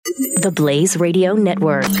The Blaze Radio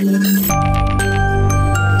Network.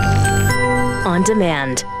 On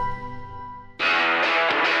demand.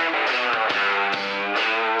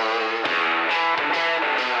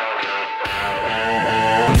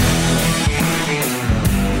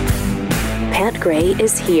 Pat Gray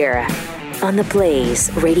is here on the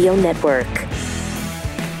Blaze Radio Network.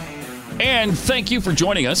 And thank you for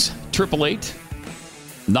joining us.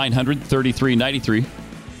 888-900-3393.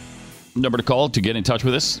 Number to call to get in touch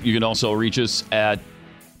with us. You can also reach us at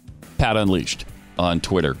Pat Unleashed on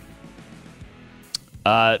Twitter.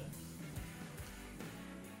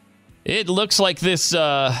 It looks like this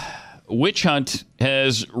witch hunt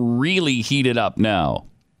has really heated up now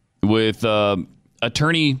with Trump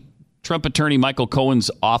attorney Michael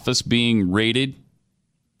Cohen's office being raided.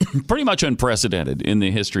 Pretty much unprecedented in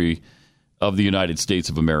the history of the United States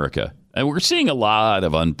of America. And we're seeing a lot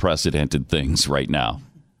of unprecedented things right now.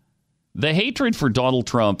 The hatred for Donald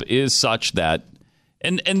Trump is such that,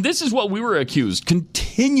 and this is what we were accused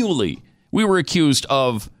continually. We were accused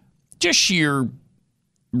of just sheer,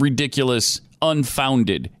 ridiculous,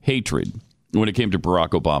 unfounded hatred when it came to Barack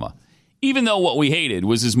Obama. Even though what we hated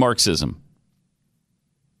was his Marxism.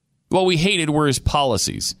 What we hated were his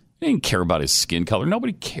policies. He didn't care about his skin color.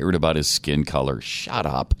 Nobody cared about his skin color. Shut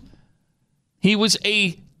up. He was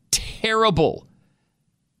a terrible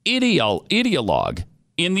ideologue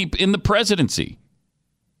in the presidency.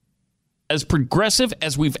 As progressive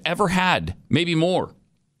as we've ever had, maybe more.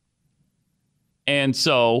 And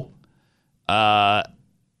so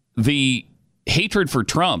the hatred for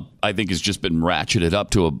Trump, I think, has just been ratcheted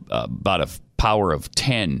up to about a power of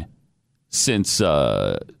 10 since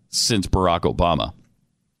Barack Obama.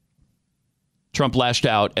 Trump lashed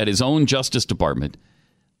out at his own Justice Department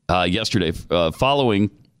yesterday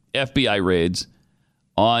following FBI raids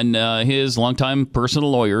on his longtime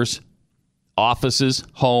personal lawyer's offices,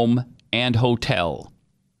 home, and hotel.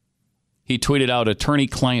 He tweeted out,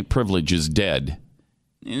 "Attorney-client privilege is dead."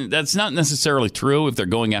 That's not necessarily true if they're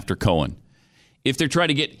going after Cohen. If they're trying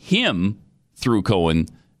to get him through Cohen,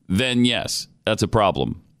 then yes, that's a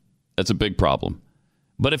problem. That's a big problem.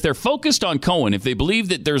 But if they're focused on Cohen, if they believe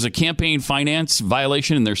that there's a campaign finance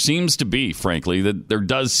violation, and there seems to be, frankly, that there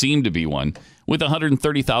does seem to be one, with a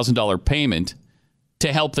 $130,000 payment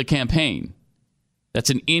to help the campaign, that's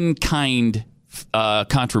an in-kind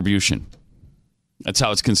contribution. That's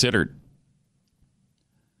how it's considered.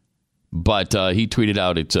 But he tweeted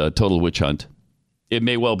out it's a total witch hunt. It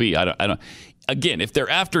may well be. I don't. Again, if they're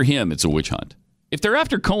after him, it's a witch hunt. If they're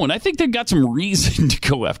after Cohen, I think they've got some reason to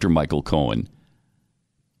go after Michael Cohen.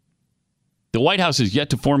 The White House has yet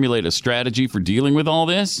to formulate a strategy for dealing with all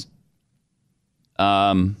this.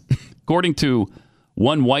 According to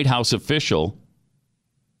one White House official,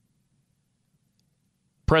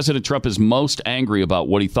 President Trump is most angry about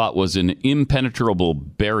what he thought was an impenetrable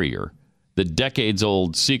barrier, the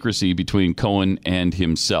decades-old secrecy between Cohen and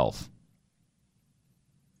himself.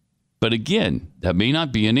 But again, that may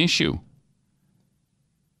not be an issue.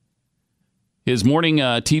 His morning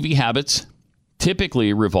TV habits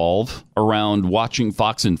typically revolve around watching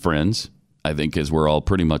Fox and Friends, I think, as we're all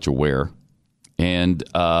pretty much aware. And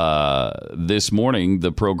this morning,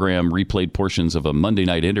 the program replayed portions of a Monday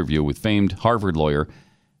night interview with famed Harvard lawyer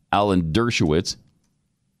Alan Dershowitz,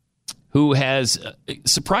 who has,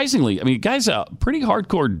 surprisingly, I mean, the guy's a pretty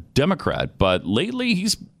hardcore Democrat, but lately he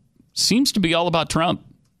seems to be all about Trump.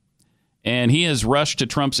 And he has rushed to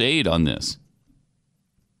Trump's aid on this.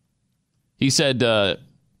 He said,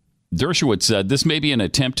 Dershowitz said, this may be an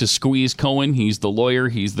attempt to squeeze Cohen. He's the lawyer.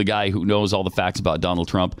 He's the guy who knows all the facts about Donald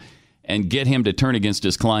Trump, and get him to turn against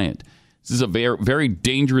his client. This is a very, very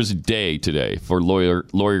dangerous day today for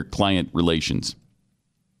lawyer-client relations.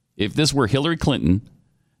 If this were Hillary Clinton,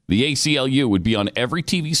 the ACLU would be on every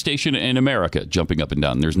TV station in America jumping up and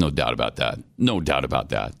down. There's no doubt about that. No doubt about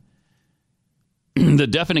that. The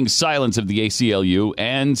deafening silence of the ACLU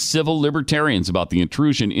and civil libertarians about the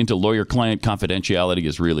intrusion into lawyer-client confidentiality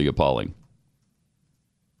is really appalling.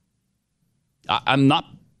 I'm not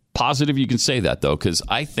positive you can say that, though, because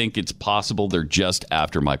I think it's possible they're just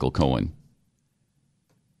after Michael Cohen.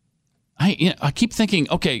 I keep thinking,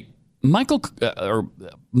 okay,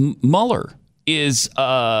 Mueller is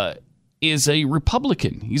a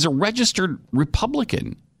Republican. He's a registered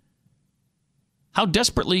Republican. How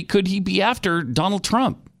desperately could he be after Donald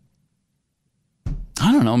Trump?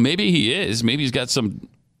 I don't know. Maybe he is. Maybe he's got some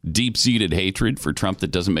deep-seated hatred for Trump that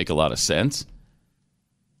doesn't make a lot of sense.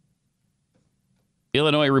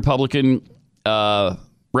 Illinois Republican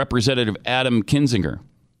Representative Adam Kinzinger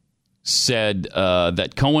said that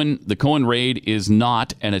the Cohen raid is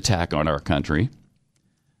not an attack on our country.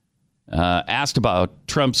 Asked about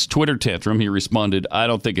Trump's Twitter tantrum, he responded, "I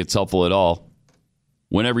don't think it's helpful at all.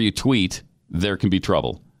 Whenever you tweet, there can be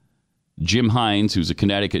trouble." Jim Hines, who's a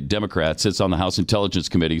Connecticut Democrat, sits on the House Intelligence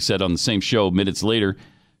Committee, said on the same show minutes later,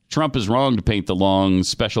 Trump is wrong to paint the long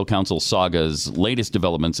special counsel saga's latest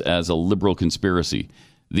developments as a liberal conspiracy.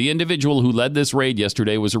 The individual who led this raid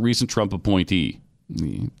yesterday was a recent Trump appointee.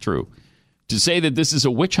 True. To say that this is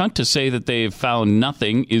a witch hunt, to say that they've found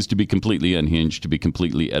nothing, is to be completely unhinged, to be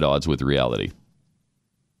completely at odds with reality.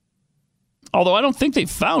 Although I don't think they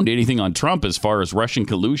found anything on Trump as far as Russian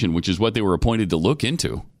collusion, which is what they were appointed to look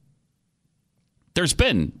into. There's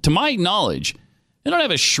been, to my knowledge, they don't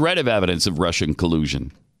have a shred of evidence of Russian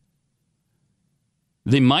collusion.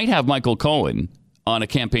 They might have Michael Cohen on a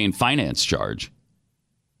campaign finance charge.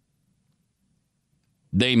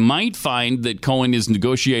 They might find that Cohen is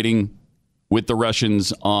negotiating with the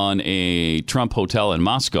Russians on a Trump hotel in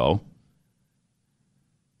Moscow.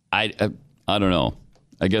 I don't know.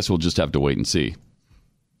 I guess we'll just have to wait and see.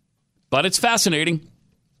 But it's fascinating.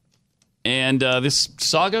 And this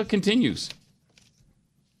saga continues.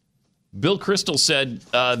 Bill Kristol said,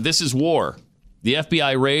 this is war. The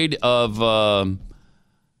FBI raid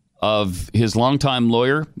of his longtime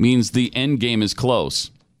lawyer means the end game is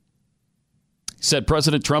close. He said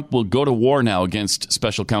President Trump will go to war now against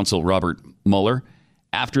special counsel Robert Mueller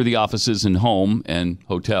after the offices and home and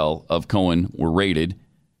hotel of Cohen were raided.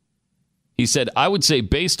 He said, I would say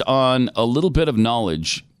based on a little bit of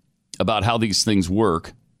knowledge about how these things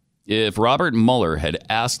work, if Robert Mueller had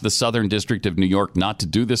asked the Southern District of New York not to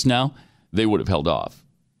do this now, they would have held off.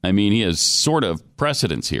 I mean, he has sort of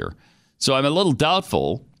precedence here. So I'm a little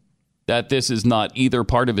doubtful that this is not either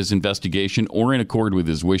part of his investigation or in accord with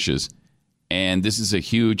his wishes. And this is a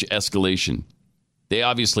huge escalation. They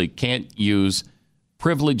obviously can't use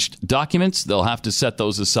privileged documents. They'll have to set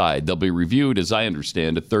those aside. They'll be reviewed, as I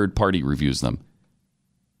understand, a third party reviews them.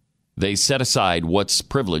 They set aside what's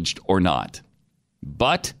privileged or not.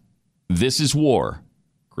 But this is war,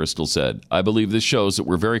 Kristol said. I believe this shows that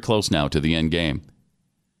we're very close now to the end game.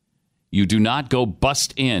 You do not go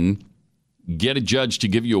bust in, get a judge to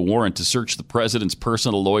give you a warrant to search the president's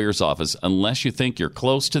personal lawyer's office unless you think you're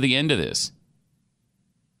close to the end of this.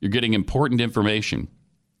 You're getting important information.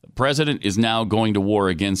 The president is now going to war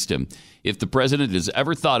against him. If the president has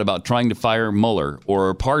ever thought about trying to fire Mueller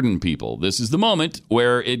or pardon people, this is the moment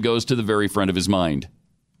where it goes to the very front of his mind.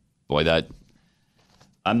 Boy,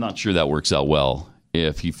 I'm not sure that works out well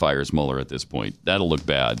if he fires Mueller at this point. That'll look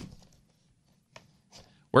bad.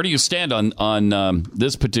 Where do you stand on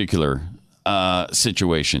this particular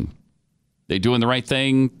situation? They doing the right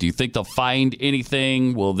thing? Do you think they'll find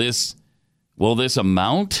anything? Will this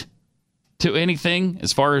amount to anything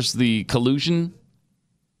as far as the collusion?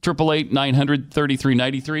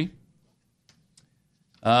 888-900-3393.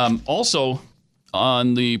 Also,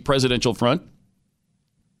 on the presidential front,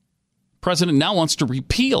 president now wants to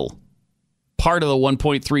repeal part of the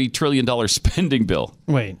 $1.3 trillion spending bill.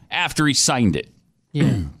 Wait. After he signed it.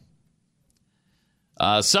 Yeah.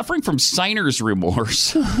 Suffering from signer's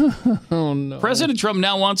remorse. Oh, no. President Trump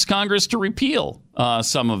now wants Congress to repeal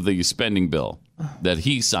some of the spending bill that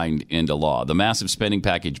he signed into law. The massive spending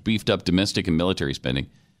package beefed up domestic and military spending.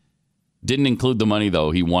 Didn't include the money,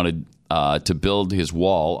 though, he wanted to build his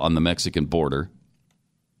wall on the Mexican border.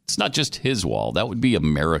 It's not just his wall. That would be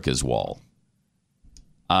America's wall.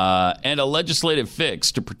 And a legislative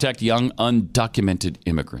fix to protect young undocumented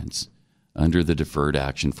immigrants under the Deferred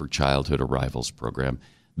Action for Childhood Arrivals program,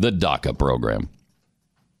 the DACA program.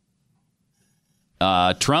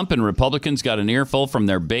 Trump and Republicans got an earful from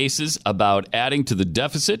their bases about adding to the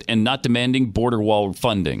deficit and not demanding border wall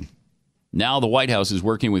funding. Now the White House is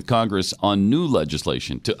working with Congress on new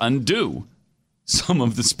legislation to undo some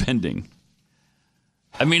of the spending.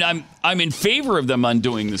 I mean, I'm in favor of them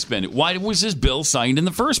undoing the spending. Why was this bill signed in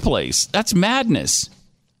the first place? That's madness.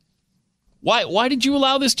 Why did you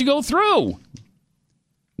allow this to go through?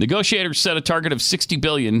 Negotiators set a target of $60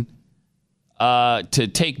 billion to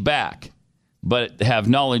take back, but have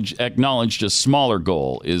acknowledged a smaller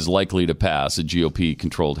goal is likely to pass a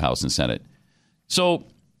GOP-controlled House and Senate. So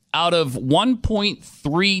out of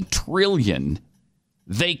 $1.3 trillion,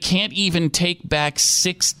 they can't even take back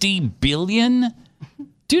 $60 billion?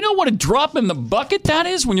 Do you know what a drop in the bucket that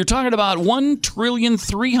is when you're talking about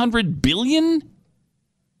 $1.3 trillion?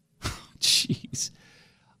 Jeez.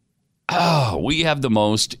 Oh, we have the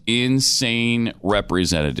most insane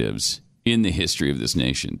representatives in the history of this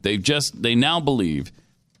nation. They now believe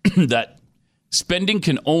that spending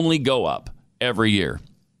can only go up every year.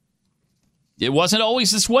 It wasn't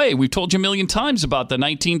always this way. We've told you a million times about the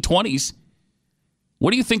 1920s.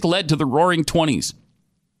 What do you think led to the Roaring 20s?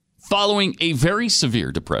 following a very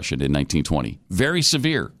severe depression in 1920. Very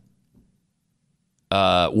severe.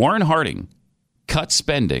 Warren Harding cut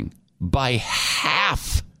spending by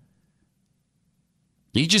half.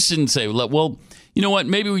 He just didn't say, well, you know what,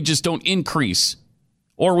 maybe we just don't increase,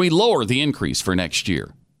 or we lower the increase for next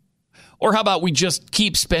year. Or how about we just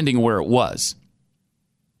keep spending where it was?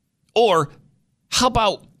 Or how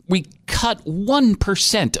about we cut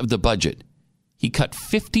 1% of the budget? He cut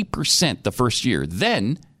 50% the first year,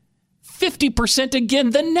 then 50% again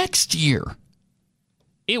the next year.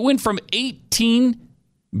 It went from $18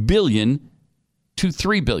 billion to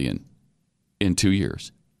 $3 billion in 2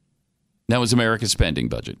 years. That was America's spending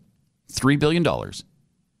budget. $3 billion.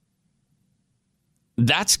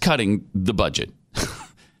 That's cutting the budget.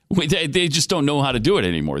 They just don't know how to do it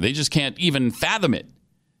anymore. They just can't even fathom it.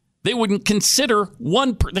 They wouldn't consider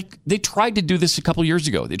they tried to do this a couple years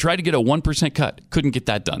ago. They tried to get a 1% cut. Couldn't get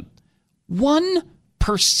that done.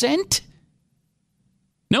 1%?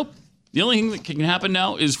 Nope. The only thing that can happen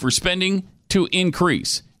now is for spending to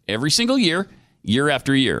increase every single year, year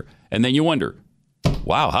after year. And then you wonder,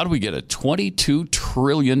 wow, how do we get a $22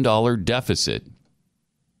 trillion deficit?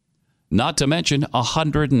 Not to mention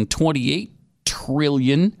 $128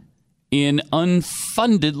 trillion in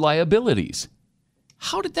unfunded liabilities.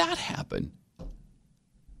 How did that happen?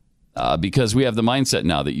 Because we have the mindset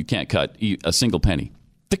now that you can't cut a single penny.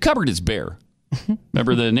 The cupboard is bare.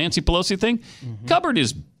 Remember the Nancy Pelosi thing? Mm-hmm. Cupboard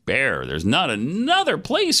is bare. There's not another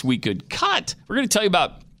place we could cut. We're going to tell you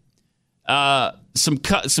about some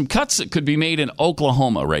cuts that could be made in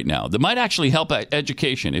Oklahoma right now that might actually help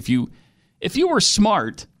education. If you were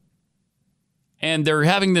smart, and they're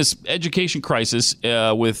having this education crisis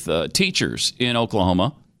with teachers in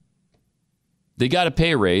Oklahoma, they got a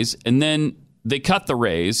pay raise, and then they cut the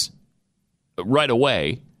raise right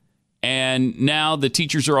away. And now the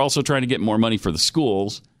teachers are also trying to get more money for the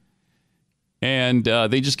schools. And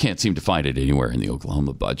they just can't seem to find it anywhere in the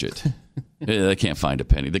Oklahoma budget. They can't find a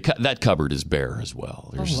penny. That cupboard is bare as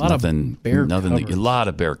well. There's a lot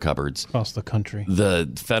of bare cupboards across the country.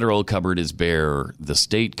 The federal cupboard is bare. The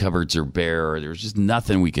state cupboards are bare. There's just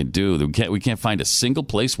nothing we can do. We can't find a single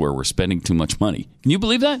place where we're spending too much money. Can you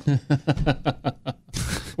believe that?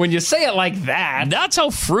 When you say it like that, that's how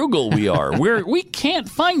frugal we are. We can't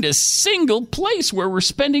find a single place where we're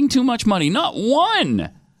spending too much money. Not one.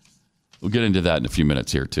 We'll get into that in a few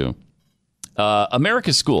minutes here too.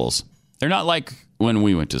 America's schools. They're not like when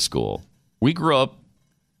we went to school. We grew up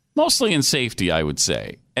mostly in safety, I would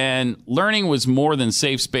say. And learning was more than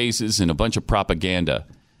safe spaces and a bunch of propaganda.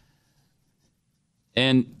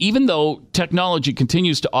 And even though technology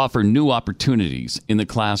continues to offer new opportunities in the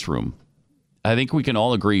classroom, I think we can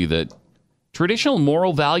all agree that traditional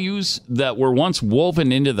moral values that were once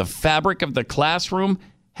woven into the fabric of the classroom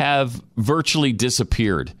have virtually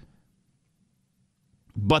disappeared.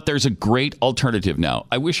 But there's a great alternative now.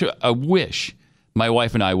 I wish my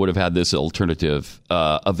wife and I would have had this alternative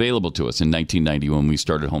available to us in 1990 when we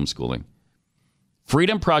started homeschooling.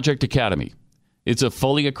 Freedom Project Academy. It's a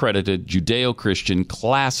fully accredited Judeo-Christian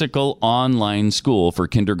classical online school for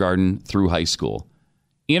kindergarten through high school.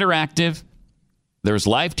 Interactive. There's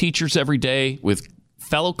live teachers every day with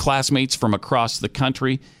fellow classmates from across the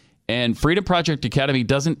country. And Freedom Project Academy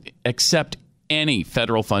doesn't accept any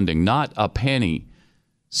federal funding, not a penny.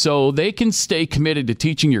 So they can stay committed to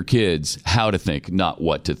teaching your kids how to think, not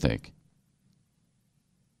what to think.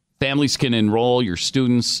 Families can enroll your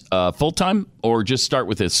students full-time or just start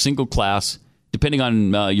with a single class, depending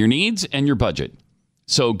on your needs and your budget.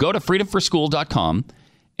 So go to freedomforschool.com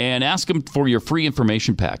and ask them for your free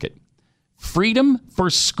information packet.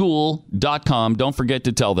 freedomforschool.com. Don't forget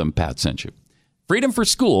to tell them Pat sent you.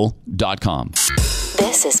 freedomforschool.com.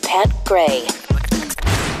 This is Pat Gray,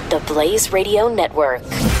 the Blaze Radio Network.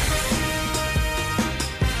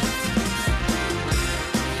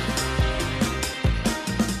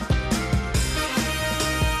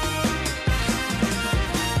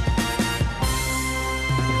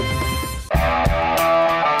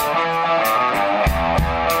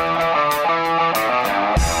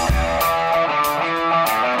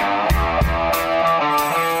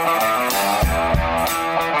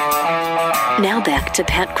 Now back to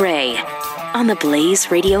Pat Gray on the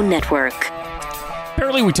Blaze Radio Network.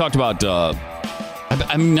 Apparently we talked about,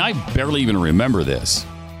 I barely even remember this,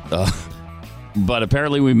 but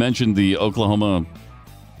apparently we mentioned the Oklahoma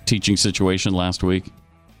teaching situation last week.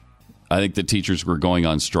 I think the teachers were going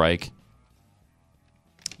on strike.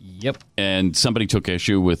 Yep. And somebody took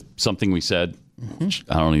issue with something we said.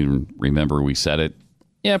 I don't even remember we said it.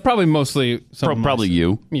 Yeah, probably mostly. Probably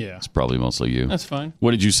you. Yeah. It's probably mostly you. That's fine.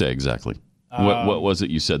 What did you say exactly? What was it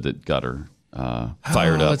you said that got her?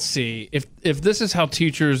 fired up. Let's see. If this is how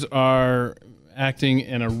teachers are acting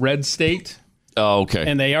in a red state, Oh, okay.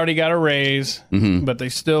 and they already got a raise, but they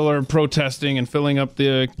still are protesting and filling up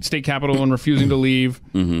the state capitol and refusing to leave,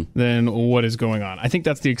 then what is going on? I think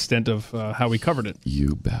that's the extent of how we covered it.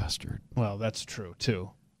 You bastard. Well, that's true,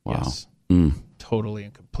 too. Wow. Yes. Totally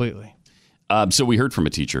and completely. So we heard from a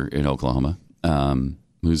teacher in Oklahoma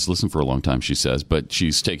who's listened for a long time, she says, but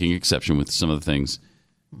she's taking exception with some of the things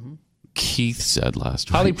Keith said last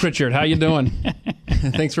week. Holly Pritchard, how you doing?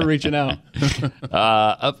 Thanks for reaching out.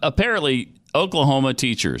 Apparently, Oklahoma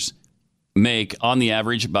teachers make, on the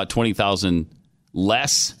average, about $20,000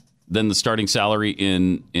 less than the starting salary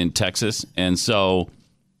in Texas, and so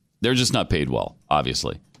they're just not paid well,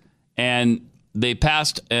 obviously. And they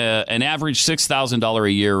passed an average $6,000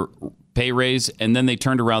 a year pay raise, and then they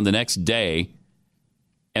turned around the next day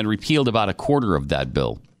and repealed about a quarter of that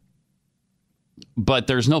bill. But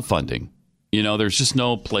there's no funding. You know, there's just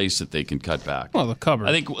no place that they can cut back. Well, the cupboard.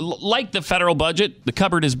 I think, like the federal budget, the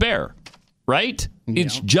cupboard is bare, right? Yeah.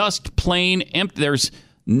 It's just plain empty. There's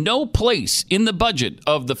no place in the budget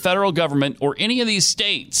of the federal government or any of these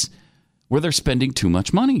states where they're spending too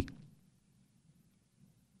much money.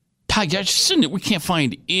 We can't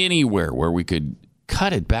find anywhere where we could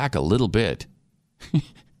cut it back a little bit.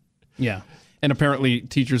 Yeah. And apparently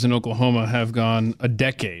teachers in Oklahoma have gone a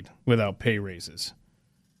decade without pay raises.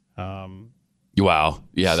 Wow.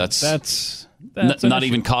 Yeah, that's not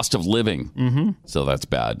even cost of living. So that's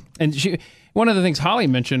bad. And one of the things Holly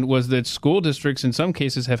mentioned was that school districts in some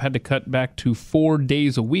cases have had to cut back to 4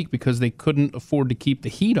 days a week because they couldn't afford to keep the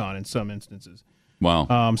heat on in some instances.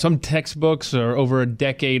 Wow. Some textbooks are over a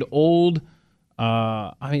decade old.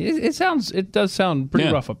 I mean, it does sound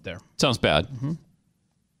pretty rough up there. Sounds bad.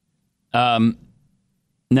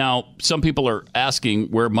 Now, some people are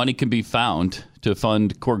asking where money can be found to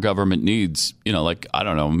fund core government needs, like, I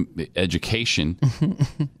don't know, education.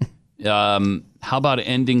 How about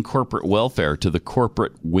ending corporate welfare to the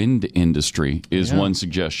corporate wind industry is one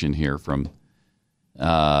suggestion here from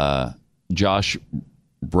Josh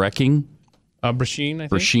Brecking. Brecheen, I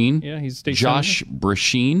think. Brecheen? Yeah, he's state Josh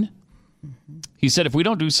Brecheen. He said, if we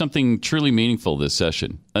don't do something truly meaningful this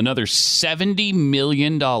session, another $70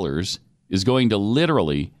 million is going to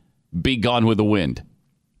literally be gone with the wind.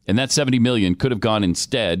 And that $70 million could have gone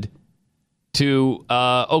instead to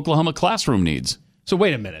Oklahoma classroom needs. So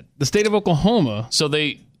wait a minute. The state of Oklahoma... So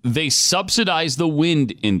they subsidize the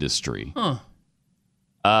wind industry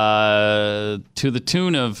to the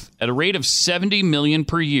tune of, at a rate of $70 million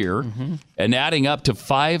per year, and adding up to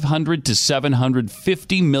 $500 to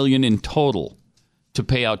 $750 million in total to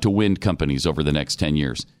pay out to wind companies over the next 10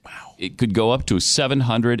 years. Wow. It could go up to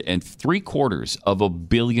 $775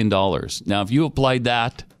 billion. Now, if you applied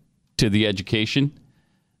that to the education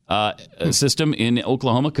system in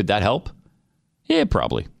Oklahoma, could that help? Yeah,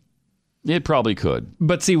 probably. It probably could.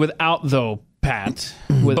 But see, without those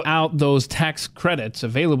tax credits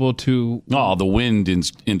available to... Oh, the wind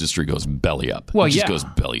industry goes belly up. Well, it just goes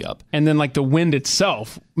belly up. And then, the wind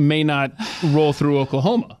itself may not roll through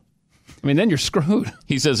Oklahoma. I mean, then you're screwed.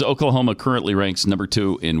 He says Oklahoma currently ranks number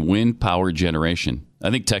 2 in wind power generation.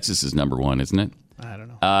 I think Texas is number 1, isn't it? I don't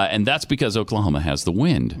know. And that's because Oklahoma has the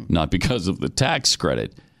wind, not because of the tax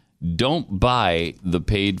credit. Don't buy the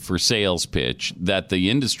paid-for-sales pitch that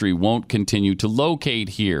the industry won't continue to locate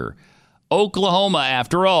here. Oklahoma,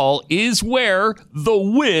 after all, is where the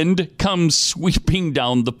wind comes sweeping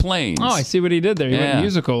down the plains. Oh, I see what he did there. He went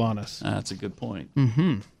musical on us. That's a good point.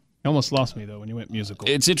 You almost lost me, though, when you went musical.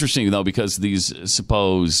 It's interesting, though, because these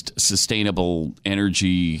supposed sustainable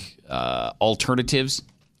energy alternatives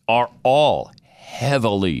are all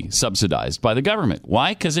heavily subsidized by the government.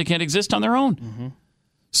 Why? Because they can't exist on their own.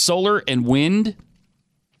 Solar and wind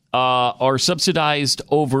are subsidized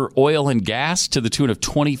over oil and gas to the tune of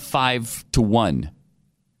 25 to 1.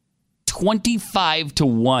 25 to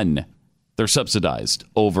 1. They're subsidized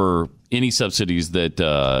over any subsidies that,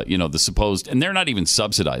 the supposed, and they're not even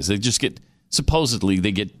subsidized. They just supposedly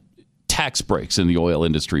they get tax breaks in the oil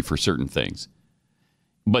industry for certain things.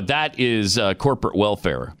 But that is corporate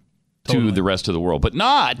welfare to the rest of the world. But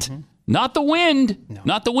not the wind,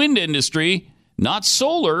 not the wind industry. Not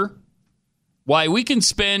solar. Why, we can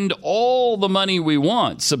spend all the money we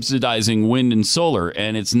want subsidizing wind and solar,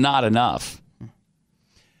 and it's not enough.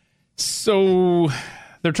 So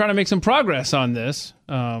they're trying to make some progress on this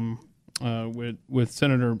with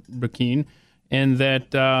Senator Brecheen, and that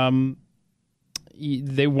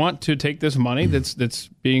they want to take this money that's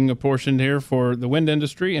being apportioned here for the wind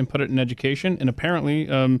industry and put it in education. And apparently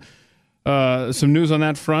some news on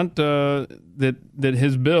that front that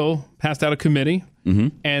his bill passed out of committee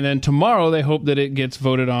and then tomorrow they hope that it gets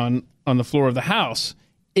voted on the floor of the House.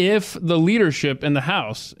 If the leadership in the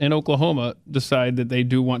House in Oklahoma decide that they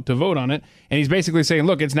do want to vote on it, and he's basically saying,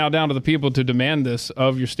 look, it's now down to the people to demand this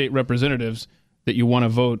of your state representatives that you want to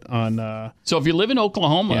vote on. So if you live in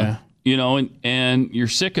Oklahoma, and you're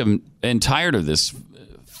sick of and tired of this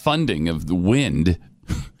funding of the wind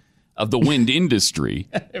industry,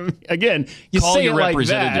 again, you call say your it like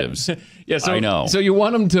representatives. that. Yeah, so, I know. So you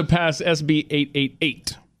want them to pass SB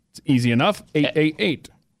 888. It's easy enough. 888.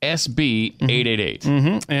 SB 888.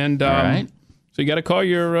 And All right. So you got to call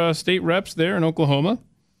your state reps there in Oklahoma.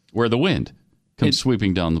 Where the wind comes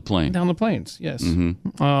sweeping down the plain. Down the plains, yes. And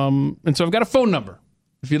so I've got a phone number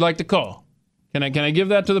if you'd like to call. Can I give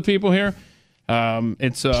that to the people here?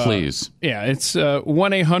 It's Please. Yeah, it's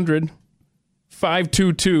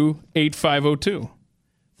 1-800-522-8502.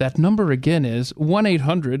 That number again is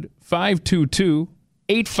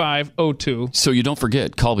 1-800-522-8502. So you don't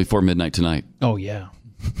forget, call before midnight tonight. Oh yeah.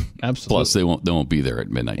 Absolutely. Plus, they won't be there at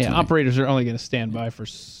midnight tonight. Operators are only going to stand by for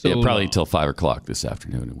probably long. till 5 o'clock this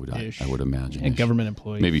afternoon. I would imagine. And government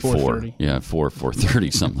employees, maybe 4:30. Yeah,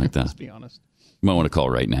 4:30, something like that. Let's be honest. You might want to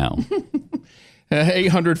call right now.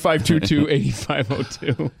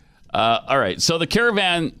 800-522-8502. All right. So the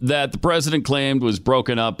caravan that the president claimed was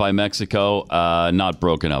broken up by Mexico, not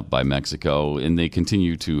broken up by Mexico, and they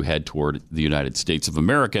continue to head toward the United States of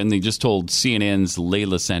America. And they just told CNN's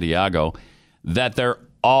Leila Santiago that they're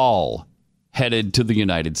all headed to the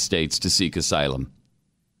United States to seek asylum.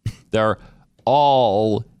 They're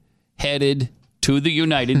all headed to the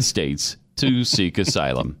United States to seek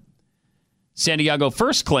asylum. Santiago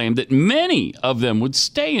first claimed that many of them would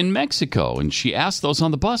stay in Mexico, and she asked those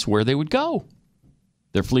on the bus where they would go.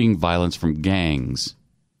 They're fleeing violence from gangs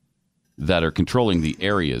that are controlling the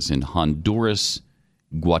areas in Honduras,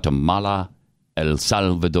 Guatemala, El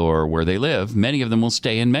Salvador, where they live. Many of them will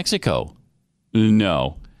stay in Mexico.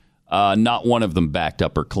 No, not one of them backed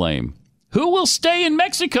up her claim. Who will stay in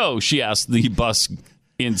Mexico? She asked the bus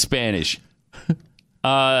in Spanish.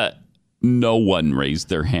 No one raised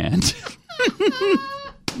their hand.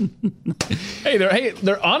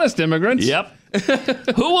 They're honest immigrants. Yep.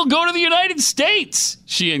 Who will go to the United States?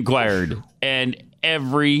 She inquired. And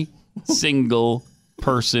every single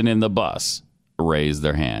person in the bus raised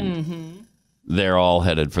their hand. They're all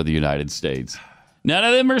headed for the United States. None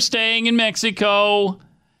of them are staying in Mexico.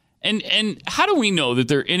 And how do we know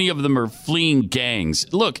that any of them are fleeing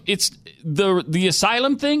gangs? Look, it's the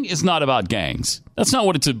asylum thing is not about gangs. That's not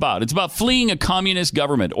what it's about. It's about fleeing a communist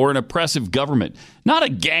government or an oppressive government, not a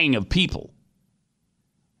gang of people.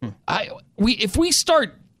 If we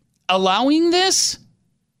start allowing this,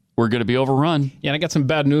 we're going to be overrun. Yeah, and I got some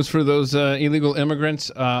bad news for those illegal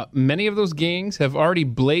immigrants. Many of those gangs have already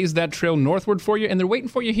blazed that trail northward for you, and they're waiting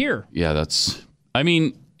for you here. Yeah, that's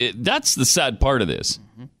the sad part of this.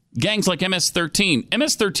 Gangs like MS-13.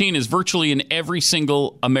 MS-13 is virtually in every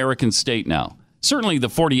single American state now. Certainly the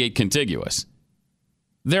 48 contiguous.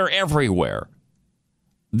 They're everywhere.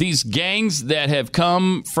 These gangs that have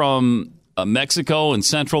come from Mexico and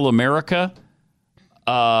Central America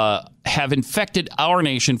have infected our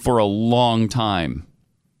nation for a long time.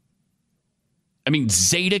 I mean,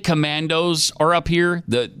 Zeta Commandos are up here.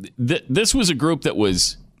 This was a group that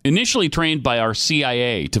was initially trained by our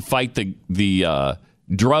CIA to fight the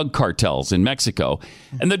drug cartels in Mexico.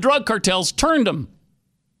 And the drug cartels turned them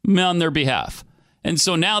on their behalf. And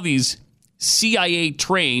so now these CIA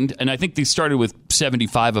trained, and I think they started with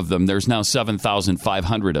 75 of them. There's now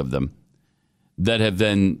 7,500 of them that have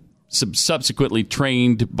then subsequently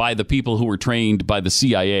trained by the people who were trained by the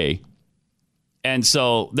CIA. And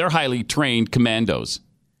so they're highly trained commandos.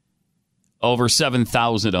 Over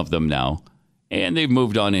 7,000 of them now. And they've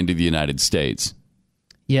moved on into the United States.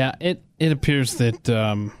 Yeah, it appears that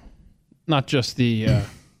not just the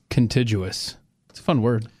contiguous. It's a fun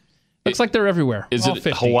word. Looks like they're everywhere. Is it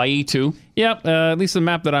 50. Hawaii too? Yep. At least the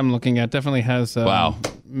map that I'm looking at definitely has wow.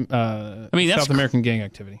 South American gang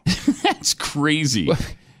activity. That's crazy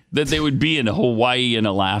that they would be in Hawaii and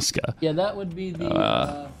Alaska. Yeah, that would be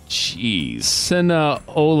the... Jeez.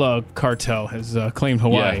 Sinaloa cartel has claimed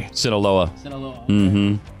Hawaii. Yeah, Sinaloa.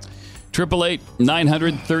 Okay.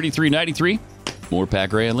 888-900-3393. More Pat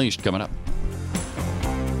Gray Unleashed coming up.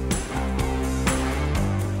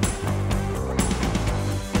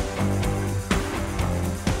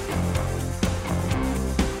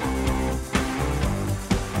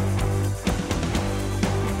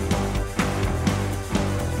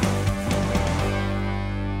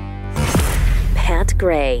 Pat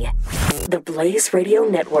Gray, the Blaze Radio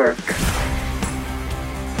Network.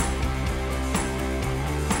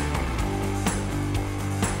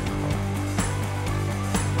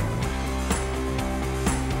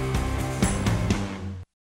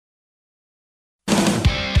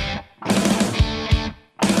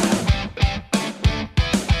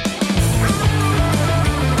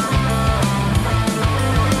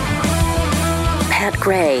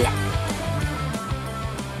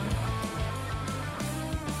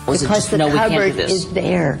 Was because the cupboard is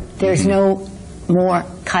there. There's no more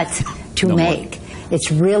cuts to make.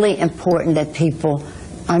 It's really important that people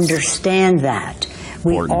understand that.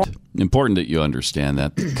 Important that you understand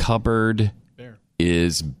that the cupboard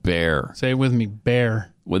is bare. Say it with me,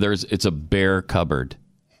 bare. Well, it's a bare cupboard.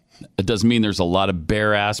 It doesn't mean there's a lot of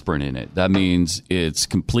bare aspirin in it. That means it's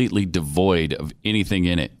completely devoid of anything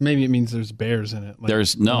in it. Maybe it means there's bears in it. Like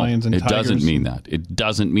lions and tigers. Doesn't mean that.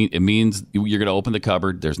 It means you're going to open the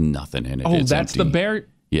cupboard. There's nothing in it. Oh, it's that's empty. the bear.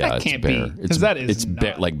 Yeah, that it's can't bare. be. Because that is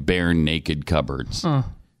like bare naked cupboards.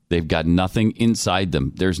 They've got nothing inside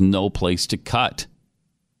them. There's no place to cut.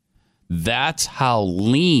 That's how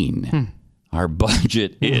lean our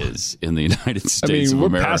budget is in the United States of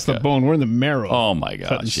America. We're past the bone. We're in the marrow. Oh, my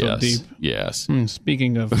gosh, so deep. Yes.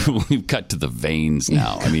 Speaking of... We've cut to the veins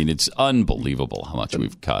now. I mean, it's unbelievable how much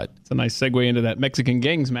we've cut. It's a nice segue into that Mexican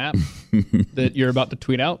gangs map that you're about to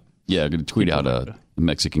tweet out. Yeah, I'm going to tweet out the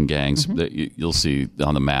Mexican gangs. That you'll see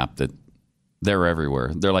on the map that they're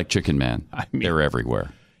everywhere. They're like Chicken Man. They're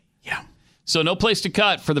everywhere. Yeah. So no place to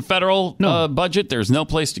cut for the federal budget. There's no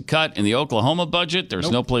place to cut in the Oklahoma budget.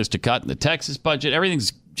 There's no place to cut in the Texas budget.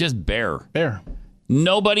 Everything's just bare. Bare.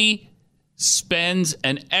 Nobody spends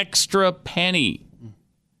an extra penny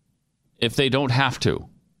if they don't have to.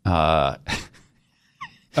 I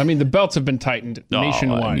mean, the belts have been tightened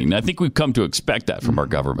nationwide. I think we've come to expect that from our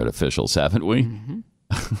government officials, haven't we?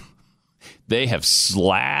 They have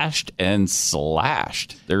slashed and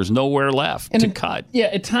slashed. There's nowhere left to cut. Yeah,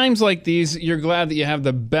 at times like these, you're glad that you have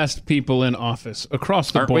the best people in office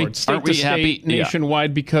across the board, state to state,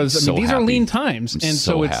 nationwide, because these are lean times. And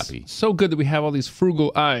so it's so good that we have all these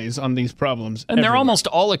frugal eyes on these problems. And they're almost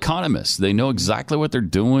all economists. They know exactly what they're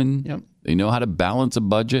doing. Yep. They know how to balance a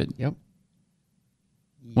budget. Yep.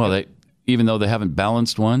 Well, even though they haven't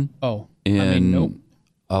balanced one in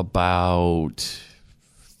about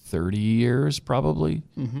 30 years, probably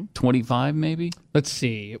 25 maybe. Let's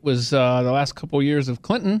see. It was the last couple of years of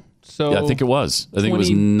Clinton. So yeah, I think it was. I think it was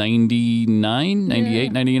 99,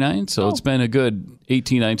 98, 99. So it's been a good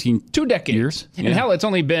 18, 19 2 decades. Years. And hell, it's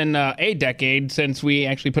only been a decade since we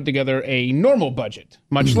actually put together a normal budget,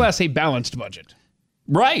 much less a balanced budget.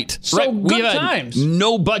 Right. So we good times.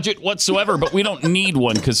 No budget whatsoever, but we don't need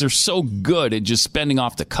one because they're so good at just spending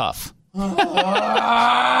off the cuff. You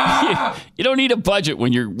don't need a budget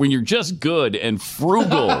when you're just good and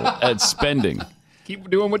frugal at spending. Keep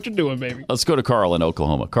doing what you're doing, baby. Let's go to Carl in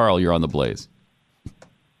Oklahoma. Carl, you're on the Blaze.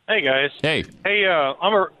 Hey guys. Hey.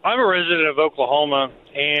 I'm a resident of Oklahoma,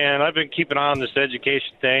 and I've been keeping an eye on this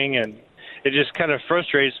education thing, and it just kind of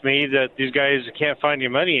frustrates me that these guys can't find any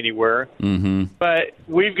money anywhere. Mm-hmm. But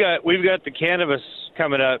we've got the cannabis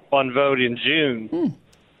coming up on vote in June.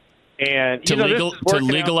 And to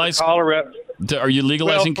legalize Colorado. Are you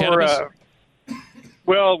legalizing cannabis?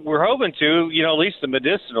 Well, we're hoping to, at least the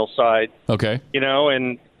medicinal side. Okay.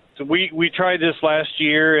 And so we tried this last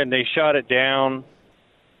year and they shot it down.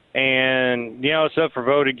 And it's up for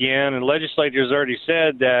vote again. And legislators already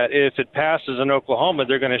said that if it passes in Oklahoma,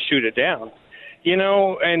 they're going to shoot it down.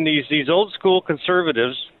 And these old school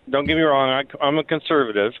conservatives, don't get me wrong, I'm a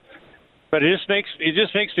conservative. But it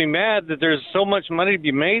just makes me mad that there's so much money to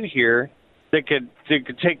be made here that could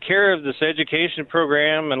take care of this education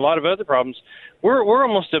program and a lot of other problems. We're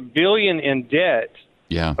almost $1 billion in debt.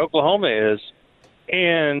 Yeah, Oklahoma is,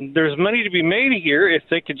 and there's money to be made here if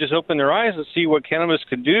they could just open their eyes and see what cannabis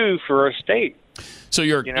could do for our state. So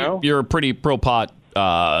you're a pretty pro pot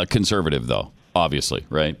conservative, though, obviously,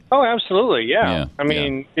 right? Oh, absolutely, yeah. I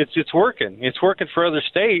mean, it's working. It's working for other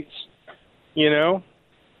states,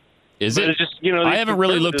 Is it? Just, I haven't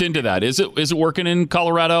really looked into that. Is it working in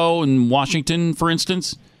Colorado and Washington, for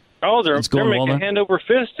instance? Oh, they're making hand over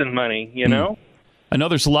fist in money, I know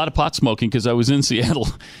there's a lot of pot smoking because I was in Seattle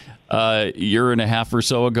a year and a half or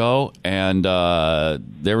so ago, and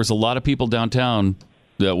there was a lot of people downtown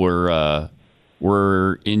that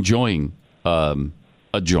were enjoying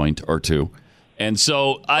a joint or two. And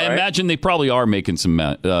so I imagine they probably are making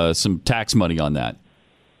some tax money on that.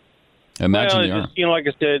 I imagine they are. Just, like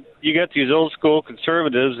I said, you got these old school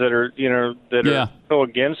conservatives that are, are so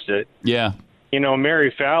against it. Yeah.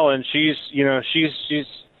 Mary Fallon, she's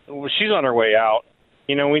on her way out.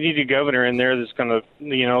 We need a governor in there that's going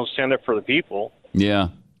to, stand up for the people. Yeah.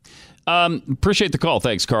 Appreciate the call.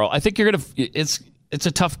 Thanks, Carl. I think you're going to, it's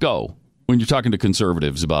a tough go when you're talking to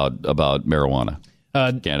conservatives about marijuana.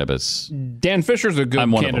 Cannabis. Dan Fisher's a good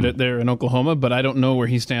candidate there in Oklahoma, but I don't know where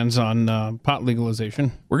he stands on pot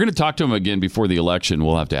legalization. We're going to talk to him again before the election.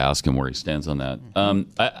 We'll have to ask him where he stands on that.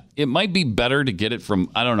 It might be better to get it from,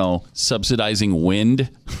 I don't know, subsidizing wind.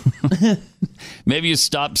 Maybe you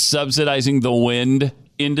stop subsidizing the wind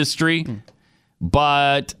industry.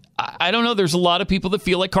 But I don't know. There's a lot of people that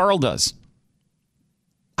feel like Carl does.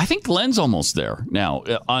 I think Glenn's almost there now.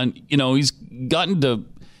 He's gotten to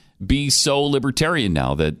be so libertarian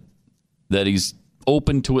now that he's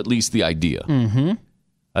open to at least the idea. Mm-hmm.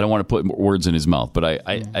 I don't want to put words in his mouth, but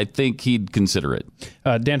I think he'd consider it.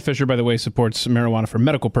 Dan Fisher, by the way, supports marijuana for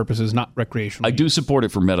medical purposes, not recreational. I do support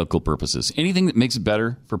it for medical purposes. Anything that makes it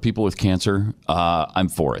better for people with cancer, I'm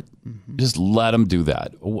for it. Mm-hmm. Just let them do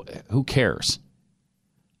that. Who cares?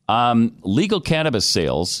 Legal cannabis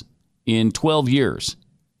sales in 12 years,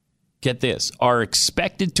 get this, are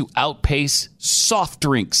expected to outpace soft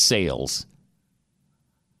drink sales.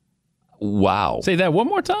 Wow. Say that one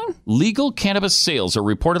more time? Legal cannabis sales are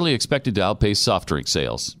reportedly expected to outpace soft drink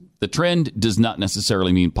sales. The trend does not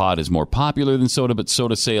necessarily mean pot is more popular than soda, but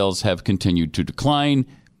soda sales have continued to decline.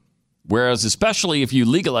 Whereas, especially if you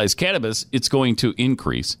legalize cannabis, it's going to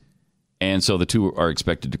increase. And so the two are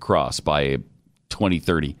expected to cross by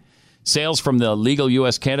 2030. Sales from the legal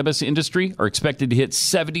U.S. cannabis industry are expected to hit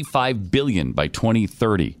 $75 billion by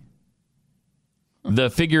 2030.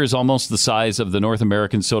 The figure is almost the size of the North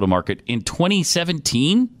American soda market in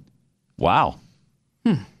 2017. Wow.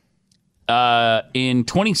 In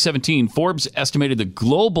 2017, Forbes estimated the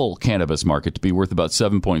global cannabis market to be worth about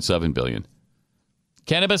 $7.7 billion.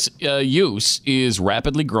 Cannabis use is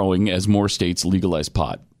rapidly growing as more states legalize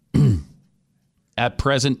pot. At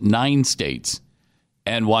present, 9 states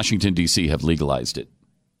and Washington, D.C. have legalized it.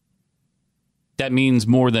 That means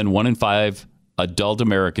more than 1 in 5 adult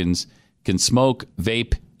Americans can smoke,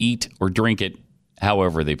 vape, eat, or drink it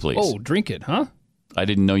however they please. Oh, drink it, huh? I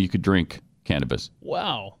didn't know you could drink cannabis.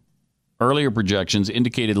 Wow. Earlier projections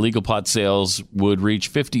indicated legal pot sales would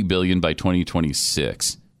reach $50 billion by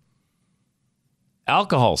 2026.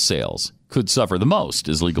 Alcohol sales could suffer the most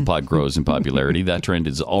as legal pot grows in popularity. That trend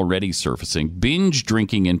is already surfacing. Binge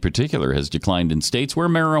drinking in particular has declined in states where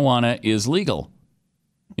marijuana is legal.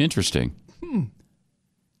 Interesting.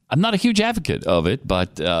 I'm not a huge advocate of it,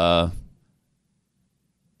 but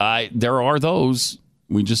there are those.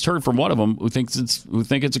 We just heard from one of them who think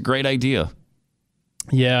it's a great idea.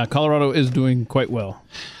 Yeah, Colorado is doing quite well.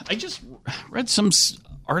 I just read some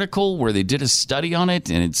article where they did a study on it,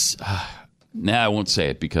 and it's I won't say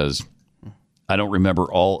it because I don't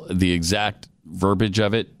remember all the exact verbiage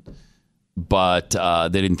of it, but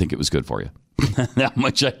they didn't think it was good for you. That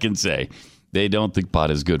much I can say. They don't think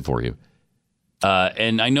pot is good for you.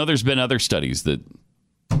 And I know there's been other studies that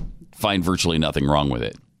find virtually nothing wrong with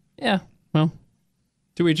it. Yeah, well,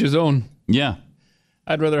 to each his own. Yeah.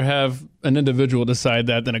 I'd rather have an individual decide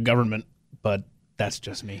that than a government, but that's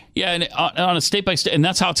just me. Yeah, and on a state-by-state, and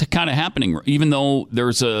that's how it's kind of happening. Even though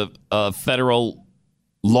there's a federal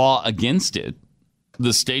law against it,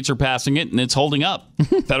 the states are passing it, and it's holding up.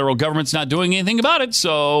 Federal government's not doing anything about it,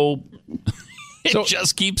 so it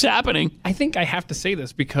just keeps happening. I think I have to say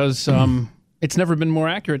this because it's never been more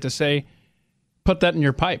accurate to say, put that in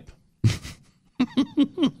your pipe.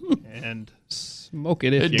 And smoke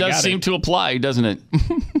it if you got it. It does seem to apply, doesn't it?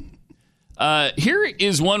 Here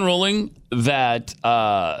is one ruling that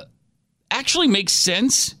actually makes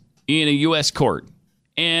sense in a U.S. court.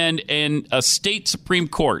 And a state Supreme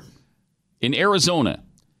Court in Arizona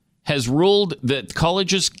has ruled that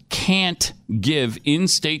colleges can't give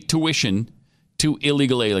in-state tuition to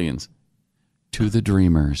illegal aliens, to the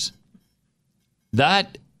dreamers.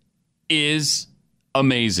 That is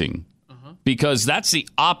amazing. Because that's the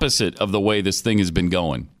opposite of the way this thing has been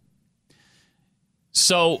going.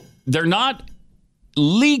 So they're not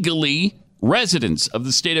legally residents of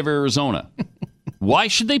the state of Arizona. Why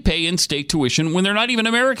should they pay in-state tuition when they're not even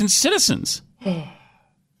American citizens?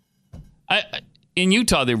 In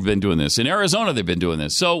Utah, they've been doing this. In Arizona, they've been doing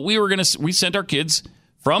this. So we sent our kids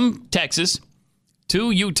from Texas to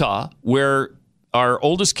Utah, where our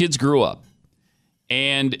oldest kids grew up.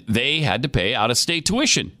 And they had to pay out-of-state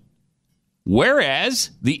tuition. Whereas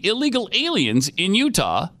the illegal aliens in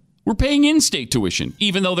Utah were paying in-state tuition,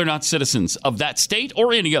 even though they're not citizens of that state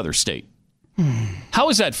or any other state. How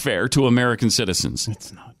is that fair to American citizens?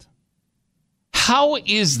 It's not. How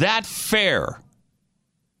is that fair?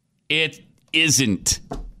 It isn't.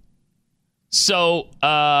 So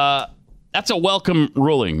that's a welcome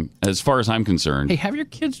ruling as far as I'm concerned. Hey, have your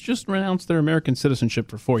kids just renounce their American citizenship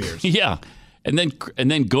for 4 years? Yeah, and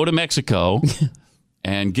then go to Mexico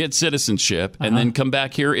and get citizenship, and then come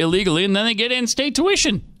back here illegally, and then they get in-state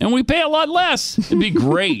tuition, and we pay a lot less. It'd be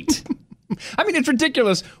great. I mean, it's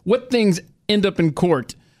ridiculous what things end up in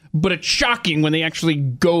court, but it's shocking when they actually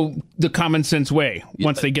go the common sense way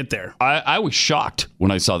once they get there. I was shocked when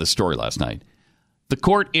I saw this story last night. The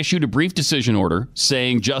court issued a brief decision order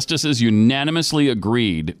saying justices unanimously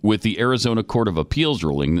agreed with the Arizona Court of Appeals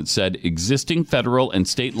ruling that said existing federal and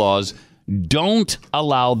state laws don't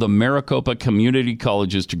allow the Maricopa community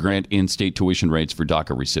colleges to grant in-state tuition rates for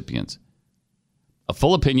DACA recipients. A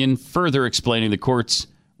full opinion further explaining the court's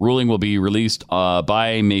ruling will be released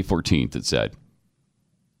by May 14th, it said.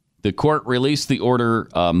 The court released the order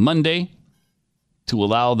Monday to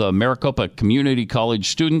allow the Maricopa Community College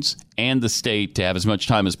students and the state to have as much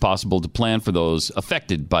time as possible to plan for those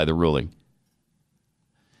affected by the ruling.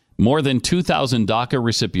 More than 2,000 DACA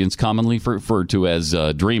recipients, commonly referred to as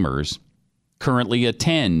Dreamers, currently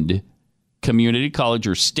attend community college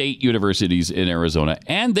or state universities in Arizona,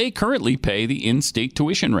 and they currently pay the in-state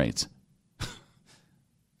tuition rates.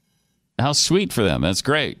 How sweet for them. That's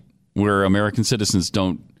great. Where American citizens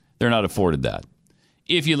they're not afforded that.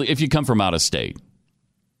 If you come from out of state.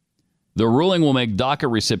 The ruling will make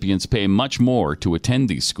DACA recipients pay much more to attend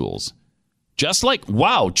these schools. Just like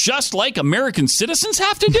American citizens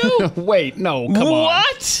have to do? Wait, no, come on.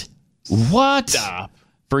 What? Stop.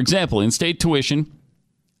 For example, in-state tuition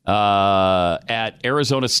at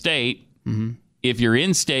Arizona State, if you're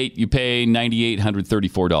in-state, you pay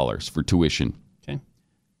 $9,834 for tuition. Okay.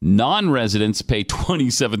 Non-residents pay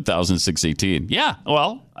 $27,618. Yeah,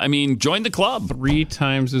 well, I mean, join the club. 3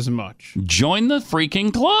 times as much. Join the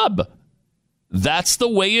freaking club. That's the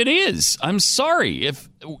way it is. I'm sorry. If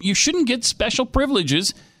you shouldn't get special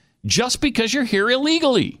privileges just because you're here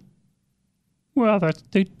illegally. Well, that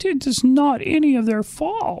they did is not any of their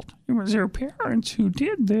fault. It was their parents who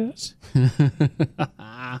did this.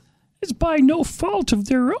 It's by no fault of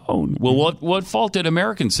their own. Well, what fault did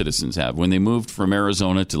American citizens have when they moved from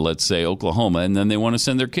Arizona to, let's say, Oklahoma, and then they want to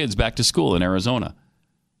send their kids back to school in Arizona?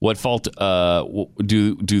 What fault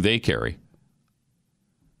do they carry?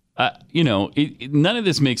 None of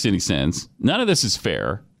this makes any sense. None of this is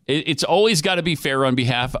fair. It's always got to be fair on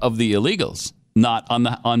behalf of the illegals, not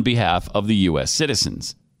on behalf of the U.S.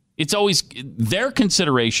 citizens. It's always their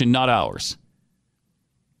consideration, not ours.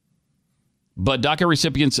 But DACA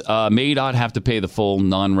recipients may not have to pay the full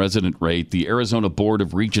non-resident rate. The Arizona Board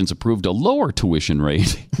of Regents approved a lower tuition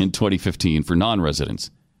rate in 2015 for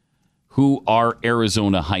non-residents who are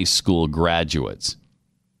Arizona high school graduates.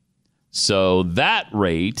 So that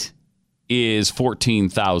rate is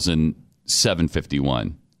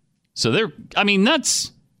 $14,751. So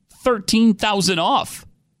that's $13,000 off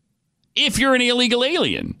if you're an illegal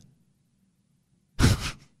alien.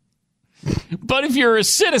 But if you're a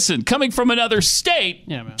citizen coming from another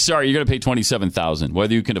state, sorry, you're going to pay $27,000,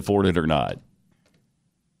 whether you can afford it or not.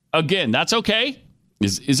 Again, that's okay?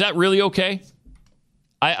 Is that really okay?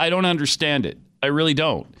 I don't understand it. I really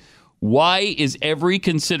don't. Why is every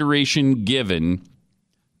consideration given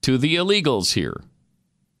to the illegals here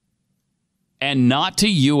and not to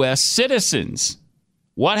U.S. citizens?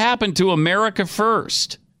 What happened to America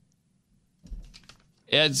first?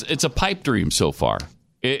 It's a pipe dream so far.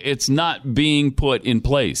 It's not being put in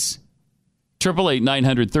place.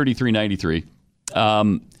 888-900-3393. Let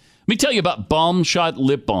me tell you about Balm Shot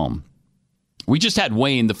Lip Balm. We just had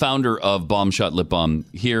Wayne, the founder of Balm Shot Lip Balm,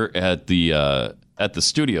 here at the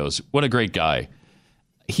studios. What a great guy.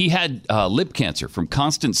 He had lip cancer from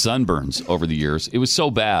constant sunburns over the years. It was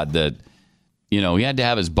so bad that, he had to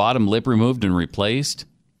have his bottom lip removed and replaced.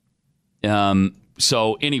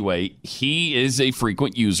 So anyway, he is a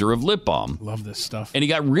frequent user of lip balm. Love this stuff. And he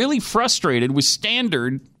got really frustrated with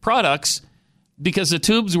standard products because the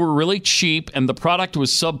tubes were really cheap and the product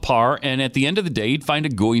was subpar. And at the end of the day, he'd find a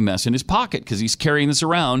gooey mess in his pocket because he's carrying this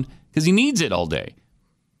around because he needs it all day.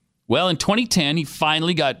 Well, in 2010, he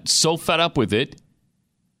finally got so fed up with it,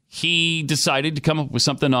 he decided to come up with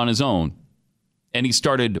something on his own. And he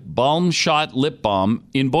started Balm Shot Lip Balm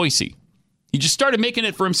in Boise. He just started making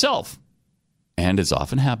it for himself. And as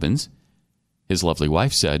often happens, his lovely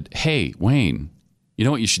wife said, "Hey, Wayne, you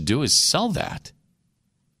know what you should do is sell that."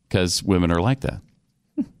 Because women are like that.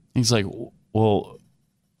 He's like, well,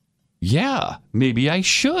 yeah, maybe I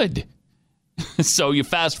should. So you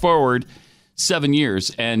fast forward 7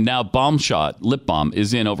 years, and now Balm Shot Lip Balm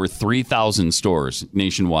is in over 3,000 stores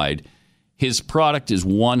nationwide. His product is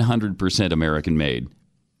 100% American made.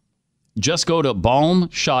 Just go to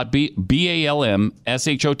Balmshot, BALMSHOT,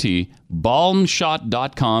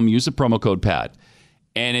 balmshot.com. Use the promo code PAT.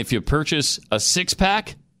 And if you purchase a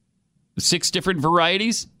 6-pack, 6 different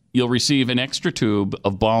varieties, you'll receive an extra tube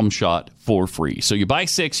of Balm Shot for free. So you buy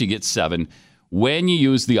 6, you get 7 when you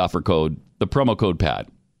use the offer code, the promo code PAT.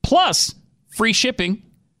 Plus, free shipping.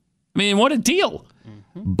 I mean, what a deal.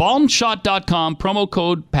 Balmshot.com, promo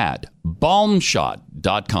code PAT.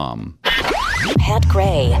 Balmshot.com. Pat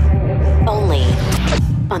Gray Only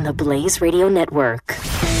on the Blaze Radio Network.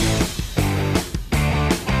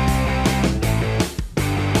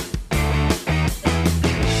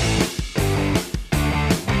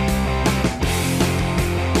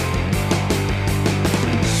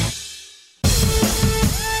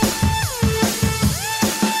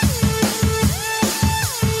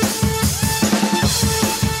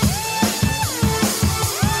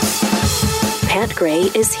 Pat Gray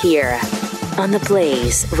is here on the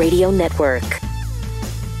Blaze Radio Network.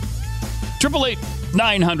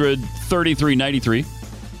 888-900-3393.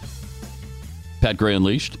 Pat Gray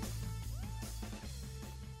Unleashed.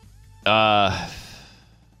 Frank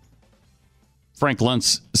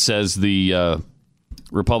Luntz says the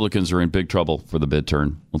Republicans are in big trouble for the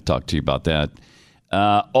midterm. We'll talk to you about that.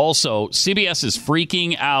 Also, CBS is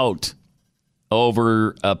freaking out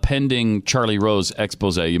over a pending Charlie Rose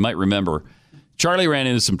expose. You might remember Charlie ran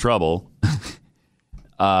into some trouble.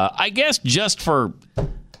 I guess just for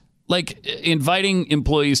like inviting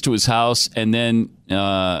employees to his house and then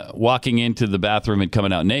walking into the bathroom and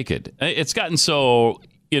coming out naked. It's gotten so,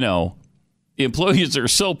 employees are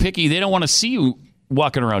so picky, they don't want to see you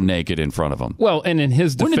walking around naked in front of them. Well, and in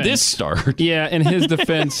his defense... When did this start? Yeah, in his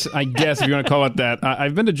defense, I guess, if you want to call it that,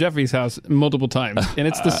 I've been to Jeffy's house multiple times, and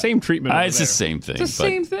it's the same treatment. It's the same thing. It's the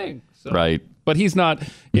same thing. So. Right. But he's not,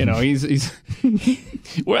 he's...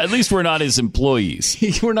 Well, at least we're not his employees.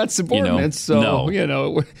 We're not subordinates, so, no.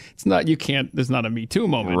 it's not, there's not a Me Too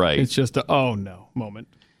moment. Right. It's just a, oh no moment.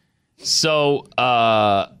 So,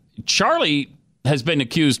 Charlie has been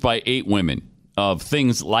accused by 8 women of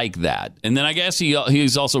things like that. And then I guess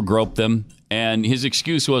he's also groped them. And his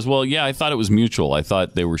excuse was, well, yeah, I thought it was mutual. I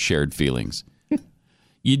thought they were shared feelings.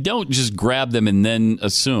 You don't just grab them and then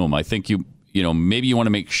assume. I think maybe you want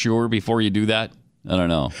to make sure before you do that. I don't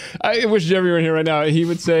know. I wish Jeffy were here right now. He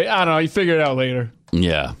would say, I don't know, you figure it out later.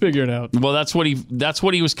 Yeah. Figure it out. Well, that's what he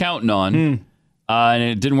was counting on. And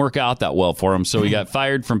it didn't work out that well for him. So he got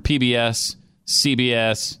fired from PBS,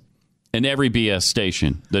 CBS, and every BS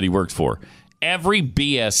station that he worked for. Every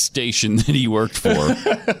BS station that he worked for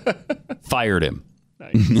fired him.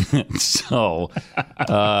 Nice. So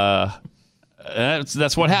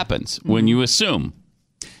that's what happens when you assume.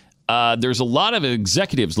 There's a lot of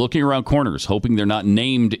executives looking around corners, hoping they're not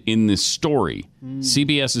named in this story.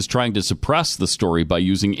 CBS is trying to suppress the story by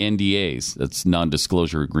using NDAs. That's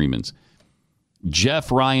non-disclosure agreements.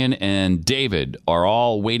 Jeff, Ryan, and David are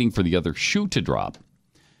all waiting for the other shoe to drop.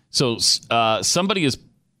 So somebody is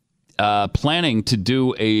planning to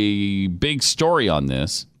do a big story on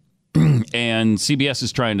this, and CBS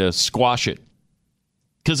is trying to squash it.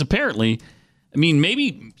 Because apparently,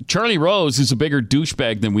 maybe Charlie Rose is a bigger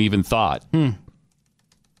douchebag than we even thought. The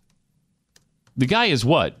guy is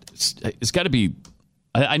what? It's got to be...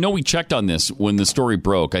 I know we checked on this when the story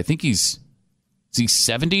broke. I think is he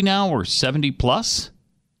 70 now or 70 plus?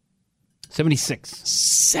 76.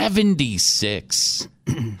 76.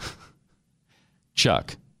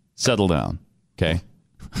 Chuck, settle down, okay?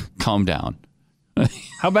 Calm down.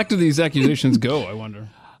 How back do these accusations go, I wonder?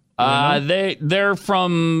 They're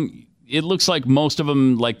from... It looks like most of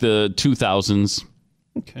them like the 2000s.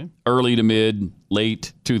 Okay. Early to mid,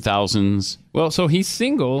 late 2000s. Well, so he's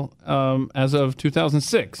single as of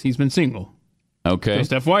 2006. He's been single. Okay.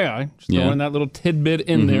 Just FYI. Just throwing that little tidbit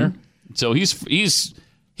in there. So he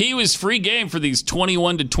was free game for these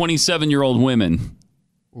 21 to 27-year-old women.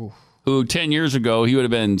 Oof. Who 10 years ago he would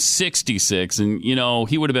have been 66, and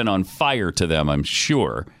he would have been on fire to them, I'm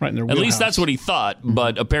sure. Right in their At least that's what he thought,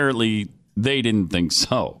 but apparently they didn't think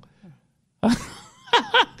so.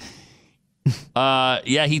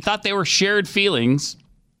 He thought they were shared feelings.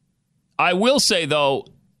 I will say, though,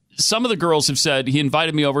 some of the girls have said he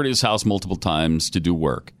invited me over to his house multiple times to do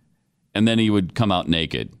work, and then he would come out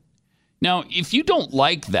naked. Now, if you don't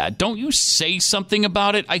like that, don't you say something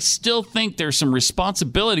about it? I still think there's some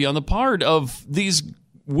responsibility on the part of these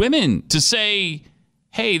women to say,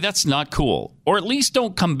 hey, that's not cool. Or at least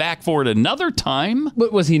don't come back for it another time.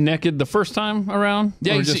 But was he naked the first time around?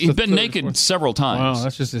 Yeah, he's been naked several times. Wow,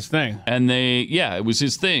 that's just his thing. And it was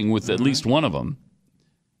his thing with at least one of them.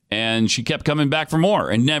 And she kept coming back for more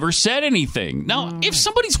and never said anything. Now, if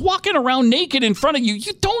somebody's walking around naked in front of you,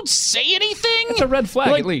 you don't say anything? It's a red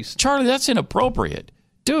flag, at least. Charlie, that's inappropriate.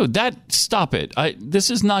 Dude, stop it. This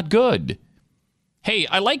is not good. Hey,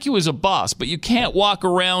 I like you as a boss, but you can't walk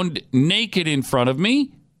around naked in front of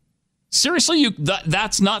me. Seriously,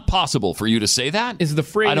 that's not possible for you to say that? Is the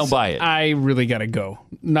phrase, I don't buy it. I really got to go,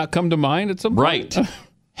 not come to mind at some point? Right.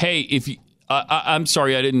 Hey, if you... I'm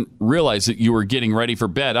sorry, I didn't realize that you were getting ready for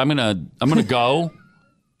bed. I'm gonna go,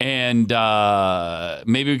 and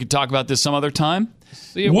maybe we could talk about this some other time.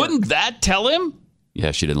 See you. Wouldn't that tell him?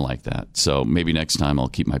 Yeah, she didn't like that. So maybe next time I'll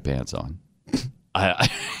keep my pants on.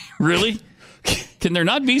 Really? Can there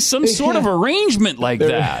not be some sort of arrangement like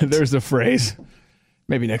that? There's the phrase.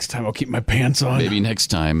 Maybe next time I'll keep my pants on. Maybe next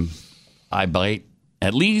time I bite,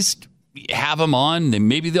 at least have them on. Then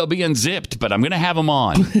maybe they'll be unzipped, but I'm going to have them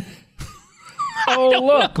on. Oh,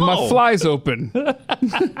 look, my fly's open.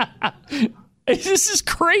 This is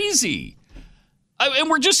crazy. And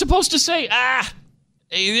we're just supposed to say,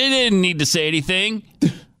 they didn't need to say anything.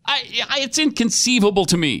 It's inconceivable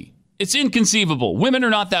to me. It's inconceivable. Women are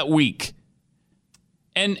not that weak.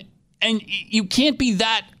 And you can't be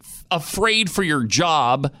that afraid for your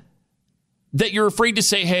job that you're afraid to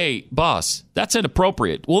say, hey, boss, that's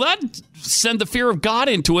inappropriate. Well, that send the fear of God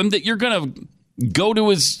into him that you're going to go to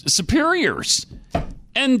his superiors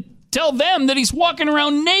and tell them that he's walking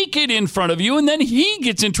around naked in front of you, and then he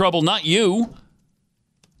gets in trouble, not you.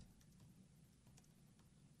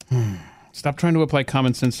 Stop trying to apply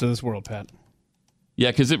common sense to this world, Pat.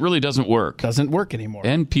 Yeah, because it really doesn't work. Doesn't work anymore.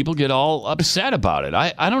 And people get all upset about it.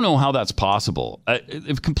 I don't know how that's possible.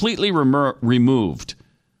 They've completely removed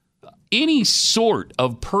any sort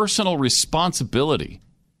of personal responsibility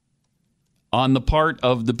on the part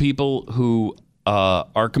of the people who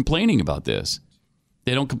are complaining about this.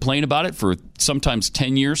 They don't complain about it for sometimes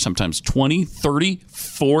 10 years, sometimes 20, 30,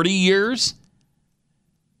 40 years.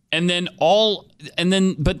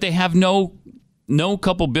 But they have no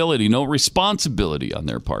culpability, no responsibility on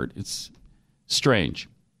their part. It's strange.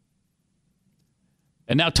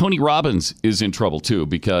 And now Tony Robbins is in trouble too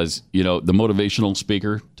because, the motivational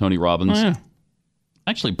speaker, Tony Robbins,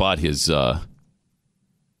 actually bought his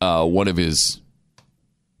one of his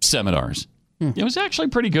seminars. It was actually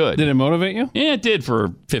pretty good. Did it motivate you? Yeah, it did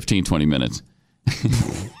for 15, 20 minutes.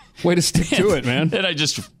 Way to stick to it, man. And I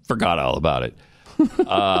just forgot all about it.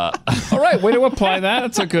 All right, way to apply that.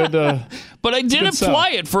 That's a good... but I did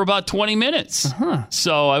apply it for about 20 minutes.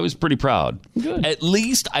 So I was pretty proud. Good. At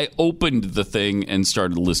least I opened the thing and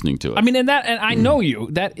started listening to it. I mean, and I know you.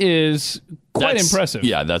 That is quite impressive.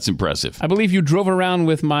 Yeah, that's impressive. I believe you drove around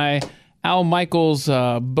with my Al Michaels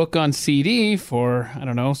book on CD for,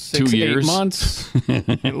 6 8 months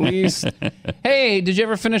at least. Hey, did you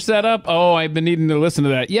ever finish that up? Oh, I've been needing to listen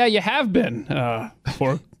to that. Yeah, you have been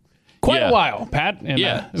for quite a while, Pat. And,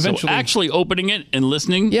 eventually, so actually opening it and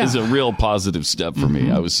listening is a real positive step for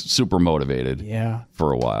me. I was super motivated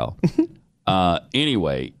for a while.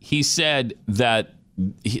 Anyway, he said that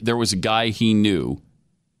there was a guy he knew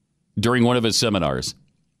during one of his seminars.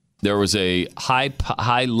 There was a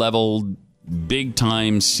high-level,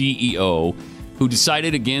 big-time CEO who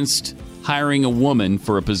decided against hiring a woman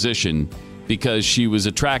for a position because she was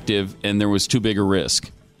attractive and there was too big a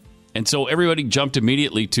risk. And so everybody jumped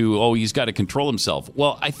immediately to, he's got to control himself.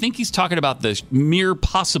 Well, I think he's talking about the mere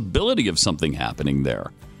possibility of something happening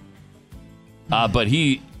there. But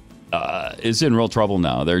he is in real trouble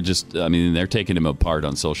now. They're taking him apart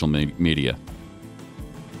on social media.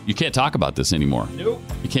 You can't talk about this anymore. Nope.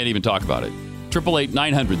 You can't even talk about it.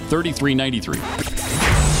 888-900-3393.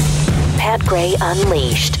 Pat Gray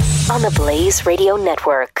Unleashed on the Blaze Radio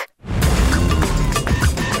Network.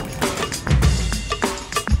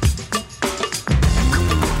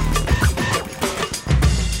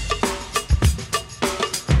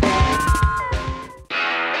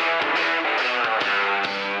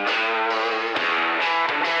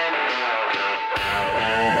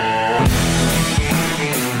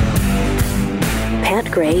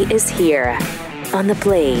 Pat Gray is here on the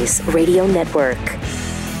Blaze Radio Network.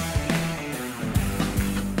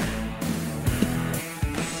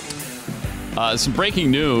 Some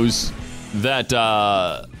breaking news that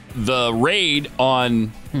the raid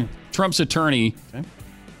on Trump's attorney,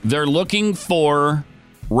 they're looking for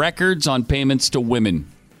records on payments to women,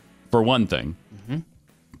 for one thing.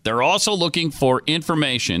 They're also looking for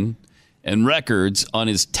information and records on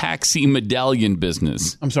his taxi medallion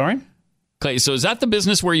business. I'm sorry? Okay, so is that the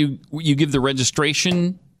business where you give the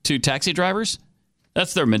registration to taxi drivers?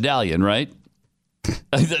 That's their medallion, right?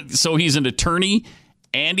 So he's an attorney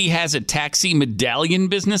and he has a taxi medallion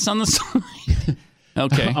business on the side?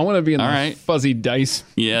 Okay. I want to be in the fuzzy dice.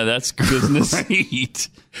 Yeah, that's business.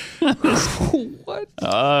 What?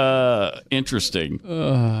 Interesting.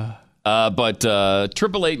 But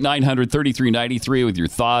 888-900-3393 with your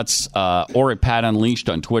thoughts, or at Pat Unleashed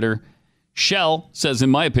on Twitter. Shell says, in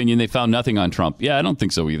my opinion, they found nothing on Trump. Yeah, I don't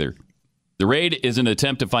think so either. The raid is an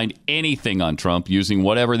attempt to find anything on Trump using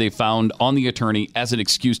whatever they found on the attorney as an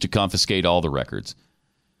excuse to confiscate all the records.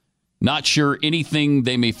 Not sure anything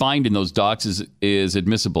they may find in those docs is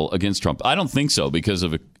admissible against Trump. I don't think so because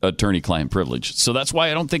of attorney-client privilege. So that's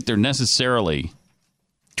why I don't think they're necessarily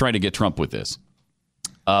trying to get Trump with this.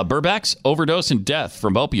 Burbach's overdose and death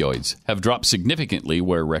from opioids have dropped significantly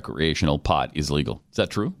where recreational pot is legal. Is that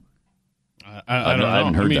true? I don't know. I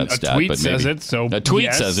haven't heard that stat. A tweet but says maybe. it, so a tweet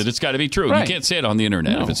yes. says it. It's got to be true. Right. You can't say it on the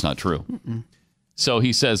internet if it's not true. Mm-mm. So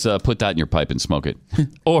he says, put that in your pipe and smoke it.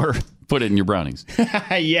 Or put it in your brownies.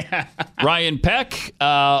 Yeah. Ryan Peck,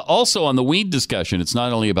 also on the weed discussion, it's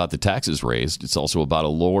not only about the taxes raised, it's also about a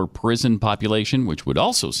lower prison population, which would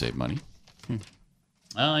also save money.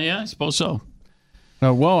 Yeah, I suppose so.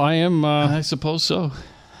 Well, I am... I suppose so.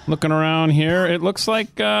 Looking around here, it looks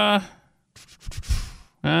like... yeah...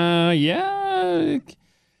 I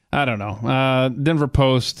don't know. Denver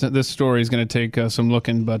Post, this story is going to take some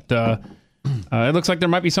looking, but it looks like there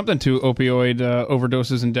might be something to opioid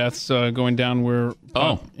overdoses and deaths going down where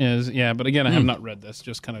is. Yeah, but again, I have not read this.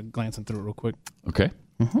 Just kind of glancing through it real quick. Okay.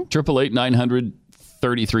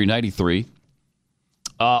 888-900-3393.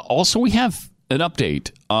 Also, we have an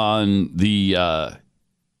update on the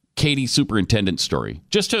Katy superintendent story.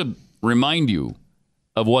 Just to remind you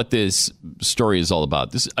of what this story is all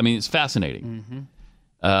about. It's fascinating.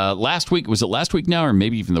 Last week, was it last week now or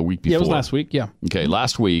maybe even the week before? Yeah, it was last week, yeah. Okay,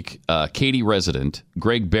 last week, Katy resident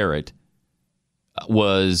Greg Barrett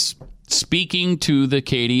was speaking to the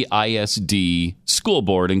Katy ISD school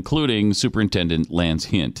board, including Superintendent Lance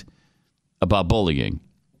Hint, about bullying.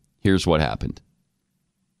 Here's what happened.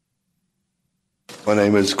 My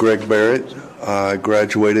name is Greg Barrett. I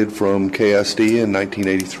graduated from KSD in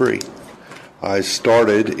 1983. I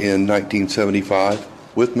started in 1975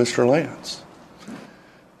 with Mr. Lance.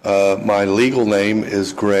 My legal name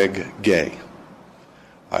is Greg Gay.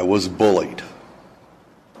 I was bullied,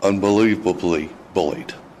 unbelievably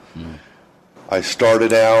bullied. I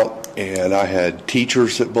started out and I had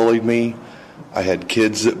teachers that bullied me. I had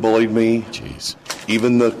kids that bullied me. Jeez.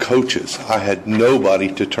 Even the coaches. I had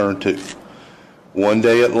nobody to turn to. One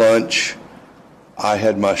day at lunch, I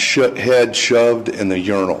had my head shoved in the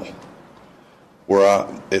urinal where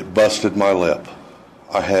it busted my lip.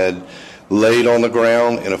 I had laid on the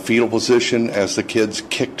ground in a fetal position as the kids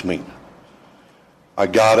kicked me. I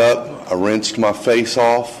got up, I rinsed my face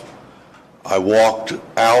off, I walked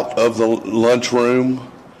out of the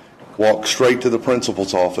lunchroom, walked straight to the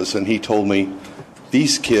principal's office, and he told me,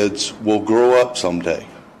 these kids will grow up someday.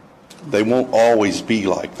 They won't always be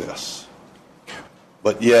like this.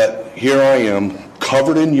 But yet, here I am,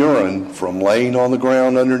 covered in urine from laying on the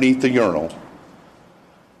ground underneath the urinal.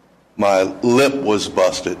 My lip was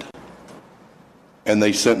busted, and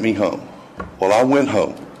they sent me home. Well, I went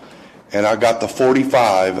home, and I got the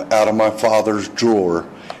 .45 out of my father's drawer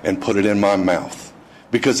and put it in my mouth.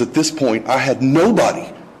 Because at this point, I had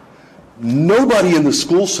nobody in the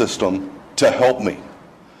school system to help me.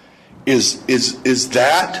 Is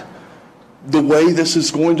that the way this is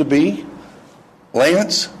going to be?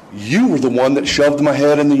 Lance, you were the one that shoved my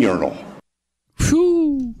head in the urinal.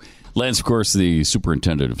 Whew. Lance, of course, the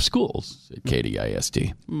superintendent of schools at Katy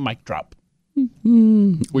ISD. Mic drop.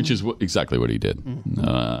 Which is exactly what he did.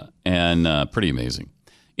 And pretty amazing.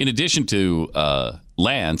 In addition to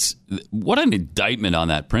Lance, what an indictment on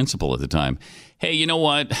that principal at the time. Hey, you know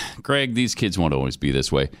what, Greg, these kids won't always be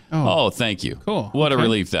this way. Oh, thank you. Cool. What a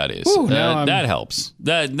relief that is. Whew, that helps.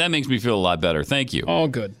 That makes me feel a lot better. Thank you. All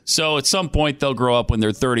good. So at some point, they'll grow up when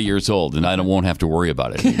they're 30 years old, and I won't have to worry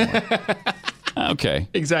about it anymore. Okay.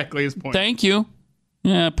 Exactly his point. Thank you.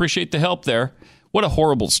 Yeah, appreciate the help there. What a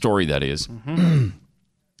horrible story that is.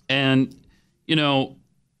 And,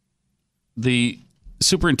 the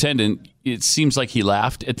superintendent, it seems like he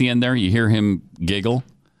laughed at the end there. You hear him giggle.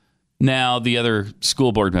 Now, the other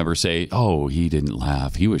school board members say, oh, he didn't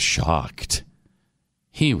laugh. He was shocked.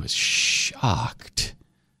 He was shocked.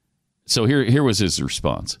 So here was his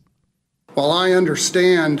response. While I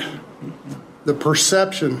understand the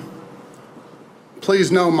perception,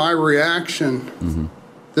 please know my reaction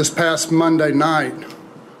this past Monday night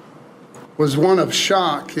was one of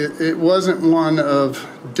shock. It wasn't one of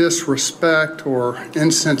disrespect or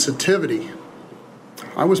insensitivity.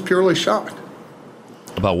 I was purely shocked.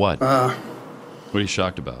 About what? What are you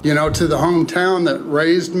shocked about? To the hometown that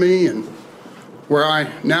raised me and where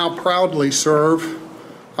I now proudly serve,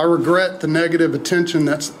 I regret the negative attention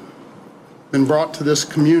that's been brought to this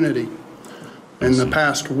community in the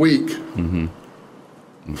past week.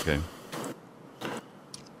 Okay.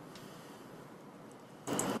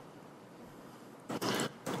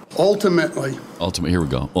 Ultimately, here we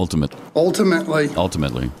go. Ultimately,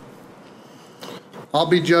 I'll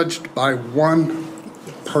be judged by one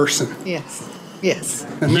person. Yes.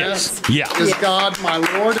 And that is God, my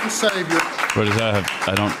Lord and Savior. What does that have?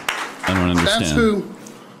 I don't understand. That's who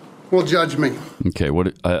will judge me. Okay,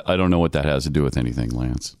 I don't know what that has to do with anything,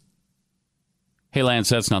 Lance. Hey, Lance,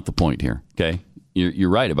 that's not the point here, okay? You're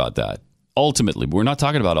right about that. Ultimately, but we're not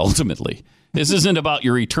talking about ultimately. This isn't about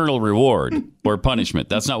your eternal reward or punishment.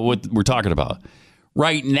 That's not what we're talking about.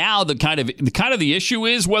 Right now, the kind of the issue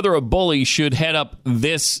is whether a bully should head up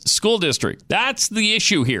this school district. That's the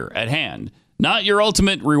issue here at hand, not your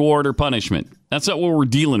ultimate reward or punishment. That's not what we're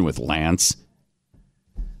dealing with, Lance.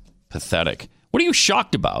 Pathetic. What are you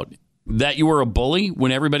shocked about? That you were a bully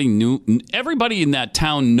when everybody in that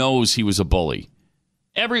town knows he was a bully.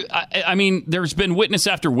 I mean, there's been witness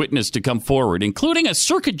after witness to come forward, including a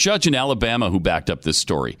circuit judge in Alabama who backed up this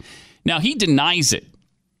story. Now, he denies it.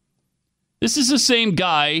 This is the same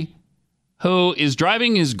guy who is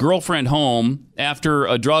driving his girlfriend home after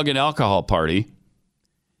a drug and alcohol party,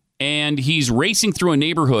 and he's racing through a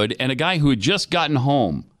neighborhood, and a guy who had just gotten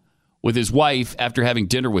home with his wife after having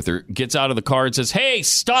dinner with her gets out of the car and says, "Hey,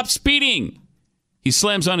 stop speeding." He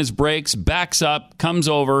slams on his brakes, backs up, comes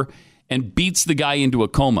over, and beats the guy into a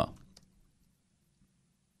coma.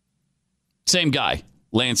 Same guy,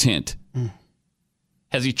 Lance Hint.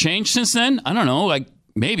 Has he changed since then? I don't know. Like,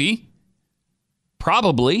 maybe.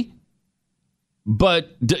 Probably.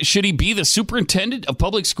 But should he be the superintendent of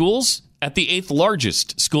public schools at the 8th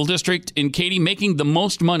largest school district in Katy, making the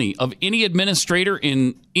most money of any administrator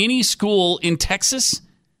in any school in Texas?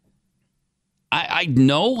 I don't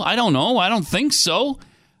know. I don't think so.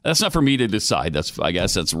 That's not for me to decide. I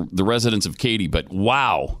guess that's the residents of Katy. But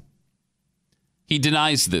wow. He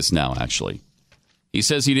denies this now, actually. He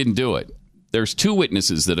says he didn't do it. There's 2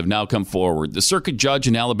 witnesses that have now come forward. The circuit judge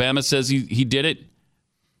in Alabama says he did it.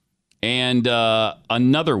 And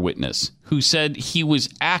another witness who said he was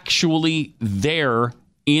actually there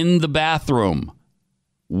in the bathroom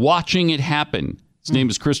watching it happen. His name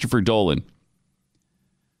is Christopher Dolan.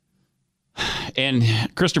 And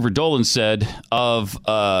Christopher Dolan said of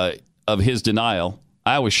his denial,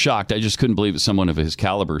 "I was shocked. I just couldn't believe that someone of his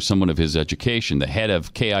caliber, someone of his education, the head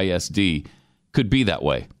of KISD, could be that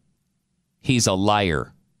way. He's a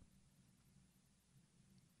liar."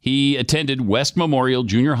 He attended West Memorial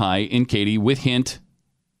Junior High in Katy with Hint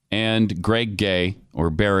and Greg Gay, or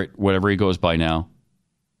Barrett, whatever he goes by now.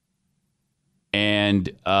 And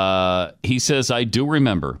he says,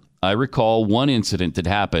 I recall one incident that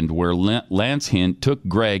happened where Lance Hint took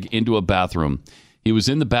Greg into a bathroom. He was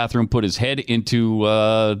in the bathroom, put his head into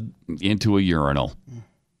a urinal.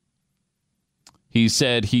 He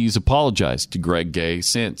said he's apologized to Greg Gay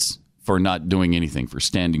since for not doing anything, for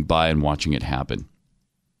standing by and watching it happen.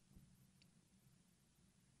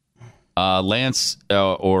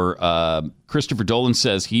 Christopher Dolan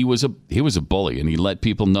says he was a bully, and he let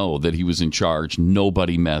people know that he was in charge.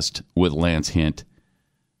 Nobody messed with Lance Hint.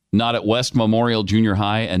 Not at West Memorial Junior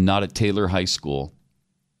High and not at Taylor High School.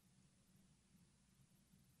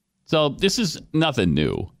 So this is nothing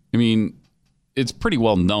new. I mean, it's pretty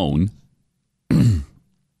well known.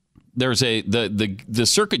 There's the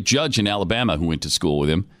circuit judge in Alabama who went to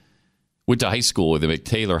high school with him at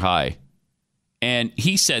Taylor High. And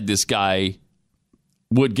he said this guy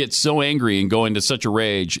would get so angry and go into such a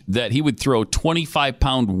rage that he would throw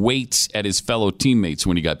 25-pound weights at his fellow teammates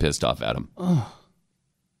when he got pissed off at him.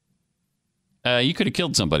 You could have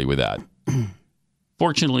killed somebody with that.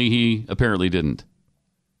 Fortunately, he apparently didn't.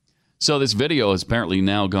 So this video has apparently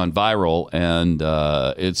now gone viral, and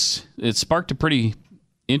it's sparked a pretty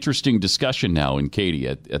interesting discussion now in Katy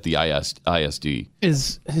at the ISD.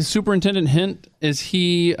 Is his superintendent Hint, is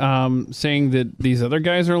he saying that these other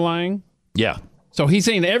guys are lying? Yeah. So he's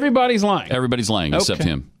saying everybody's lying. Everybody's lying except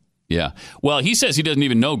him. Yeah. Well, he says he doesn't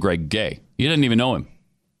even know Greg Gay. He doesn't even know him.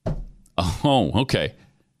 Oh, okay.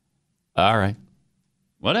 All right.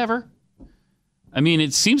 Whatever. I mean,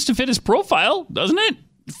 it seems to fit his profile, doesn't it?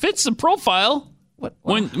 It fits the profile. What?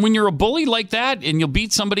 When you're a bully like that and you'll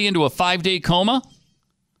beat somebody into a 5-day coma?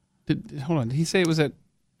 Hold on. Did he say it was at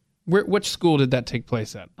which school did that take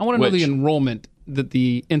place at? I want to know the enrollment that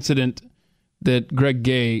the incident that Greg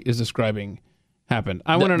Gay is describing happened.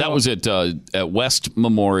 I want to know. That was at West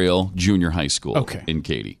Memorial Junior High School in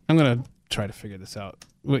Katy. I'm going to try to figure this out.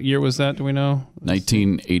 What year was that? Do we know?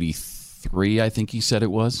 1983, I think he said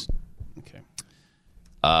it was. Okay.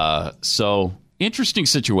 So interesting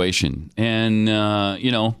situation. And,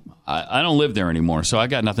 I don't live there anymore, so I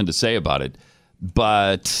got nothing to say about it.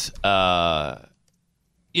 But,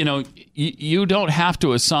 you don't have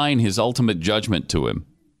to assign his ultimate judgment to him.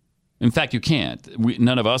 In fact, you can't.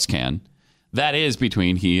 None of us can. That is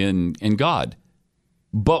between he and God.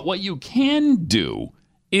 But what you can do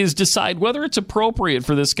is decide whether it's appropriate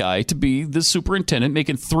for this guy to be the superintendent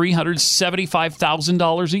making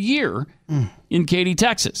 $375,000 a year in Katy,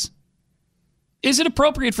 Texas. Is it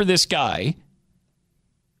appropriate for this guy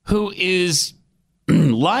who is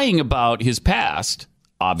lying about his past,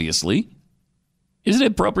 obviously, is it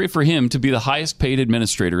appropriate for him to be the highest paid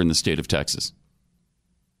administrator in the state of Texas?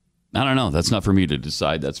 I don't know. That's not for me to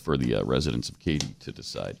decide. That's for the residents of Katy to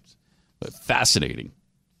decide. But fascinating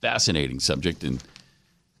subject,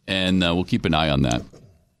 and we'll keep an eye on that.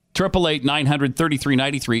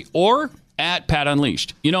 888-900-3393 or at Pat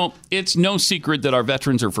Unleashed. You know, it's no secret that our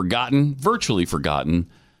veterans are forgotten, virtually forgotten,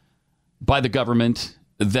 by the government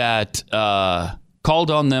that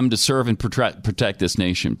called on them to serve and protect this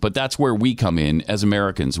nation. But that's where we come in as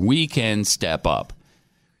Americans. We can step up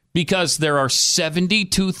because there are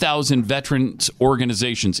 72,000 veterans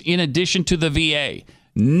organizations in addition to the VA.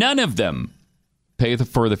 None of them pay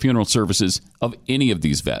for the funeral services of any of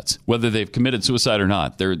these vets, whether they've committed suicide or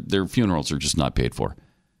not. Their funerals are just not paid for.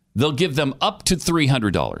 They'll give them up to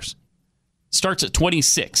 $300. Starts at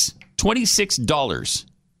 $26.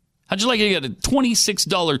 How'd you like to get a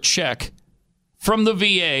 $26 check from the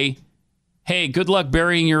VA? Hey, good luck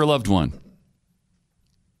burying your loved one.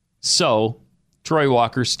 So Troy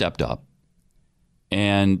Walker stepped up,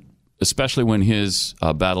 and especially when his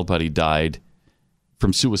battle buddy died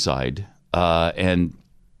from suicide, and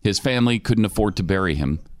his family couldn't afford to bury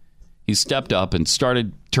him, he stepped up and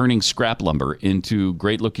started turning scrap lumber into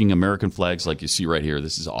great-looking American flags like you see right here.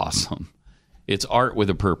 This is awesome. It's art with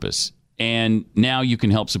a purpose. And now you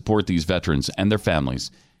can help support these veterans and their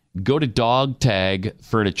families. Go to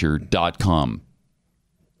dogtagfurniture.com.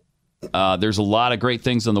 There's a lot of great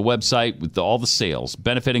things on the website with all the sales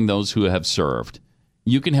benefiting those who have served.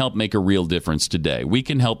 You can help make a real difference today. We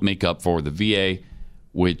can help make up for the VA,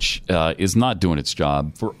 which is not doing its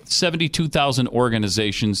job, for 72,000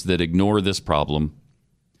 organizations that ignore this problem.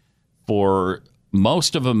 For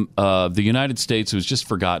most of them, the United States was just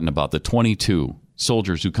forgotten about the 22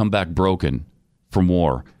 soldiers who come back broken from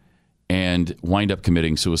war and wind up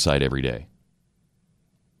committing suicide every day.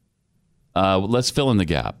 Let's fill in the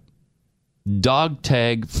gap.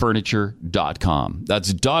 Dogtagfurniture.com.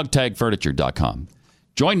 That's dogtagfurniture.com.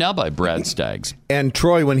 Joined now by Brad Staggs. And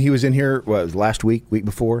Troy, when he was in here, last week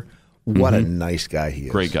before, what a nice guy he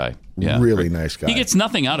is. Great guy. Yeah, really nice guy. He gets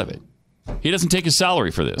nothing out of it. He doesn't take his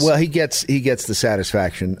salary for this. Well, he gets the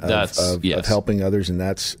satisfaction of helping others, and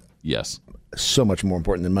that's so much more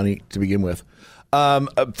important than money to begin with.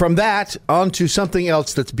 From that on to something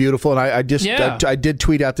else that's beautiful, and I did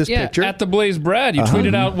tweet out this picture at the Blaze Brad. You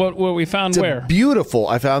tweeted out what we found. It's beautiful.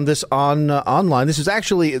 I found this online. This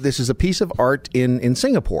is a piece of art in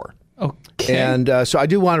Singapore. Okay. And so I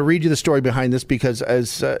do want to read you the story behind this because,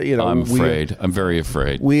 as you know, I'm very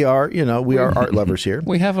afraid. We are art lovers here.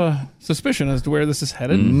 We have a suspicion as to where this is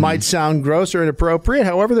headed. Might sound gross or inappropriate.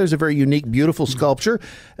 However, there's a very unique, beautiful sculpture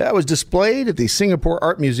that was displayed at the Singapore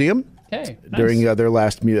Art Museum during their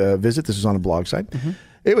last visit. This is on a blog site. Mm-hmm.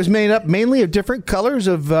 It was made up mainly of different colors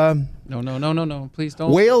of no, please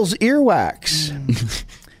don't. Whale's earwax.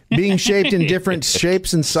 Being shaped in different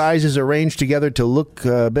shapes and sizes, arranged together to look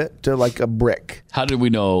a bit like a brick. How did we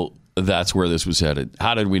know that's where this was headed?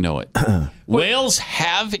 How did we know it? Whales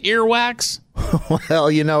have earwax? Well,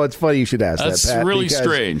 it's funny you should ask that, Pat. That's really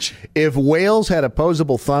strange. If whales had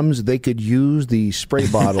opposable thumbs, they could use the spray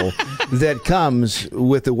bottle that comes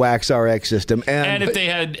with the WaxRx system. And if they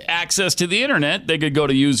had access to the internet, they could go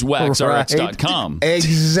to usewaxrx.com.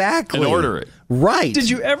 Exactly. And order it. Right. Did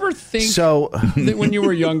you ever think that when you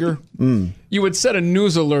were younger, you would set a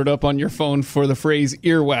news alert up on your phone for the phrase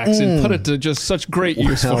earwax and put it to just such great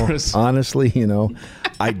use for us? Honestly,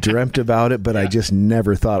 I dreamt about it, but I just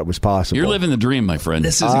never thought it was possible. You're living the dream, my friend.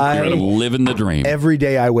 This is incredible. Living the dream. Every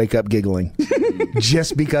day I wake up giggling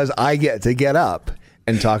just because I get to get up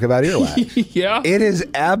and talk about earwax. Yeah. It is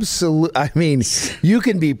absolute. I mean, you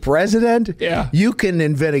can be president. Yeah. You can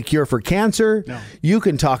invent a cure for cancer. No. You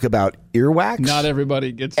can talk about earwax. Not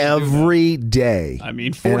everybody gets to every day. I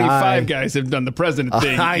mean, 45 guys have done the president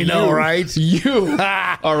thing. I know, right? You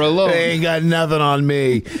are alone. They ain't got nothing on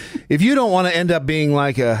me. If you don't want to end up being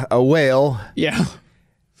like a whale. Yeah.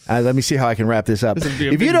 Let me see how I can wrap this up.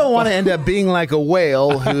 If you don't want to end up being like a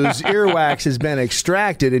whale whose earwax has been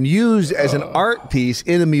extracted and used as an art piece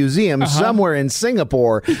in a museum somewhere in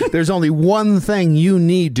Singapore, there's only one thing you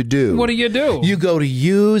need to do. What do? You go to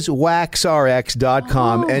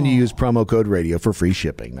usewaxrx.com and you use promo code radio for free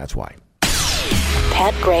shipping. That's why.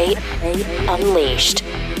 Pat Gray Unleashed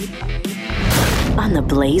on the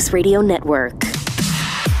Blaze Radio Network.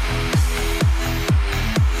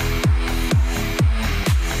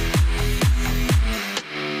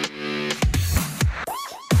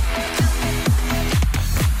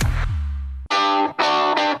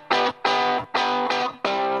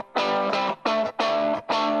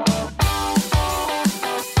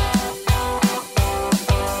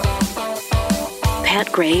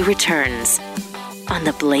 Gray returns on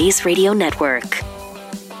the Blaze Radio Network.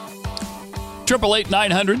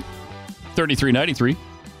 888-900-3393.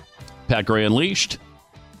 Pat Gray Unleashed.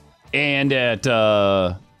 And at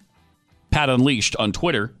Pat Unleashed on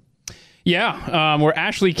Twitter. Yeah, where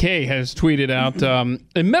Ashley K has tweeted out,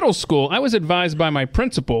 in middle school, I was advised by my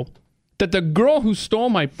principal that the girl who stole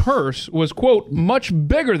my purse was, quote, much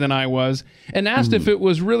bigger than I was, and asked if it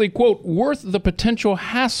was really, quote, worth the potential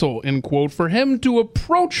hassle, end quote, for him to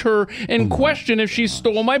approach her and question if she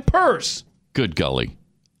stole my purse. Good golly.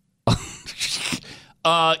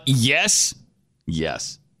 Yes.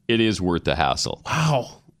 Yes. It is worth the hassle.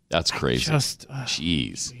 Wow. That's crazy.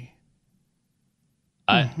 Jeez.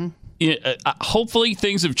 Hopefully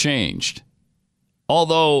things have changed.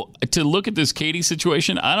 Although, to look at this Katie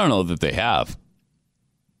situation, I don't know that they have.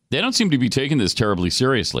 They don't seem to be taking this terribly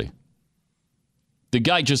seriously. The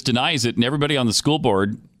guy just denies it, and everybody on the school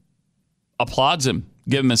board applauds him,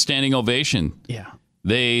 give him a standing ovation. Yeah.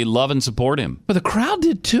 They love and support him. But the crowd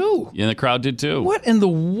did too. Yeah, the crowd did too. What in the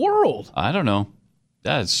world? I don't know.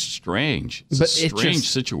 That's strange. It's a strange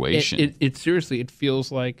situation. It seriously, it feels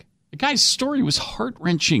like the guy's story was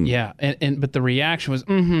heart-wrenching. Yeah, but the reaction was,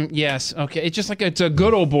 yes, okay. It's just like it's a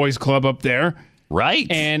good old boys club up there. Right.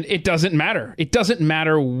 And it doesn't matter. It doesn't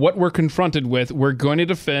matter what we're confronted with. We're going to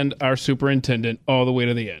defend our superintendent all the way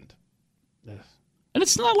to the end. And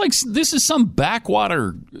it's not like this is some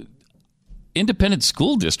backwater independent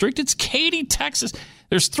school district. It's Katy, Texas.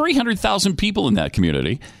 There's 300,000 people in that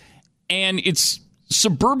community. And it's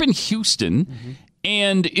suburban Houston,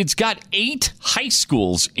 and it's got 8 high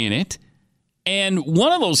schools in it, and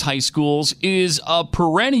one of those high schools is a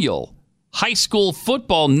perennial high school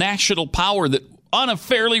football national power that on a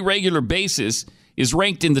fairly regular basis is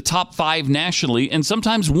ranked in the top 5 nationally and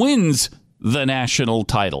sometimes wins the national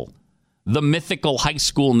title, the mythical high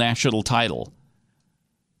school national title.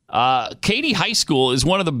 Katy High School is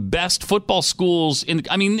one of the best football schools in.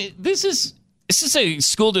 I mean, this is a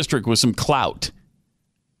school district with some clout.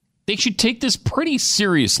 They should take this pretty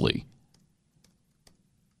seriously.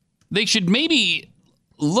 They should maybe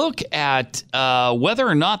look at whether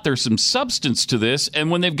or not there's some substance to this.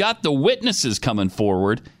 And when they've got the witnesses coming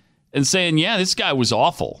forward and saying, yeah, this guy was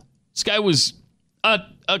awful. This guy was a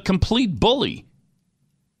complete bully.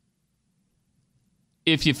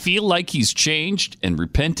 If you feel like he's changed and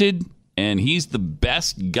repented and he's the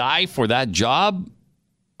best guy for that job,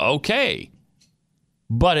 okay.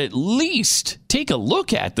 But at least take a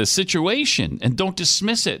look at the situation and don't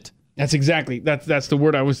dismiss it. That's the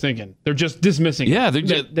word I was thinking. They're just dismissing it. Yeah, they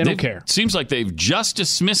don't care. Seems like they've just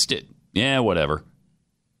dismissed it. Yeah, whatever.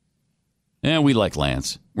 Yeah, we like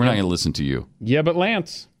Lance. We're not going to listen to you. Yeah, but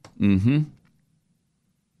Lance. Mm-hmm.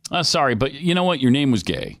 Sorry, but you know what? Your name was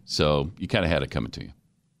gay, so you kind of had it coming to you.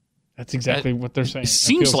 That's exactly what they're saying. It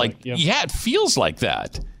seems like yeah, it feels like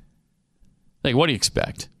that. Like, what do you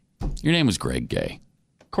expect? Your name was Greg Gay.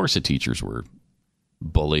 Of course the teachers were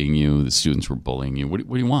bullying you. The students were bullying you. What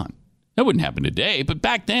do you want? That wouldn't happen today, but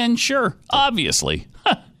back then, sure, obviously.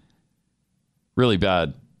 Really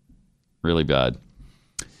bad. Really bad.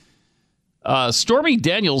 Stormy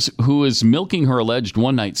Daniels, who is milking her alleged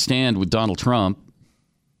one-night stand with Donald Trump,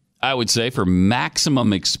 I would say for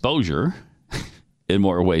maximum exposure, in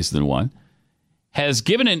more ways than one, has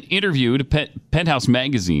given an interview to Penthouse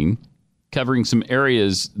Magazine covering some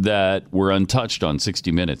areas that were untouched on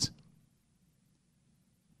 60 Minutes.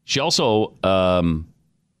 She also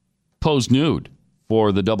posed nude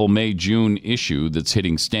for the double May-June issue that's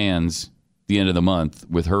hitting stands the end of the month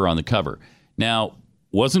with her on the cover. Now,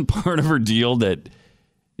 wasn't part of her deal that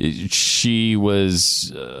she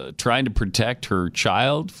was trying to protect her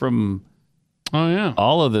child from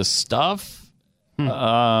all of this stuff?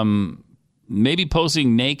 Maybe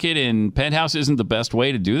posing naked in Penthouse isn't the best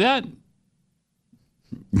way to do that?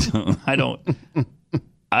 I don't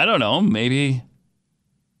know. Maybe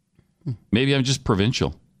I'm just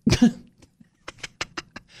provincial.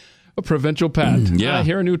 A provincial Pat. Yeah. I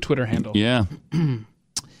hear a new Twitter handle. Yeah.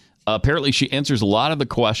 Apparently, she answers a lot of the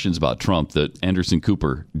questions about Trump that Anderson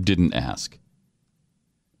Cooper didn't ask.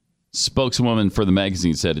 Spokeswoman for the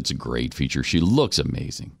magazine said it's a great feature. She looks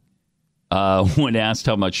amazing. When asked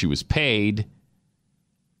how much she was paid,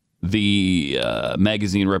 the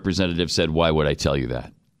magazine representative said, "Why would I tell you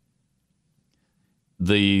that?"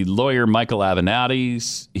 The lawyer, Michael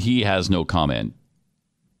Avenatti, he has no comment.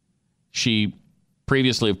 She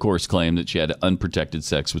previously, of course, claimed that she had unprotected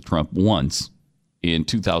sex with Trump once in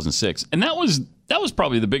 2006. And that was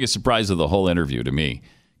probably the biggest surprise of the whole interview to me,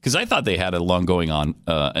 because I thought they had an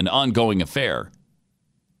ongoing affair.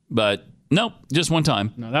 But nope, just one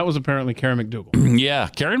time. No, that was apparently Karen McDougal. Yeah,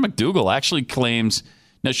 Karen McDougal actually claims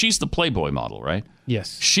Now, she's the Playboy model, right?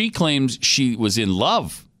 Yes. She claims she was in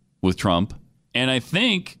love with Trump, and I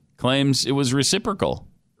think claims it was reciprocal,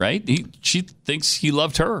 right? She thinks he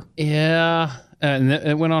loved her. Yeah. And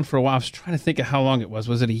it went on for a while. I was trying to think of how long it was.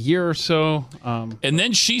 Was it a year or so? And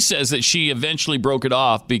then she says that she eventually broke it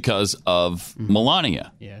off because of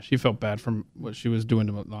Melania. Yeah, she felt bad from what she was doing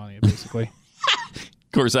to Melania, basically.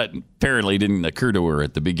 Of course, that apparently didn't occur to her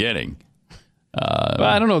at the beginning. But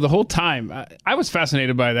I don't know. The whole time, I was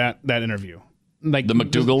fascinated by that interview. Like the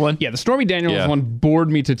McDougal one? Yeah, the Stormy Daniels one bored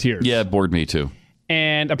me to tears. Yeah, it bored me too.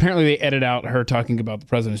 And apparently they edit out her talking about the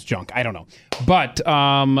president's junk. I don't know. But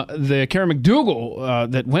the Karen McDougal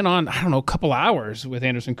that went on, I don't know, a couple hours with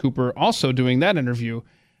Anderson Cooper also doing that interview,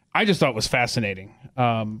 I just thought was fascinating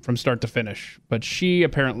from start to finish. But she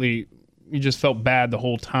apparently, you just felt bad the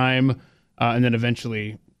whole time. And then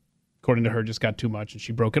eventually, according to her, just got too much and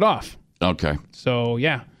she broke it off. Okay. So,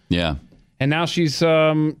 yeah. Yeah. And now she's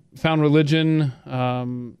found religion.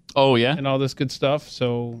 Oh, yeah? And all this good stuff.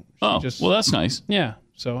 So well, that's nice. Yeah.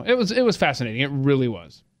 So it was fascinating. It really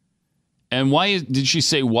was. And did she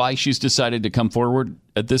say why she's decided to come forward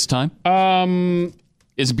at this time?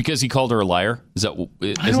 Is it because he called her a liar? Isn't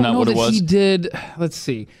that what it was? He did. Let's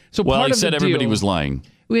see. So well, part he of said the everybody deal, was lying.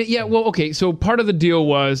 Yeah. Well, okay. So part of the deal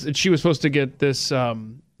was that she was supposed to get this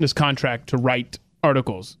this contract to write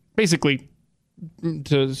articles, basically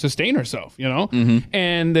to sustain herself,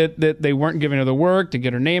 and that they weren't giving her the work to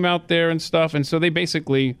get her name out there and stuff. And so they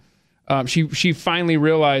basically, she finally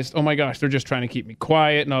realized, oh my gosh, they're just trying to keep me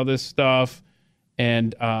quiet and all this stuff.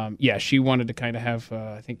 And she wanted to kind of have,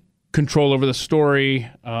 I think, control over the story.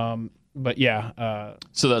 But yeah.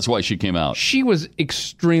 So that's why she came out. She was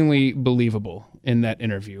extremely believable in that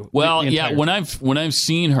interview. Well, yeah, when I've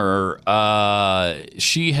seen her,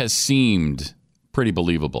 she has seemed pretty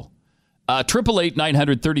believable.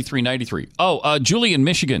 888-900-3393. Oh, Julie in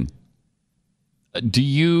Michigan. Do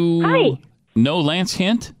you know Lance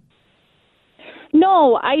Hint?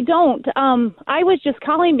 No, I don't. I was just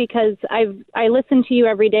calling because I listen to you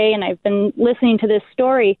every day, and I've been listening to this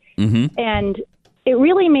story, and it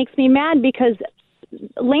really makes me mad because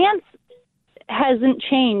Lance hasn't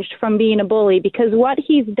changed from being a bully, because what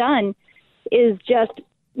he's done is just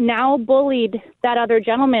now bullied that other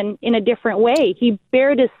gentleman in a different way. He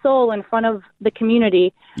bared his soul in front of the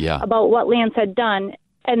community about what Lance had done.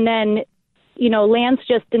 And then, Lance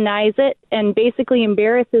just denies it and basically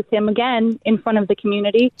embarrasses him again in front of the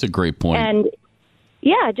community. It's a great point. And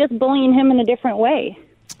just bullying him in a different way.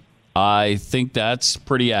 I think that's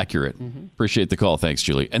pretty accurate. Appreciate the call. Thanks,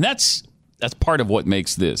 Julie. And that's part of what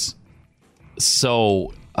makes this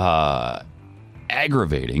so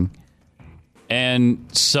aggravating and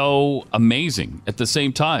so amazing at the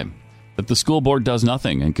same time, that the school board does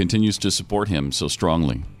nothing and continues to support him so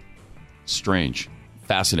strongly. Strange.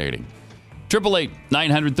 Fascinating.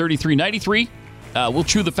 888-900-3393. We'll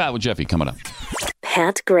chew the fat with Jeffy coming up.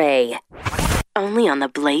 Pat Gray. Only on the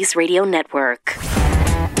Blaze Radio Network.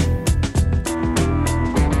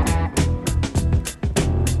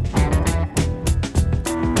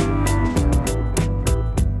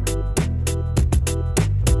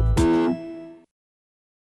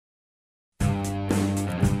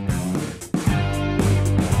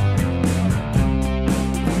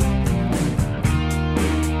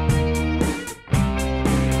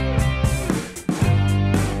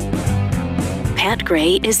 Pat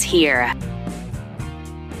Gray is here.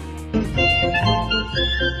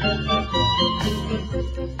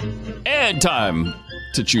 And time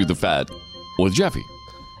to chew the fat with Jeffy.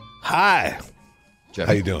 Hi. Jeffy.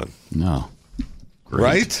 How you doing? No. Great.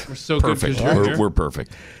 Right? We're so perfect. good. We're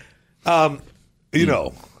perfect. And you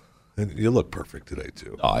look perfect today,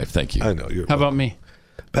 too. Oh, thank you. I know. How about me?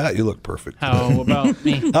 Pat, you look perfect. How about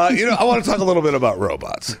me? I want to talk a little bit about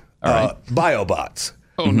robots. All right. Biobots.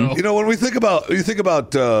 Oh no! When you think about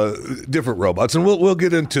different robots, and we'll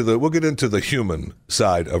get into the human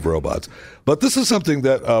side of robots, but this is something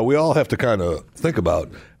that we all have to kind of think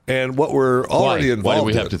about, and what we're already involved. Why do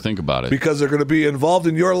we in, have to think about it? Because they're going to be involved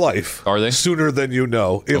in your life. Are they? Sooner than you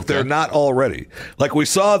know, if they're not already. Like we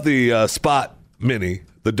saw the Spot Mini,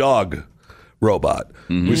 the dog robot.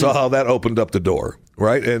 We saw how that opened up the door,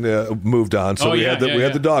 right, and moved on. So we had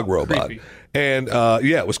the dog robot. Creepy. And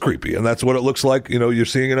it was creepy, and that's what it looks like. You're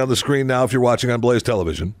seeing it on the screen now if you're watching on Blaze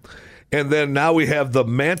Television. And then now we have the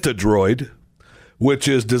Manta Droid, which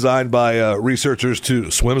is designed by researchers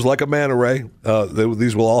to swims like a manta ray.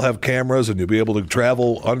 These will all have cameras, and you'll be able to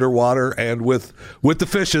travel underwater and with the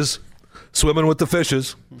fishes, swimming with the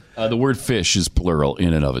fishes. The word fish is plural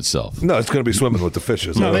in and of itself. No, it's going to be swimming with the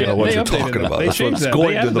fishes. No, I don't know what they you're updated talking that. about. They That's what changed it's that. going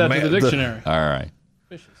They added to that to the dictionary. All right.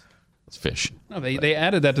 Fishes. It's fish. No, they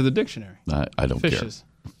added that to the dictionary. I don't Fishes.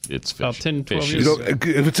 care. It's fish. About 10, 12 Fishes. years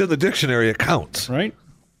If it's in the dictionary, it counts. Right?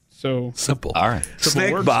 So simple. All right.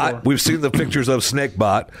 Snakebot. We've seen the pictures of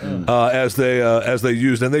Snakebot as they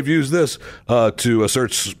used, and they've used this to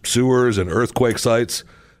search sewers and earthquake sites.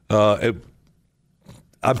 I'm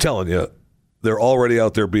telling you, they're already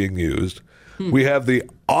out there being used. We have the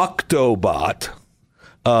Octobot.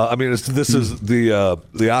 This is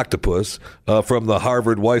the octopus from the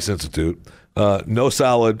Harvard Weiss Institute. No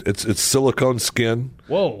solid. It's silicone skin.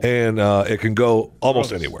 Whoa. And it can go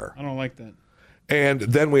almost anywhere. I don't like that. And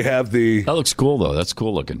then we have the... That looks cool, though. That's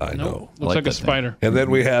cool looking. I know. Looks like a spider. And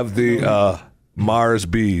then we have the Mars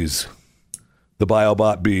bees, the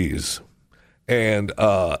Biobot bees. And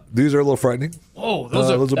these are a little frightening. Whoa, those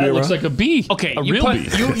will be that looks around. like a bee. Okay, a you real put, bee.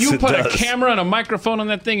 You It put a does. camera and a microphone on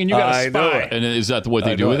that thing, and you got a I know spy. it. And is that what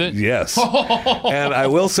they do with it? Yes. And I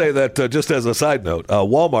will say that just as a side note,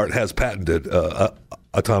 Walmart has patented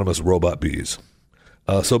autonomous robot bees.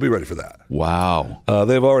 So be ready for that. Wow.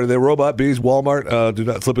 They're robot bees. Walmart, do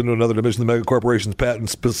not slip into another division of the mega corporation's patent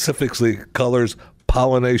specifically colors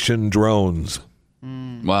pollination drones.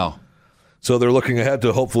 Wow. So they're looking ahead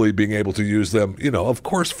to hopefully being able to use them, of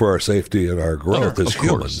course, for our safety and our growth as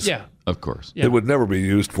humans. Yeah. Of course. It would never be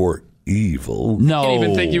used for evil. No. I didn't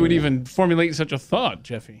even think you would even formulate such a thought,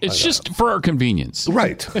 Jeffy. It's just for our convenience.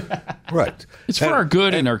 Right. Right. It's for our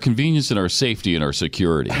good and our convenience and our safety and our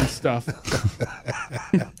security. Stuff.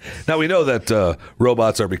 Now, we know that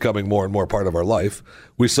robots are becoming more and more part of our life.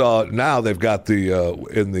 We saw now they've got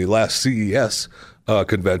in the last CES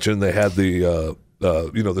convention, they had the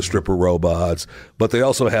stripper robots, but they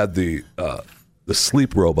also had the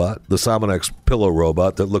sleep robot, the Somonex pillow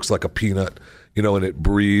robot that looks like a peanut, and it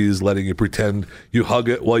breathes, letting you pretend you hug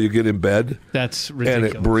it while you get in bed. That's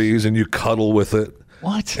ridiculous. And it breathes, and you cuddle with it.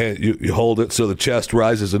 What? And you hold it so the chest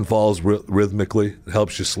rises and falls rhythmically. It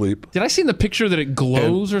helps you sleep. Did I see in the picture that it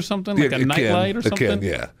glows or something? Like a nightlight or something? It can,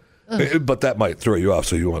 yeah. But that might throw you off,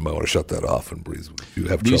 so you might want to shut that off and breathe if you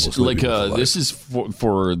have trouble sleeping. This is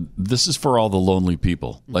for all the lonely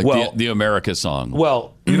people, like the America song.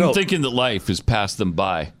 Well, thinking that life has passed them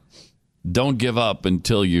by. Don't give up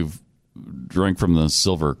until you've drank from the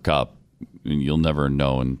silver cup, and you'll never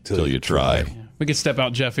know until you try. We could step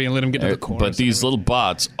out Jeffy and let him get to the corner. But these little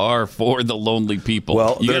bots are for the lonely people.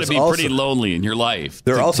 Well, you got to be pretty lonely in your life.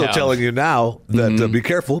 They're also telling you now that be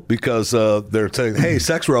careful because they're saying, "Hey,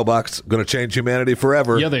 sex robots going to change humanity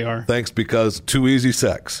forever." Yeah, they are. Thanks because too easy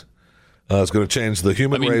sex is going to change the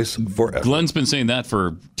human race forever. Glenn's been saying that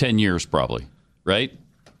for 10 years, probably, right?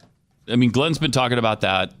 I mean, Glenn's been talking about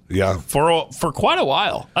that for quite a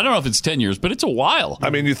while. I don't know if it's 10 years, but it's a while. I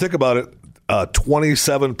mean, you think about it.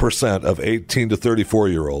 27% of 18 to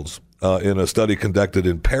 34-year-olds in a study conducted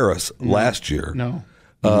in Paris last year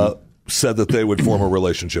said that they would form a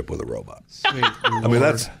relationship with a robot. Sweet I mean,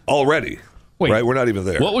 that's already, right? We're not even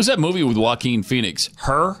there. What was that movie with Joaquin Phoenix?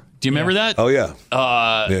 Her? Do you remember that? Oh, yeah.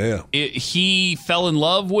 He fell in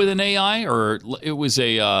love with an AI, or it was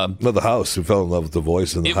a... No, the house. He fell in love with the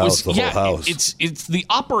voice in the house, the whole house. It's the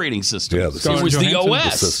operating system. Yeah, it was the OS.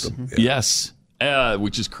 The system. Yes.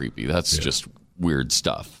 Which is creepy. That's just weird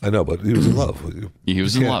stuff. I know, but he was in love. He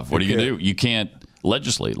was in love. What are you going to do? You can't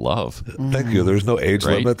legislate love. Thank you. There's no age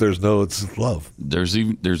limit. It's love. There's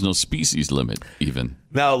no species limit even.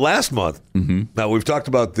 Now, last month, now we've talked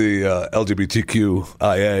about the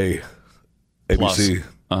LGBTQIA ABC.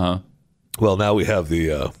 Well, now we have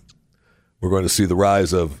we're going to see the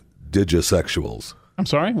rise of digisexuals. I'm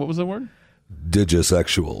sorry, what was the word?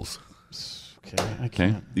 Digisexuals.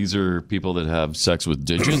 Okay. These are people that have sex with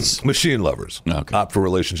digits? Machine lovers. Okay. Opt for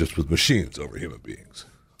relationships with machines over human beings.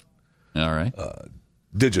 All right.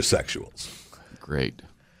 Digisexuals. Great.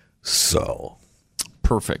 So.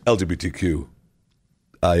 Perfect. LGBTQIAD.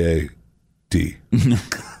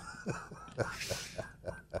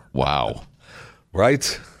 Wow.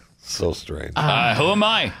 Right? So strange. Who am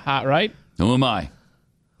I? Hot, right? Who am I?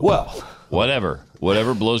 Well. Whatever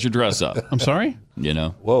blows your dress up. I'm sorry?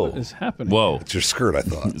 Whoa. What is happening? Whoa. It's your skirt, I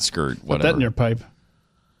thought. Skirt, Put whatever. that in your pipe.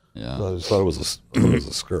 Yeah. I just thought it was a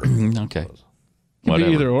skirt. Okay. Could be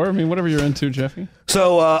either or. I mean, whatever you're into, Jeffy.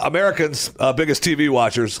 So, Americans, biggest TV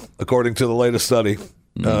watchers, according to the latest study.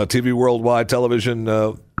 TV worldwide, television,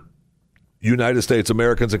 United States,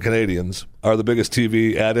 Americans, and Canadians are the biggest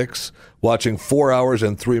TV addicts, watching 4 hours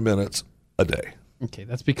and 3 minutes a day. Okay,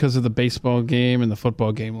 that's because of the baseball game and the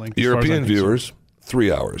football game length. European viewers,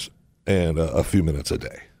 3 hours and a few minutes a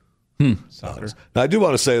day. Soccer. Now, I do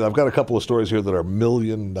want to say that I've got a couple of stories here that are $1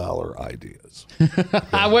 million ideas.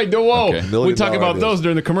 Wait, whoa. Okay. We talk about those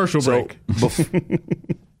during the commercial break.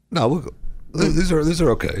 No, These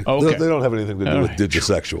are okay. Okay. They don't have anything to do with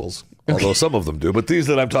digisexuals, although some of them do. But these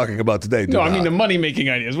that I'm talking about today do No, not. I mean the money-making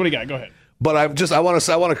ideas. What do you got? Go ahead. But I want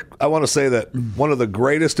to say that one of the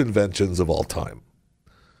greatest inventions of all time,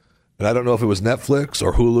 and I don't know if it was Netflix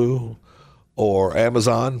or Hulu or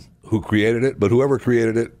Amazon who created it, but whoever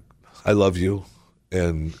created it, I love you,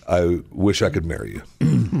 and I wish I could marry you.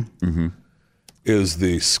 Mm-hmm. Is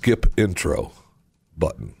the skip intro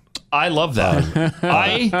button. I love that.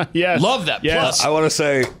 I love that. Yes. Plus, I want to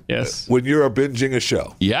say, yes, when you're binging a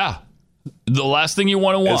show, the last thing you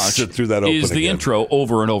want to watch sit through that is open the again. intro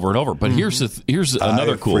over and over and over. But here's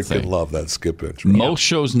another cool I freaking thing. love that skip intro. Most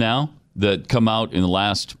shows now that come out in the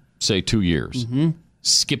last, say, 2 years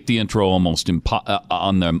skip the intro almost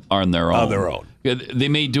on their own. On their own. Yeah, they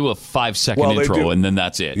may do a 5-second intro and then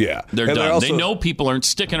that's it. Yeah. They're And done. also- They know people aren't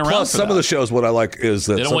sticking around. Plus, for some that. of the shows, what I like is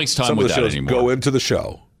that They don't waste time some with of the that shows anymore. go into the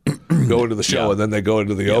show, and then they go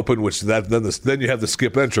into the open, which then you have the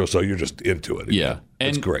skip intro, so you're just into it. Yeah,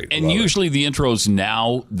 It's great. And usually the intros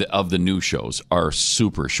now of the new shows are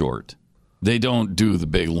super short. They don't do the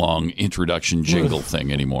big long introduction jingle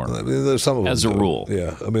thing anymore. I mean, there's some of them as a do. rule.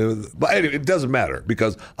 Yeah, I mean, but anyway, it doesn't matter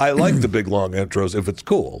because I like the big long intros if it's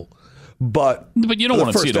cool, but you don't the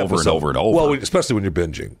want to see it first over and episode- over and over. Well, especially when you're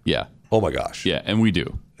binging. Yeah. Oh my gosh. Yeah, and we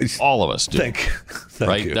do. All of us do. Thank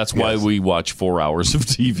right? you. That's why we watch 4 hours of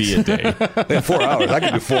TV a day. Yeah, 4 hours. I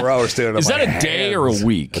can do 4 hours standing up. Is that my a day or hands. a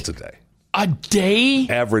week? That's a day. A day?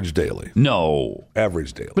 Average daily. No.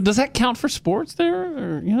 Average daily. But does that count for sports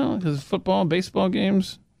there? Or, because football and baseball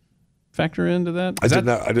games factor into that? I did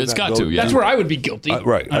not It's got go- to, yeah. That's where I would be guilty.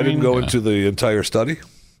 Right. I didn't go into the entire study.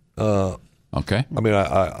 Okay. I mean,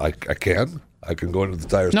 I can. I can go into the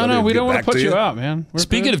entire study. No, and we get don't want back to put to you out, man. We're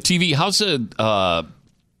Speaking good. of TV,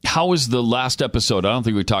 how was the last episode? I don't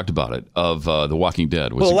think we talked about it of The Walking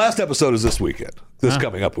Dead. Well, the last episode is this weekend. This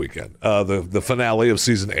coming up weekend. The finale of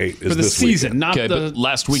season 8 is For the this season, weekend. not okay, the but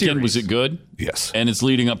last weekend, series. was it good? Yes. And it's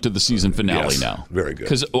leading up to the season finale Yes, now. very good.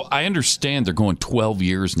 Because I understand they're going 12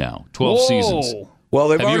 years now, 12 Whoa. seasons. Well,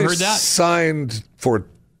 they've Have you already heard that? signed for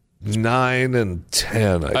 9 and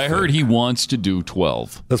 10. I heard he wants to do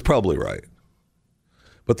 12. That's probably right.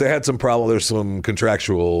 But they had some problem. There's some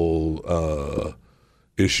contractual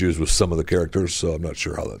issues with some of the characters, so I'm not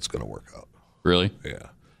sure how that's going to work out. Really? Yeah.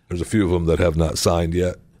 There's a few of them that have not signed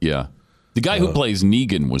yet. Yeah. The guy who plays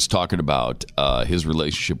Negan was talking about his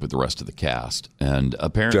relationship with the rest of the cast. And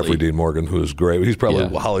apparently... Jeffrey Dean Morgan, who's great. He's probably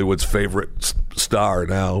Yeah. Hollywood's favorite star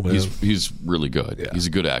now. Man. He's really good. Yeah. He's a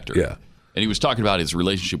good actor. Yeah. And he was talking about his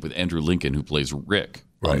relationship with Andrew Lincoln, who plays Rick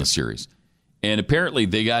on the series. And apparently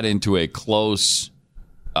they got into a close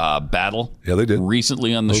battle. Yeah, they did.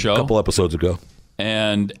 Recently on the show. A couple episodes ago.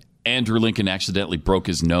 And Andrew Lincoln accidentally broke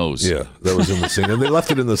his nose. Yeah, that was in the scene. And they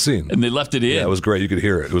left it in the scene. And they left it in. Yeah, it was great. You could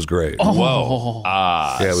hear it. It was great. Whoa.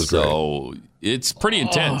 Yeah, it was so it's pretty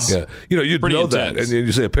intense. Yeah, you'd Pretty know that, intense. and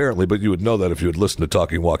you say apparently, but you would know that if you had listened to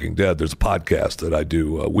Talking Walking Dead. There's a podcast that I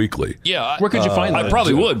do weekly. Yeah. Where could you find I that?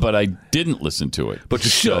 probably would, but I didn't listen to it. But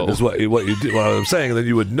you So, should, is what you do. What I'm saying, and then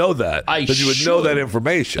you would know that. I then you would know should. that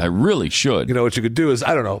information. I really should. You know what you could do is,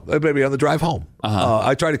 I don't know, maybe on the drive home.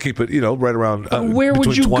 I try to keep it, right around. Where would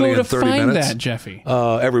between you 20 go to and 30 find minutes, that, Jeffy?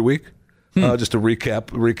 every week. Just to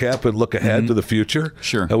recap and look ahead to the future.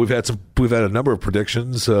 Sure. We've had a number of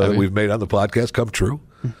predictions that we've made on the podcast come true.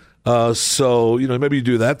 So maybe you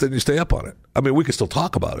do that, then you stay up on it. I mean, we can still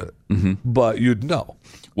talk about it, but you'd know.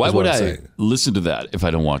 Why is what would I'm I saying. listen to that if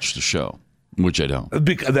I don't watch the show? Which I don't.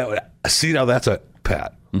 Because see, now that's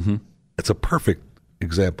Pat. It's a perfect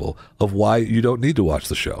example of why you don't need to watch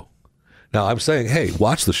the show. Now, I'm saying, hey,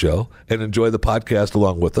 watch the show and enjoy the podcast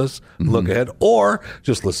along with us. Look ahead, or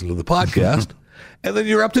just listen to the podcast, and then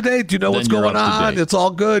you're up to date. You know Then what's you're going up to on. date. It's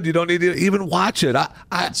all good. You don't need to even watch it.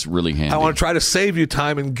 It's really handy. I want to try to save you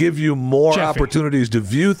time and give you more Jeffy. opportunities to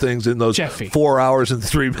view things in those Jeffy. 4 hours and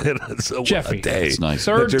 3 minutes a Jeffy. day. That's nice.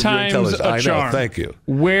 Third That you're time's television. I a know. charm. Thank you.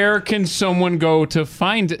 Where can someone go to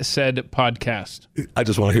find said podcast? I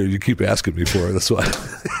just want to hear you keep asking me for it. That's why.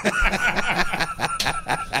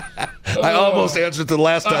 I almost answered the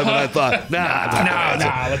last time, and I thought,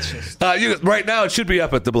 nah. Let's just. Right now, it should be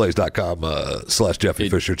up at theblaze.com/Jeffy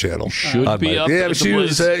Fisher channel. should On be up Yeah, at but The she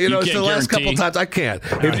was, Blaze. You it's can't the last couple guarantee. times. I can't.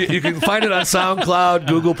 If you can find it on SoundCloud,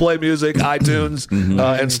 Google Play Music, iTunes,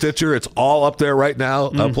 and Stitcher. It's all up there right now,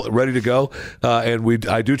 ready to go. And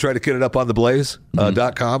I do try to get it up on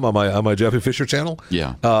theblaze.com on my Jeffy Fisher channel.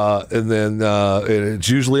 Yeah. And then it's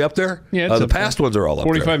usually up there. Yeah, it's the up past there. ones are all up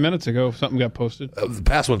 45 there. minutes ago, something got posted. The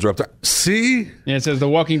past ones are up there. See? Yeah, it says the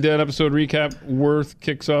Walking Dead episode recap. Worth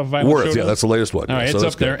kicks off Violent Worth, Showdown. yeah, that's the latest one. All right, so it's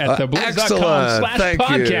that's up there good. at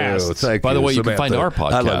theblaze.com/podcast. Thank By the you, way, you can Samantha. find our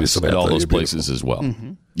I love you, podcast Samantha. at all those You're places beautiful. as well.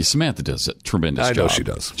 Yeah, Samantha does a tremendous I job. know she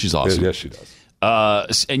does. She's awesome. Yes, she does.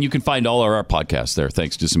 And you can find all our podcasts there,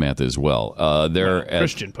 thanks to Samantha as well.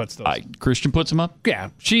 Christian puts those. Christian puts them up? Yeah.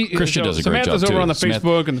 Christian does a great job, Samantha's over too. on the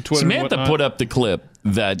Facebook and the Twitter and Samantha whatnot. put up the clip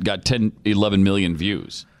that got 11 million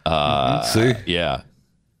views. See? Yeah.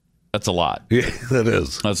 That's a lot. Yeah, that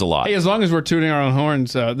is. That's a lot. Hey, as long as we're tooting our own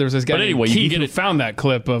horns, there's this guy But anyway, named you Keith can get who it- found that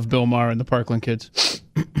clip of Bill Maher and the Parkland kids.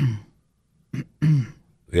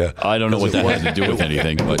 Yeah. I don't know what that had to do with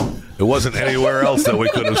anything, but it wasn't anywhere else that we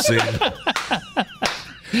could have seen.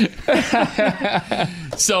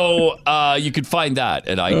 So you can find that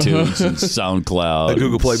at iTunes and SoundCloud, And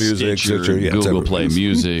Google Play Music, Stitcher, yeah, it's Google Play everywhere.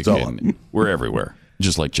 Music, It's all and we're everywhere,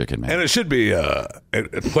 just like Chicken Man. And it should be,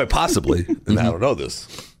 quite possibly, and I don't know this,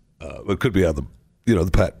 it could be on the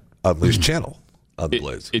Pat Unleashed channel on the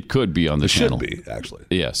Blaze. It could be on the channel. Should be, actually.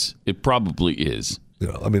 Yes, it probably is.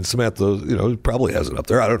 Samantha, probably has it up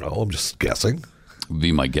there. I don't know. I'm just guessing.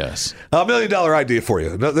 Be my guess. $1 million idea for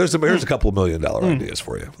you. No, here's a couple $1 million ideas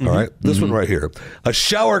for you. All right, this one right here: a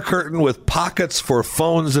shower curtain with pockets for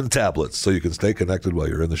phones and tablets, so you can stay connected while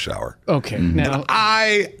you're in the shower. Okay, now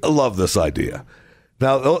I love this idea.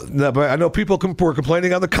 Now I know people were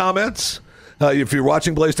complaining on the comments. If you're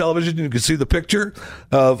watching Blaze Television, you can see the picture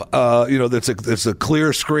of it's a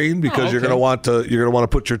clear screen because you're going to want to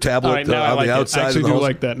put your tablet all right, now on I like the it. outside. I actually of the do host.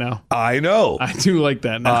 like that now. I know. I do like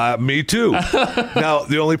that now. Me too. Now,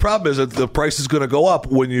 the only problem is that the price is going to go up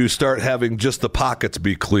when you start having just the pockets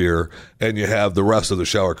be clear and you have the rest of the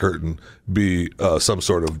shower curtain be some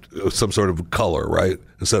sort of color, right,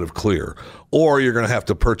 instead of clear. Or you're going to have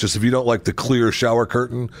to purchase, if you don't like the clear shower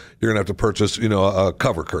curtain, you're going to have to purchase, a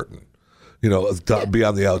cover curtain, to be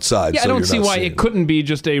on the outside. Yeah, so I don't you're see not why seeing it couldn't be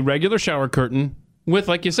just a regular shower curtain with,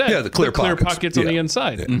 like you said, the clear pockets on Yeah. the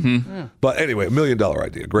inside. Yeah. Mm-hmm. But anyway, $1 million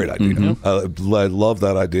idea. Great idea. I love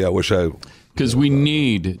that idea. I wish I... Because we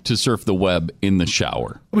need to surf the web in the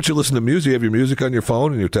shower. But you listen to music. You have your music on your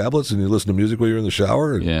phone and your tablets, and you listen to music while you're in the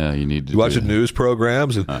shower. Yeah, you need to. You watch news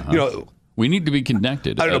programs, and we need to be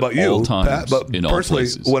connected. I don't know about at all you, times, Pat, but in all personally,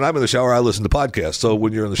 places. when I'm in the shower, I listen to podcasts. So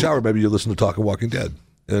when you're in the shower, maybe you listen to Talking Walking Dead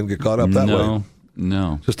and get caught up that way.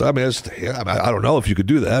 No. I don't know if you could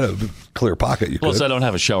do that. A clear pocket, you Plus, could. I don't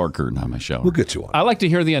have a shower curtain on my shower. We'll get you one. I like to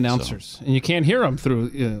hear the announcers, and you can't hear them through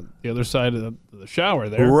the other side of the shower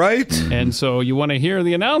there. Right. And so you want to hear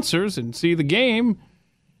the announcers and see the game.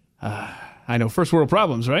 I know, first world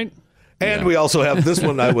problems, right? And we also have this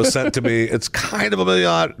one that was sent to me. It's kind of $1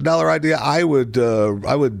 million idea. I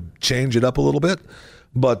would change it up a little bit,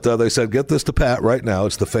 but they said get this to Pat right now.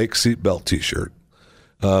 It's the fake seatbelt T-shirt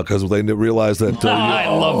because they realized that. I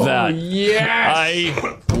love that. Yes,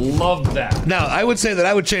 I love that. Now I would say that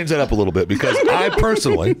I would change that up a little bit because I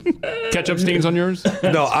personally ketchup stains on yours.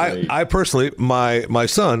 No, I personally my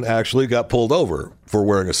son actually got pulled over for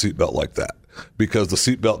wearing a seatbelt like that because the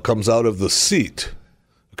seatbelt comes out of the seat.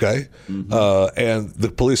 Okay. And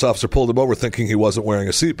the police officer pulled him over thinking he wasn't wearing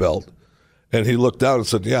a seatbelt. And he looked down and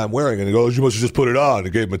said, yeah, I'm wearing it. And he goes, you must have just put it on.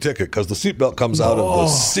 And gave him a ticket because the seatbelt comes out of the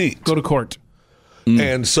seat. Go to court.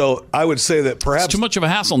 And so I would say that perhaps... It's too much of a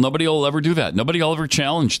hassle. Nobody will ever do that. Nobody will ever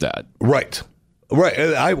challenge that. Right. Right.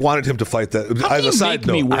 And I wanted him to fight that. How can you make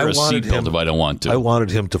me wear a wanted seatbelt if I don't want to? I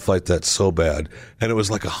wanted him to fight that so bad. And it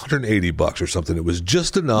was like $180 or something. It was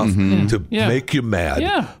just enough to make you mad.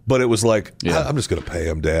 Yeah. But it was like, I'm just going to pay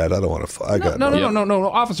him, Dad. I don't want to... No,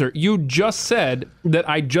 officer. You just said that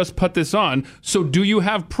I just put this on. So do you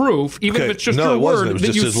have proof, even if it's just your word,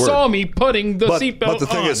 that you saw me putting the seatbelt on? But the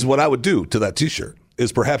thing is, what I would do to that T-shirt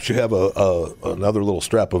is perhaps you have another little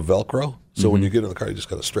strap of Velcro. So when you get in the car, you just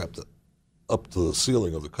got to strap it up to the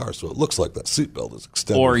ceiling of the car, so it looks like that seatbelt is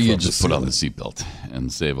extended. Or you from just put on the seatbelt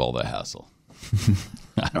and save all the hassle.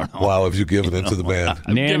 I don't know. Wow, have you given in to the man?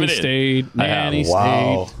 Nanny state. Nanny state.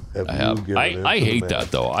 Wow. I have. I hate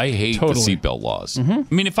that, though. I hate the seatbelt laws. I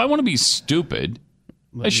mean, if I want to be stupid,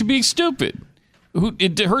 I should be stupid.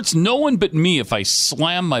 It hurts no one but me if I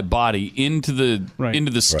slam my body into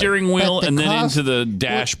the steering wheel and then into the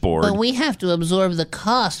dashboard. But we have to absorb the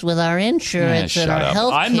cost with our insurance and our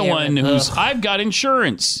health care. I'm the one I've got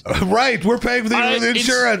insurance. Right, we're paying for the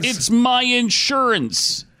insurance. It's my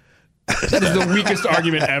insurance. That is the weakest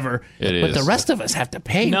argument ever. It is. But the rest of us have to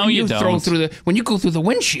pay. No, when you throw don't. when you go through the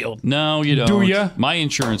windshield. No, you don't. Do ya? My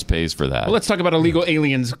insurance pays for that. Well, let's talk about illegal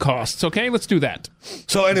aliens costs, okay? Let's do that.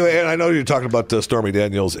 So anyway, and I know you're talking about Stormy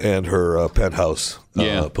Daniels and her penthouse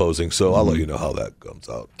posing, so I'll let you know how that comes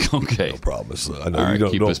out. Okay. No problem. I know All right, you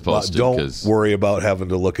don't, keep us posted, don't 'cause worry about having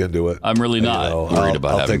to look into it. I'm really not worried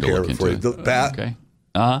about I'll having take to care look of it for into you. Pat? Okay.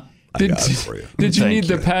 Uh-huh. I got it for you. Did you Thank need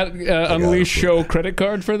the Pat Unleashed Show credit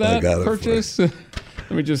card for that got it for purchase? Let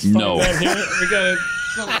me just find No. that here. We got it.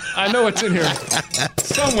 I know it's in here.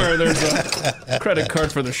 Somewhere there's a credit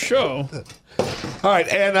card for the show. All right,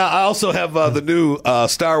 and I also have the new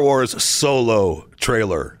Star Wars Solo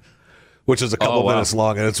trailer, which is a couple minutes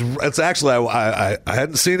long, and it's actually I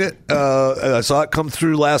hadn't seen it. I saw it come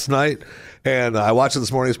through last night, and I watched it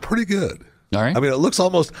this morning. It's pretty good. All right. I mean, it looks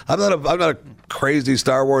almost. I'm not a crazy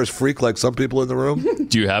Star Wars freak like some people in the room.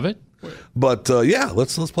 Do you have it? But yeah,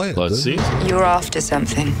 let's play it. Let's see. You're after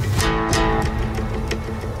something.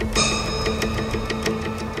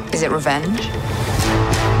 Is it revenge?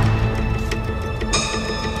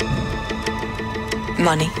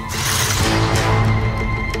 Money?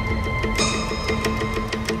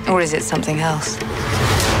 Or is it something else?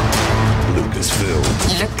 Lucasfilm.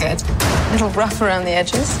 You look good. A little rough around the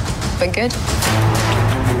edges, but good.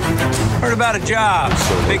 Heard about a job.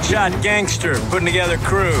 Big shot gangster putting together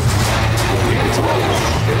crew.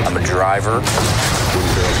 I'm a driver,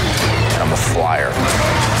 and I'm a flyer.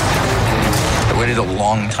 I waited a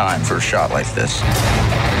long time for a shot like this.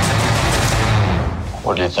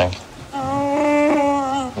 What do you think?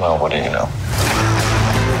 Well, what do you know?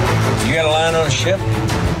 You got a line on a ship?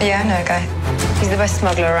 Yeah, I know a guy. He's the best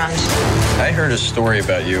smuggler around. I heard a story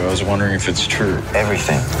about you. I was wondering if it's true.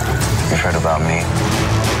 Everything you've heard about me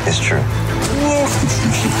is true.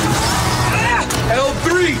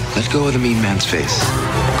 L3! Let's go with a mean man's face.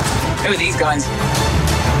 Who are these guys?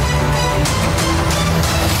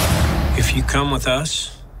 If you come with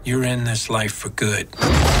us, you're in this life for good.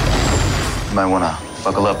 You might want to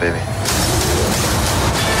buckle up, baby.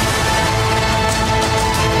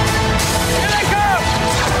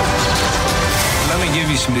 Let me give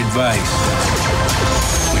you some advice.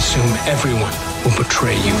 Assume everyone will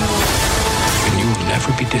betray you, and you will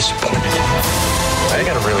never be disappointed. I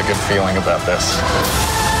got a really good feeling about this.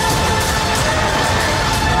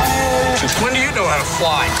 Since when do you know how to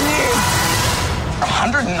fly?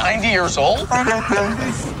 190 years old?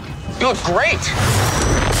 You look great.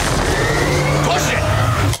 Push it!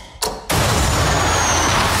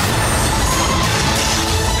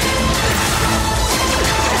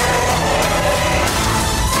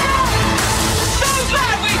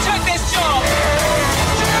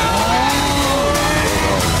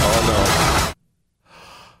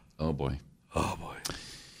 Oh, boy. Oh, boy.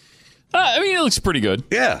 I mean, it looks pretty good.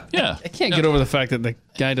 Yeah. Yeah. I can't get over the fact that the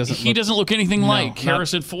guy doesn't. He doesn't look anything like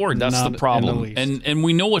Harrison Ford. That's the problem. And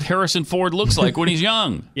we know what Harrison Ford looks like when he's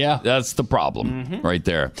young. Yeah. That's the problem right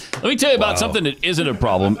there. Let me tell you about something that isn't a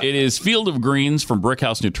problem. It is Field of Greens from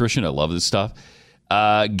Brickhouse Nutrition. I love this stuff.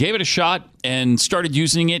 Gave it a shot and started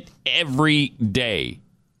using it every day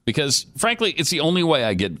because, frankly, it's the only way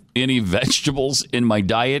I get any vegetables in my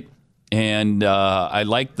diet. And I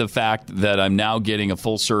like the fact that I'm now getting a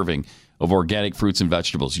full serving of organic fruits and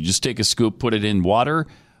vegetables. You just take a scoop, put it in water,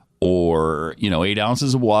 or 8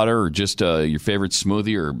 ounces of water, or just your favorite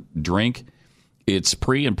smoothie or drink. It's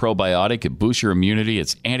pre and probiotic. It boosts your immunity.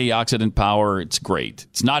 It's antioxidant power. It's great.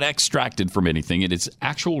 It's not extracted from anything. It is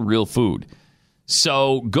actual real food.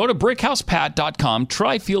 So go to brickhousepat.com.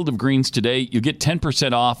 Try Field of Greens today. You get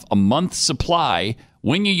 10% off a month's supply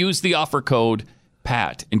when you use the offer code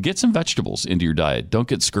PAT, and get some vegetables into your diet. Don't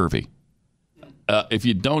get scurvy. If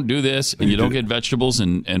you don't do this and you don't get vegetables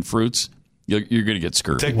and fruits, you're going to get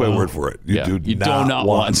scurvy. Take my word for it. You do not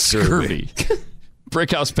want scurvy.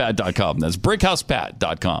 BrickHousePat.com. That's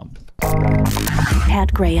BrickHousePat.com.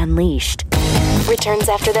 Pat Gray Unleashed returns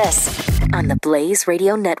after this on the Blaze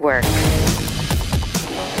Radio Network.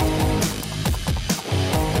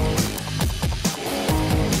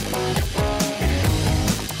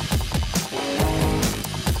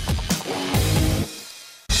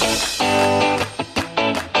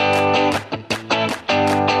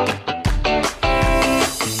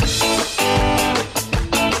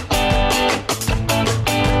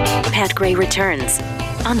 Pat Gray returns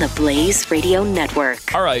on the Blaze Radio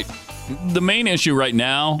Network. All right. The main issue right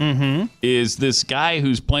now is this guy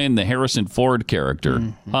who's playing the Harrison Ford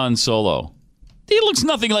character, Han Solo. He looks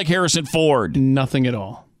nothing like Harrison Ford. Nothing at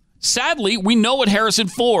all. Sadly, we know what Harrison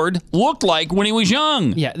Ford looked like when he was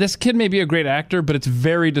young. Yeah, this kid may be a great actor, but it's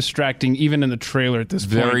very distracting, even in the trailer at this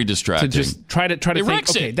point. Very distracting. To just try to think,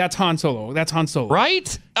 wrecks okay, it. that's Han Solo. That's Han Solo.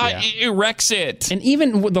 Right? Yeah. It wrecks it. And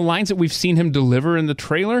even with the lines that we've seen him deliver in the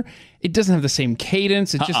trailer, it doesn't have the same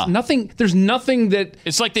cadence. It's just nothing. There's nothing that...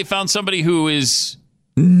 It's like they found somebody who is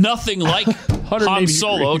nothing like Han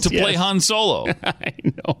Solo to play Han Solo. I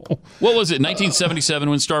know. What was it, 1977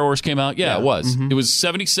 when Star Wars came out? Yeah, it was. Mm-hmm. It was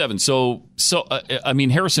 77. So I mean,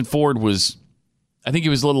 Harrison Ford was, I think he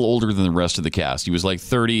was a little older than the rest of the cast. He was like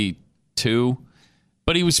 32,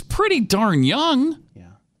 but he was pretty darn young. Yeah.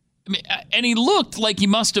 I mean, and he looked like he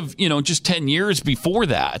must have, just 10 years before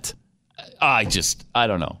that. I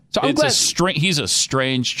don't know. So I'm glad he's a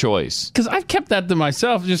strange choice. Because I've kept that to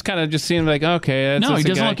myself, just seeing like, okay, no, he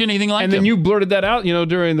doesn't look anything like him. And then you blurted that out,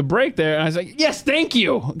 during the break there, and I was like, yes, thank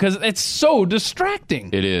you, because it's so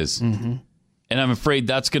distracting. It is. Mm-hmm. And I'm afraid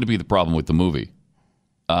that's going to be the problem with the movie,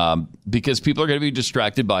 because people are going to be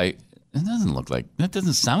distracted by that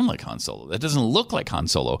doesn't sound like Han Solo. That doesn't look like Han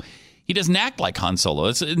Solo. He doesn't act like Han Solo.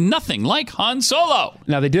 It's nothing like Han Solo.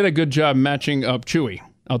 Now they did a good job matching up Chewie.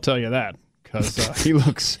 I'll tell you that, because he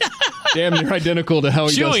looks damn near identical to how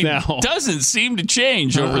he does now. Chewie doesn't seem to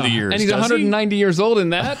change over the years. And he's 190 years old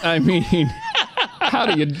in that. I mean, how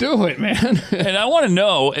do you do it, man? And I want to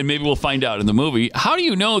know, and maybe we'll find out in the movie, how do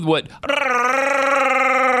you know what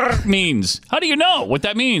means? How do you know what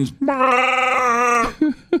that means?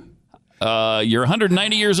 You're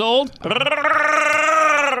 190 years old?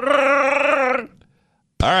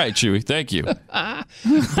 All right, Chewie, thank you.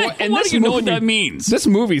 And what do you know what that means? This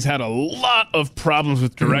movie's had a lot of problems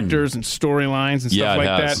with directors and storylines and stuff like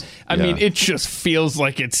that. I mean, it just feels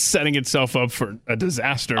like it's setting itself up for a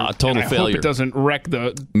disaster. Total failure. I hope it doesn't wreck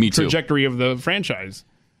the trajectory of the franchise.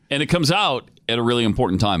 And it comes out at a really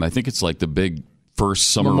important time. I think it's like the big first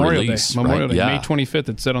summer Memorial release. Day. Memorial right? Day, Yeah. May 25th.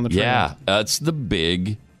 It's set on the trailer. Yeah,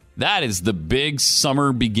 that is the big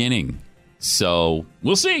summer beginning. So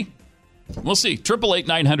we'll see. We'll see.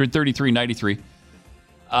 888-900-3393.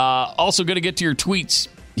 Also going to get to your tweets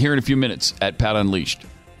here in a few minutes at Pat Unleashed.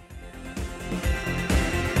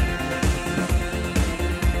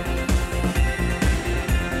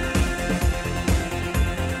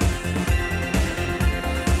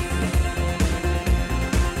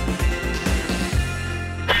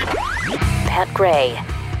 Pat Gray,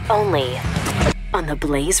 only on the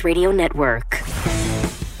Blaze Radio Network.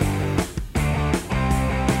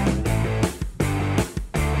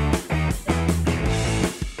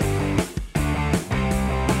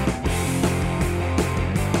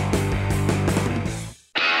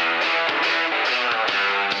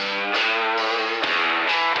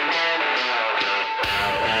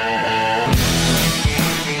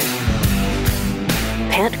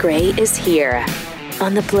 Pat Gray is here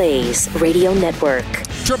on the Blaze Radio Network.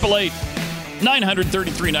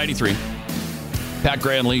 888-900-3393. Pat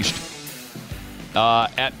Gray Unleashed.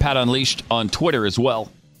 At Pat Unleashed on Twitter as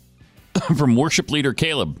well. From worship leader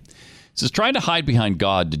Caleb. It says, trying to hide behind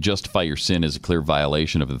God to justify your sin is a clear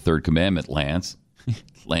violation of the third commandment, Lance.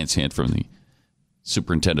 Lance Hant from the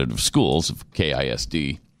superintendent of schools of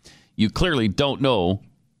KISD. You clearly don't know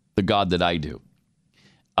the God that I do.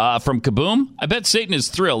 From Kaboom, I bet Satan is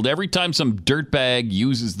thrilled every time some dirtbag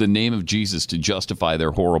uses the name of Jesus to justify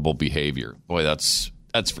their horrible behavior. Boy, that's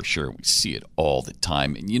for sure. We see it all the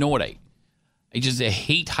time. And you know what? I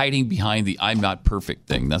hate hiding behind the I'm not perfect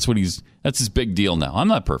thing. That's his big deal now. I'm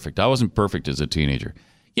not perfect. I wasn't perfect as a teenager.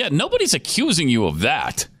 Yeah, nobody's accusing you of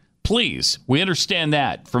that. Please, we understand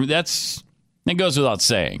that. That goes without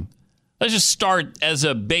saying. Let's just start as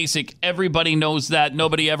a basic, everybody knows that.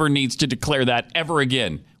 Nobody ever needs to declare that ever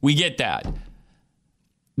again. We get that.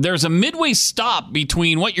 There's a midway stop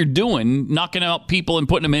between what you're doing, knocking out people and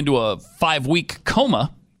putting them into a 5-week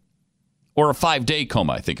coma, or a 5-day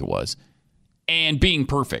coma, I think it was, and being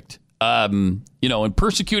perfect. And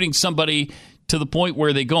persecuting somebody to the point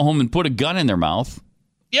where they go home and put a gun in their mouth.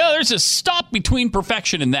 Yeah, there's a stop between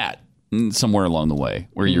perfection and that, somewhere along the way,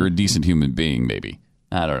 where you're a decent human being, maybe.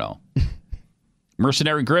 I don't know.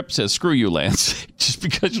 Mercenary Grip says, screw you, Lance. Just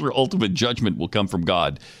because your ultimate judgment will come from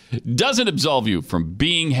God doesn't absolve you from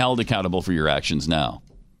being held accountable for your actions now.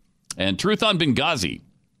 And Truth on Benghazi.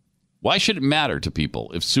 Why should it matter to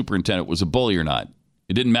people if Superintendent was a bully or not?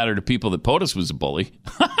 It didn't matter to people that POTUS was a bully.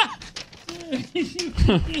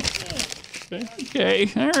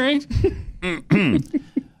 Okay, all right.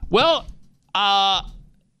 Well,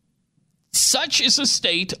 such is the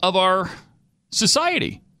state of our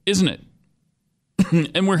society, isn't it?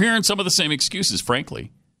 And we're hearing some of the same excuses,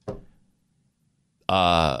 frankly,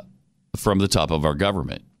 from the top of our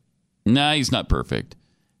government. Nah, he's not perfect.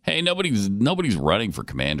 Hey, nobody's running for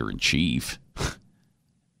commander-in-chief.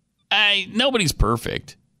 Nobody's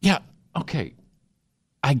perfect. Yeah, okay.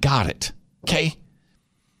 I got it. Okay.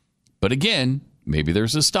 But again, maybe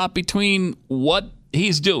there's a stop between what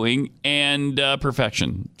he's doing and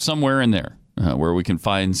perfection somewhere in there where we can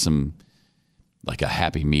find some, like a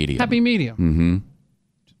happy medium. Happy medium. Mm-hmm.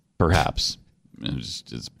 Perhaps.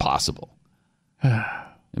 It's possible. And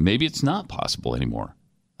maybe it's not possible anymore.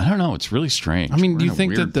 I don't know. It's really strange. I mean, do you We're in a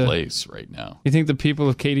think weird that the place right now? You think the people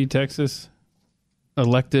of Katy, Texas,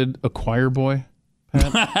 elected a choir boy?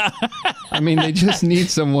 Pat? I mean, they just need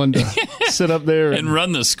someone to sit up there and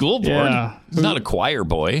run the school board. Yeah. He's not a choir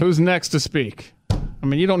boy. Who's next to speak? I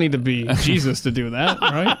mean, you don't need to be Jesus to do that,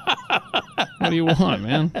 right? What do you want,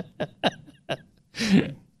 man?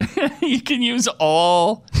 You can use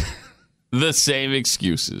all the same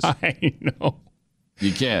excuses. I know.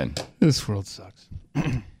 You can. This world sucks.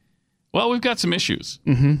 Well, we've got some issues.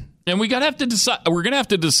 Mm-hmm. And we're going to have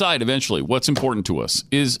to decide eventually what's important to us.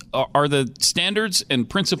 Are the standards and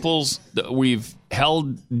principles that we've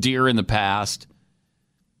held dear in the past,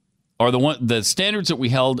 are the standards that we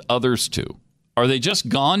held others to, are they just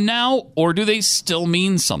gone now, or do they still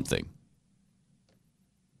mean something?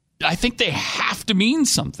 I think they have to mean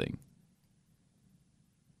something.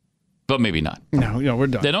 But maybe not. No, we're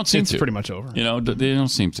done. They don't seem to. It's pretty much over. They don't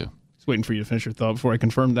seem to. Just waiting for you to finish your thought before I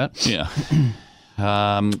confirm that. Yeah.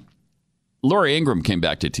 Lori Ingram came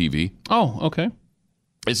back to TV. Oh, okay.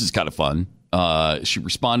 This is kind of fun. She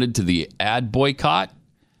responded to the ad boycott.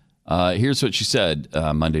 Here's what she said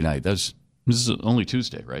Monday night. This is only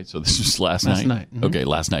Tuesday, right? So this was last night? Last night. Mm-hmm. Okay,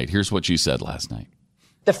 last night. Here's what she said last night.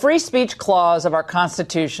 The free speech clause of our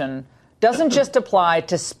Constitution doesn't just apply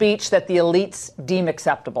to speech that the elites deem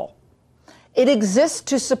acceptable. It exists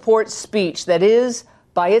to support speech that is,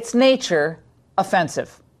 by its nature,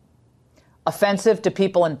 offensive. Offensive to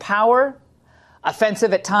people in power,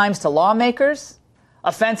 offensive at times to lawmakers,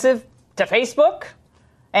 offensive to Facebook,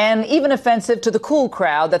 and even offensive to the cool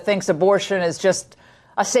crowd that thinks abortion is just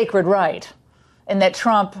a sacred right, and that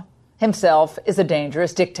Trump himself is a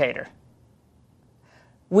dangerous dictator.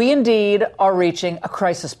 We indeed are reaching a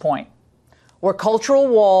crisis point where cultural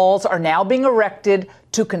walls are now being erected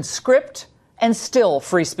to conscript and still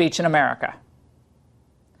free speech in America.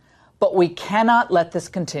 But we cannot let this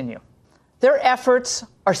continue. Their efforts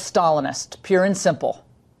are Stalinist, pure and simple.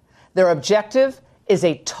 Their objective is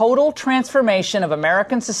a total transformation of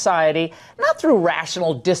American society, not through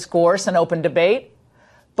rational discourse and open debate,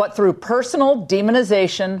 but through personal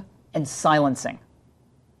demonization and silencing.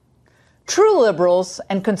 True liberals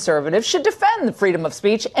and conservatives should defend the freedom of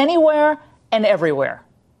speech anywhere and everywhere,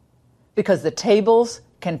 because the tables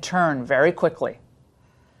can turn very quickly.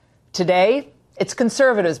 Today, it's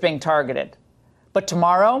conservatives being targeted, but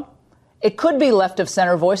tomorrow, it could be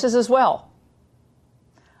left-of-center voices as well.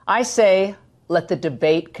 I say, let the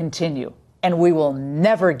debate continue, and we will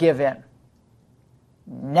never give in.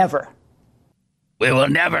 Never. We will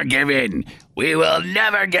never give in. We will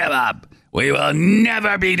never give up. We will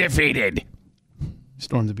never be defeated.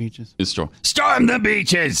 Storm the beaches. Storm the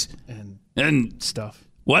beaches. And stuff.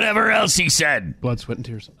 Whatever else he said. Blood, sweat, and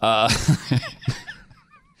tears. That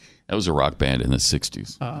was a rock band in the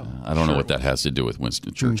 60s. I don't know what that has to do with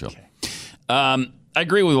Winston Churchill. Okay. I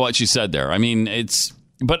agree with what she said there. I mean,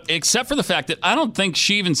 but except for the fact that I don't think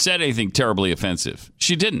she even said anything terribly offensive.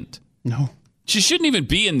 She didn't. No. She shouldn't even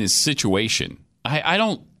be in this situation.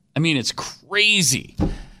 I mean, it's crazy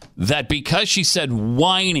that because she said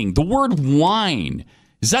whining, the word whine,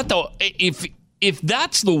 is that if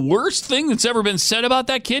that's the worst thing that's ever been said about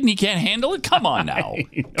that kid and he can't handle it, come on now.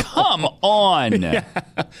 Come on. Yeah.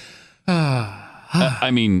 I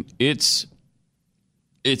mean, it's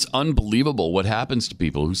unbelievable what happens to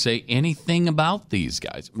people who say anything about these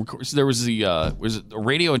guys. Of course, there was a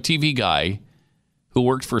radio and TV guy who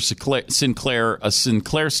worked for Sinclair, a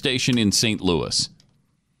Sinclair station in St. Louis,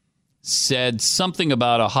 said something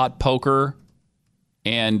about a hot poker.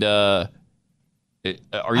 And are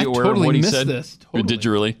you aware of what he said? This. Totally. Did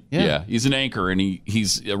you really? Yeah. He's an anchor, and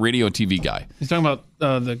he's a radio and TV guy. He's talking about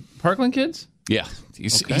the Parkland kids? Yeah. He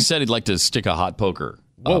said he'd like to stick a hot poker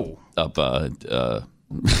up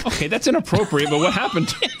okay, that's inappropriate, but what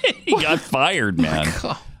happened? He got fired, man.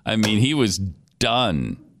 I mean, he was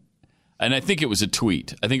done. And I think it was a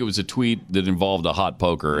tweet. I think it was a tweet that involved a hot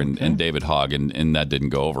poker and David Hogg, and that didn't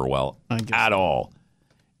go over well at all.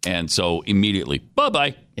 And so immediately,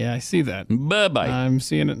 bye-bye. Yeah, I see that. Bye-bye. I'm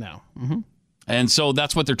seeing it now. Mm-hmm. And so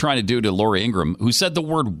that's what they're trying to do to Lori Ingram, who said the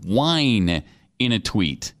word whine in a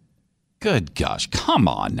tweet. Good gosh, come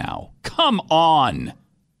on now. Come on.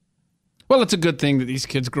 Well, it's a good thing that these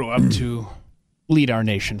kids grow up to lead our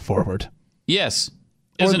nation forward. Yes.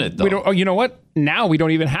 Isn't it, though? We don't, oh, you know what? Now we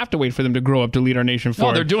don't even have to wait for them to grow up to lead our nation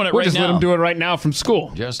forward. No, they're doing it We'll right just now. let them do it right now from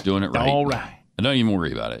school. Just doing it right. All right. Don't even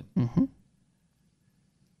worry about it. Mm-hmm.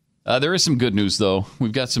 There is some good news, though.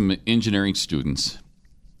 We've got some engineering students.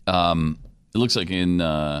 It looks like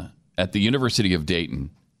at the University of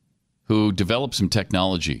Dayton, who developed some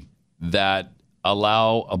technology that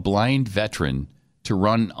allow a blind veteran to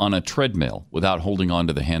run on a treadmill without holding on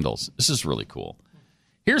to the handles. This is really cool.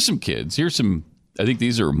 Here's some kids. I think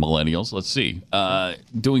these are millennials. Let's see.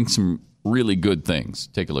 Doing some really good things.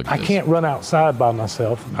 Take a look at this. I can't run outside by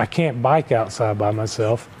myself. I can't bike outside by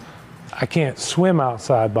myself. I can't swim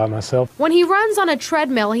outside by myself. When he runs on a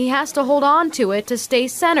treadmill, he has to hold on to it to stay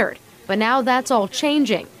centered. But now that's all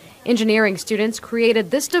changing. Engineering students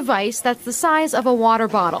created this device that's the size of a water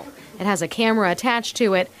bottle. It has a camera attached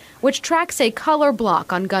to it, which tracks a color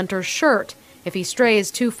block on Gunter's shirt. If he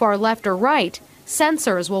strays too far left or right,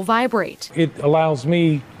 sensors will vibrate. It allows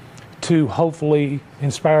me to hopefully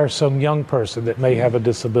inspire some young person that may have a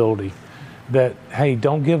disability that, hey,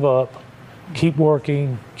 don't give up, keep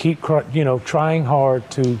working, keep trying hard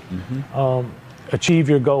to achieve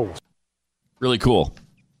your goals. Really cool.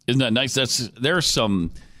 Isn't that nice? There's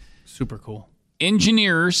some super cool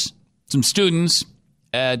engineers, some students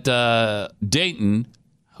at Dayton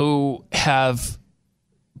who have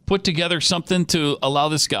put together something to allow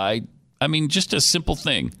this guy, I mean, just a simple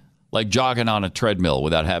thing like jogging on a treadmill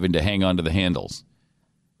without having to hang onto the handles.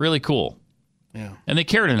 Really cool. Yeah. And they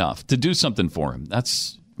cared enough to do something for him.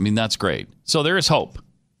 That's great. So there is hope.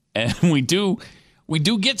 And we do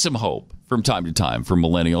get some hope from time to time for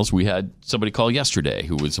millennials. We had somebody call yesterday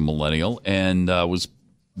who was a millennial and was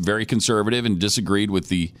very conservative and disagreed with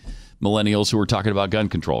the millennials who are talking about gun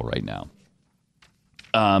control right now.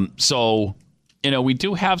 So, we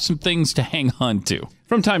do have some things to hang on to.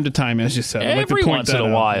 From time to time, as you said. Every once in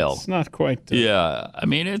a while. It's not quite. Yeah. I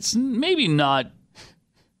mean, it's maybe not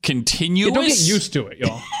continuous. Yeah, don't get used to it,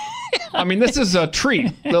 y'all. I mean, this is a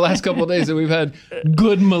treat the last couple of days that we've had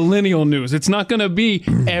good millennial news. It's not going to be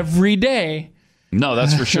every day. No,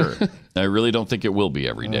 that's for sure. I really don't think it will be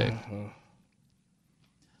every day.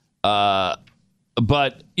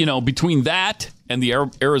 But, between that and the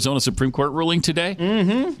Arizona Supreme Court ruling today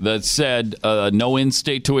that said no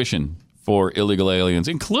in-state tuition for illegal aliens,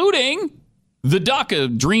 including the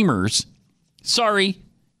DACA Dreamers. Sorry,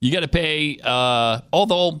 you got to pay,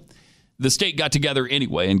 although the state got together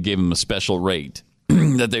anyway and gave them a special rate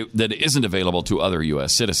that isn't available to other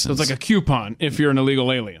U.S. citizens. So it's like a coupon if you're an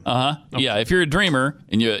illegal alien. Okay. Yeah, if you're a dreamer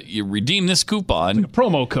and you redeem this coupon. It's like a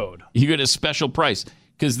promo code. You get a special price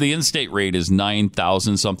because the in-state rate is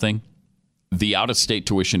 $9,000 something. The out-of-state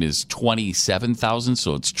tuition is $27,000,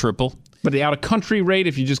 so it's triple. But the out-of-country rate,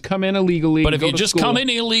 if you just come in illegally. But if you just come in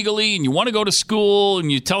illegally and you want to go to school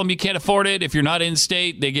and you tell them you can't afford it, if you're not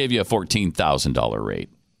in-state, they gave you a $14,000 rate.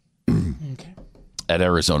 Okay. At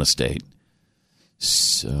Arizona State.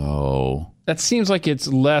 So that seems like it's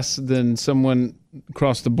less than someone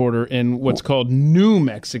across the border in what's called New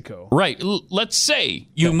Mexico. Right. Let's say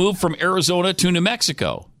you move from Arizona to New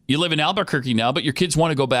Mexico. You live in Albuquerque now, but your kids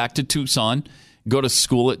want to go back to Tucson, go to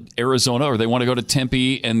school at Arizona, or they want to go to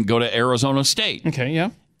Tempe and go to Arizona State. Okay, yeah.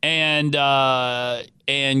 And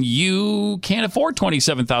you can't afford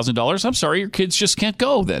 $27,000. I'm sorry, your kids just can't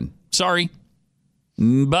go then. Sorry.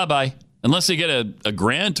 Bye-bye. Unless they get a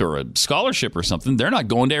grant or a scholarship or something, they're not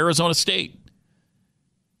going to Arizona State.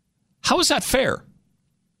 How is that fair?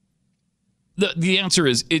 The answer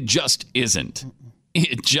is it just isn't.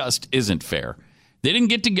 It just isn't fair. They didn't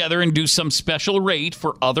get together and do some special rate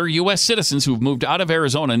for other U.S. citizens who've moved out of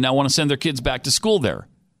Arizona and now want to send their kids back to school there.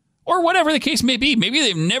 Or whatever the case may be. Maybe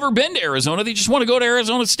they've never been to Arizona. They just want to go to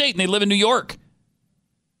Arizona State and they live in New York.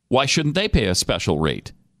 Why shouldn't they pay a special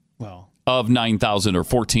rate? Of $9,000 or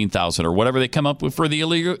 $14,000 or whatever they come up with for the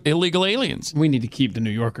illegal aliens. We need to keep the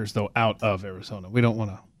New Yorkers, though, out of Arizona. We don't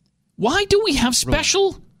want to. Why do we have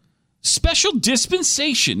special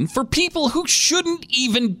dispensation for people who shouldn't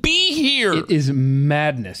even be here? It is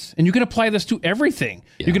madness. And you can apply this to everything.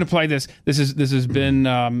 Yeah. You can apply this. This has been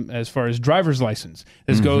as far as driver's license.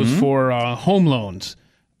 This goes for home loans.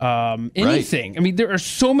 Anything. Right. I mean, there are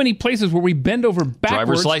so many places where we bend over backwards.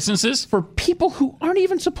 Driver's licenses? For people who aren't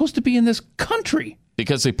even supposed to be in this country.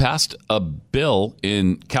 Because they passed a bill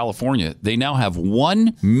in California. They now have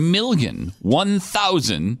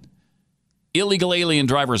 1,000,001 illegal alien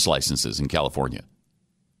driver's licenses in California.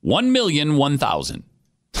 1,001,000.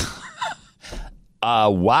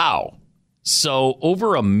 Wow. So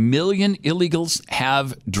over 1 million illegals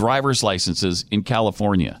have driver's licenses in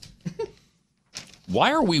California.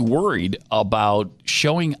 why are we worried about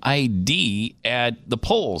showing ID at the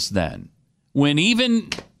polls then, when even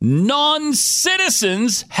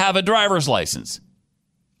non-citizens have a driver's license?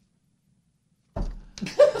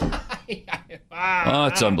 Oh,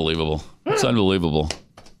 it's unbelievable. It's unbelievable.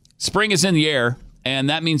 Spring is in the air, and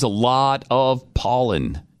that means a lot of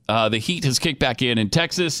pollen. The heat has kicked back in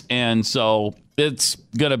Texas, and so it's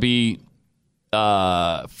going to be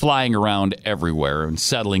flying around everywhere and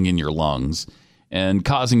settling in your lungs and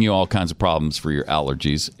causing you all kinds of problems for your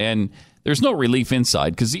allergies. And there's no relief inside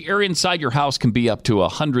because the air inside your house can be up to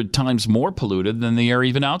 100 times more polluted than the air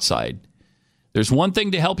even outside. There's one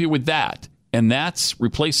thing to help you with that, and that's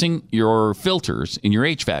replacing your filters in your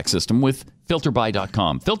HVAC system with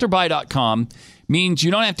FilterBuy.com. FilterBuy.com means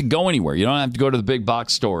you don't have to go anywhere. You don't have to go to the big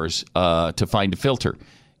box stores to find a filter.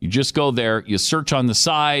 You just go there, you search on the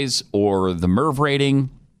size or the MERV rating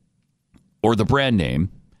or the brand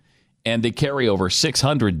name, and they carry over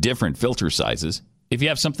 600 different filter sizes. If you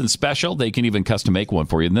have something special, they can even custom make one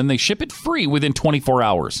for you, and then they ship it free within 24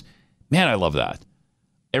 hours. Man, I love that.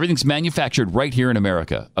 Everything's manufactured right here in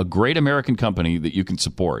America. A great American company that you can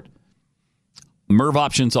support. MERV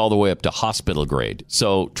options all the way up to hospital grade.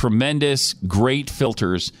 So tremendous, great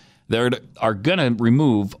filters that are going to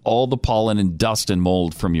remove all the pollen and dust and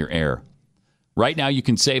mold from your air. Right now, you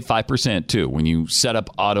can save 5% too when you set up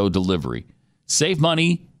auto delivery. Save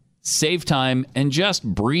money, save time, and just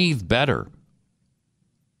breathe better.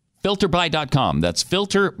 FilterBuy.com. That's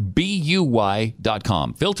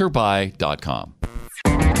FilterBuy.com. FilterBuy.com.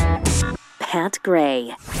 Pat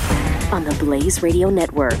Gray on the Blaze Radio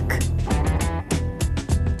Network.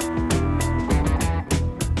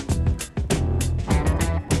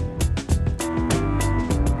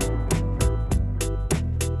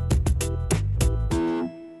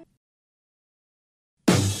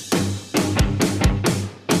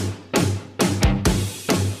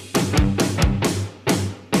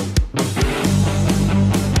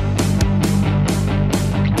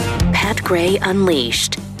 Pat Gray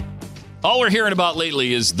Unleashed. All we're hearing about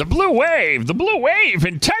lately is the blue wave. The blue wave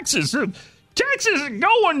in Texas. Texas is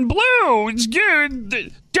going blue. It's good.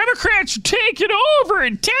 The Democrats are taking over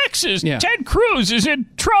in Texas. Yeah. Ted Cruz is in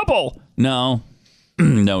trouble. No.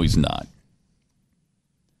 No, he's not.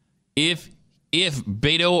 If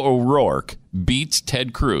Beto O'Rourke beats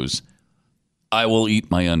Ted Cruz, I will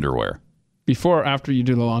eat my underwear. Before or after you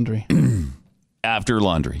do the laundry? After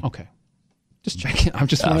laundry. Okay. Just checking. I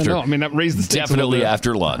just want to know. I mean, that raised the stakes a little Definitely bit.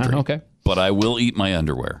 after laundry. Okay. But I will eat my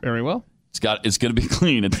underwear. Very well. It's going to be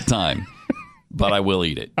clean at the time, but I will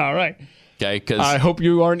eat it. All right. Okay, because I hope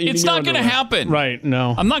you aren't eating it's your not going to underwear. happen. Right,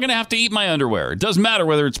 no. I'm not going to have to eat my underwear. It doesn't matter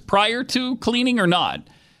whether it's prior to cleaning or not,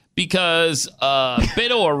 because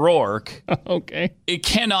Beto O'Rourke okay, it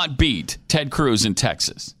cannot beat Ted Cruz in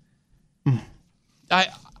Texas. I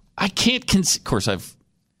can't of course,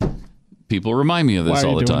 people remind me of this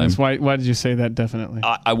all the time. This? Why did you say that definitely?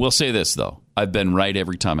 I will say this, though. I've been right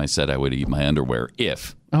every time I said I would eat my underwear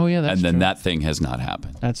if. Oh, yeah, that's and then true. that thing has not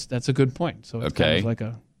happened. That's a good point. So it's kind of like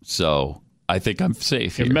a... So I think I'm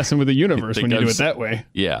safe You're here. messing with the universe when you do I'm it that way.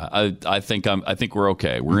 Yeah, I think we're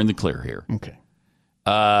okay. We're in the clear here. Okay.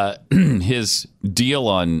 His deal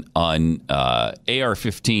on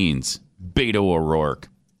AR-15s, Beto O'Rourke.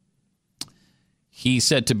 He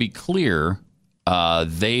said, to be clear,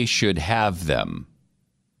 they should have them.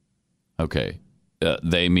 Okay.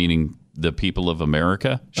 They meaning the people of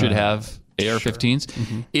America should have AR-15s. Sure.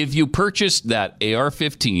 Mm-hmm. If you purchased that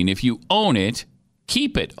AR-15, if you own it,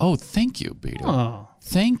 keep it. Oh, thank you, Beto. Oh.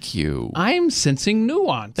 Thank you. I'm sensing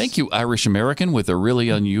nuance. Thank you, Irish American with a really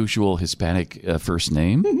unusual Hispanic first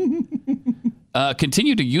name.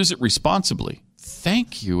 Continue to use it responsibly.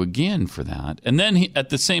 Thank you again for that. And then at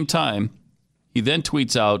the same time, he then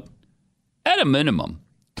tweets out, at a minimum,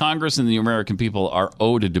 Congress and the American people are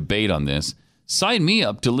owed a debate on this. Sign me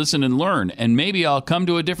up to listen and learn, and maybe I'll come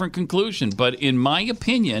to a different conclusion. But in my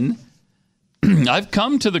opinion, I've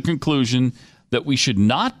come to the conclusion that we should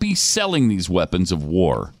not be selling these weapons of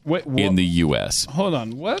war in the U.S. Hold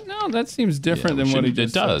on. What? No, that seems different than what he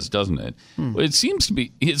just said. It does, said. doesn't it? It seems to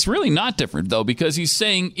be. It's really not different, though, because he's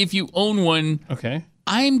saying if you own one, okay,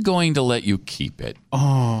 I'm going to let you keep it.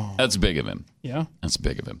 Oh. That's big of him. Yeah. That's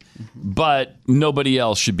big of him. But nobody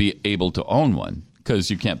else should be able to own one because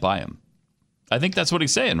you can't buy them. I think that's what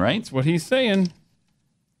he's saying, right? That's what he's saying.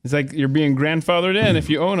 It's like you're being grandfathered in if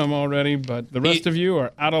you own them already, but the rest of you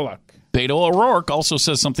are out of luck. Beto O'Rourke also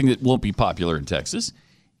says something that won't be popular in Texas.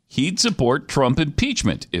 He'd support Trump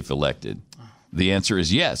impeachment if elected. The answer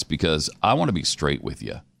is yes, because I want to be straight with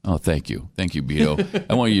you. Oh, thank you. Thank you, Beto.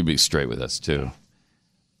 I want you to be straight with us, too.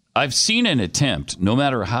 I've seen an attempt, no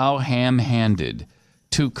matter how ham-handed,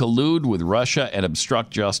 to collude with Russia and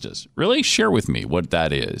obstruct justice. Really? Share with me what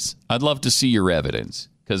that is. I'd love to see your evidence,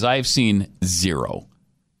 because I've seen zero.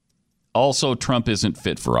 Also, Trump isn't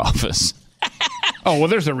fit for office. Oh, well,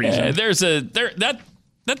 there's a reason.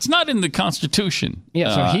 That's not in the Constitution.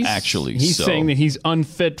 Yeah, so he's saying that he's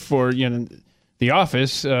unfit for the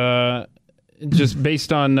office, just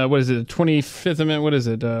based on what is it, 25th Amendment? What is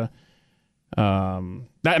it?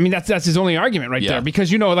 That's his only argument right there,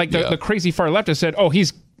 because the crazy far left has said,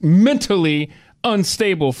 he's mentally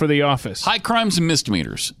unstable for the office. High crimes and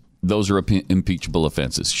misdemeanors; those are impeachable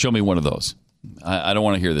offenses. Show me one of those. I don't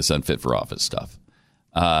want to hear this unfit for office stuff.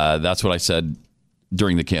 That's what I said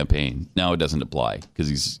during the campaign. Now it doesn't apply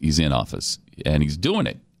because he's in office and he's doing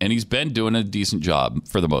it, and he's been doing a decent job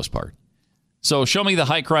for the most part. So show me the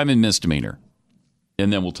high crime and misdemeanor,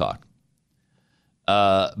 and then we'll talk.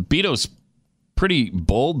 Beto's pretty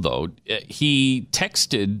bold, though. He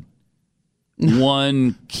texted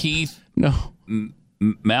one Keith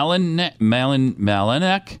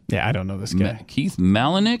Malinek. Yeah, I don't know this guy. Keith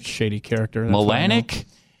Malinek? Shady character. Malinek?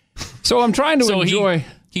 So I'm trying to enjoy...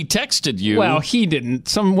 He texted you. Well, he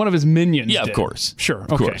didn't. One of his minions Yeah, did. of course. Sure.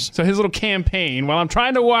 Of course. So his little campaign, while I'm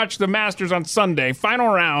trying to watch the Masters on Sunday, final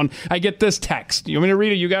round, I get this text. You want me to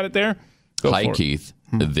read it? You got it there? Hi, Keith.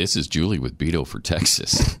 This is Julie with Beto for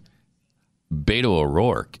Texas. Beto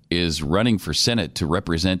O'Rourke is running for Senate to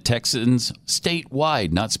represent Texans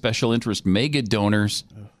statewide, not special interest mega donors.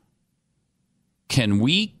 Can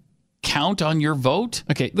we count on your vote?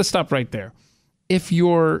 Okay, let's stop right there. If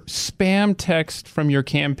your spam text from your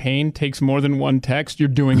campaign takes more than one text, you're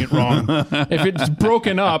doing it wrong. If it's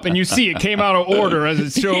broken up and you see it came out of order as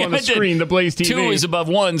it's shown on the screen, the Blaze TV. 2 is above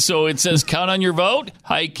 1, so it says count on your vote.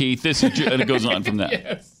 Hi, Keith. This is and it goes on from that.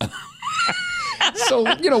 Yes. So,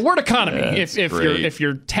 word economy if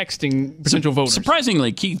you're texting potential voters.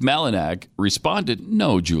 Surprisingly, Keith Malinek responded,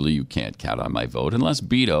 "No, Julie, you can't count on my vote unless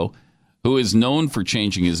Beto, who is known for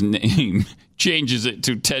changing his name, changes it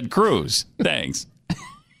to Ted Cruz. Thanks."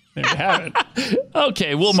 There you have it.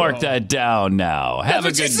 Okay, we'll mark that down now. Have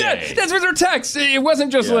a good day. That's what their text. It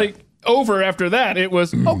wasn't just over after that. It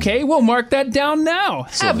was, okay, we'll mark that down now.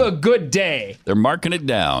 Have a good day. They're marking it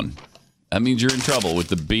down. That means you're in trouble with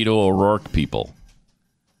the Beto O'Rourke people.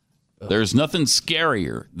 There's nothing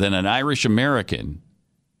scarier than an Irish American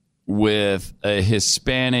with a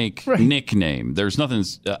Hispanic nickname. There's nothing,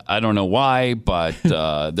 I don't know why, but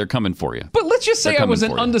they're coming for you. But let's just say I was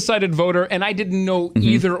an undecided voter and I didn't know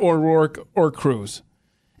either O'Rourke or Cruz.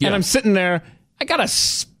 Yeah. And I'm sitting there, I got a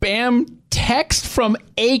spam text from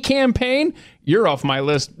a campaign. You're off my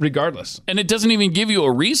list regardless. And it doesn't even give you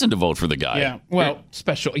a reason to vote for the guy. Yeah, well,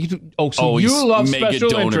 special. You love mega special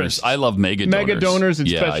donors. interests. I love mega donors. Mega donors and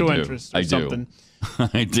special interests or something.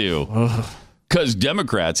 I do. Because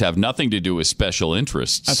Democrats have nothing to do with special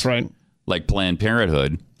interests. That's right. Like Planned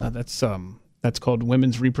Parenthood. That's called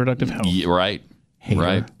women's reproductive health. Yeah, right. Hater.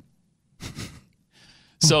 Right.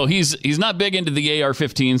 So he's not big into the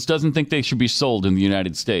AR-15s, doesn't think they should be sold in the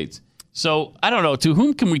United States. So I don't know, to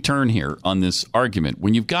whom can we turn here on this argument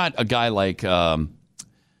when you've got a guy like Steve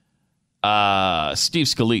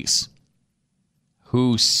Scalise,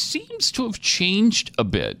 who seems to have changed a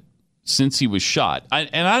bit since he was shot.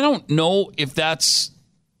 And I don't know if that's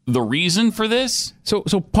the reason for this. So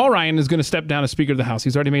Paul Ryan is going to step down as Speaker of the House.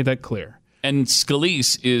 He's already made that clear. And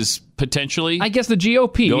Scalise is potentially... I guess the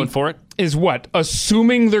GOP... going for it? Is what?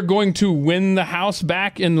 Assuming they're going to win the House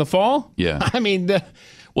back in the fall? Yeah. I mean...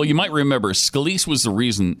 Well, you might remember Scalise was the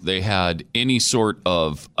reason they had any sort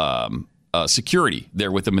of security there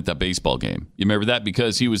with him at that baseball game. You remember that?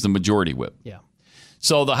 Because he was the majority whip. Yeah.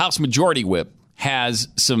 So the House majority whip has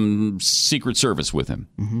some Secret Service with him.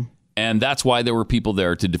 Mm-hmm. And that's why there were people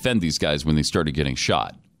there to defend these guys when they started getting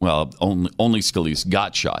shot. Well, only Scalise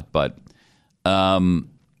got shot, but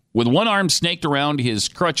with one arm snaked around his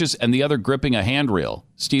crutches and the other gripping a handrail,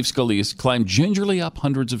 Steve Scalise climbed gingerly up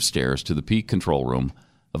hundreds of stairs to the peak control room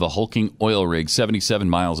of a hulking oil rig 77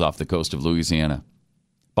 miles off the coast of Louisiana.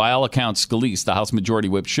 By all accounts, Scalise, the House Majority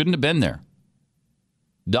Whip, shouldn't have been there.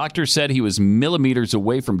 Doctors said he was millimeters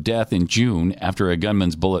away from death in June after a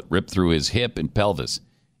gunman's bullet ripped through his hip and pelvis,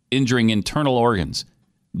 injuring internal organs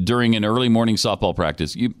during an early morning softball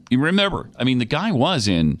practice. You remember, I mean, the guy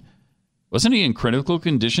wasn't he in critical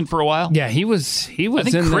condition for a while? Yeah, he was I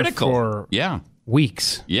think in critical. there for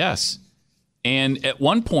weeks. Yes. And at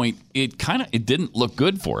one point, it didn't look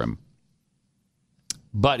good for him.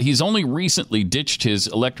 But he's only recently ditched his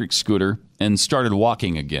electric scooter and started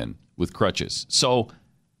walking again with crutches. So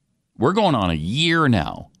we're going on a year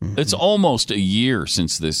now. Mm-hmm. It's almost a year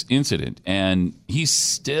since this incident, and he's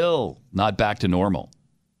still not back to normal.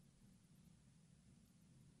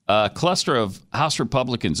 A cluster of House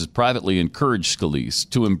Republicans has privately encouraged Scalise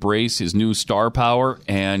to embrace his new star power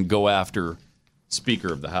and go after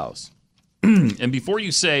Speaker of the House. And before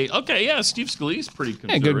you say, okay, yeah, Steve Scalise, pretty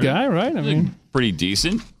conservative. good guy, right? I mean, pretty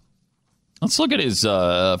decent. Let's look at his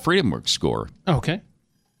FreedomWorks score. Okay.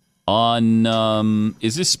 On,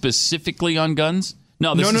 is this specifically on guns?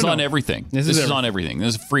 No, this is on everything. This is on everything.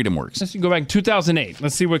 This is FreedomWorks. Let's go back to 2008.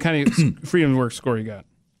 Let's see what kind of FreedomWorks score you got.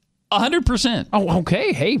 100%. Oh,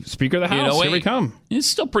 okay. Hey, Speaker of the House, here we come. It's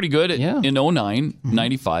still pretty good. In 09,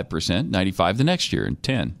 95%, 95 the next year, and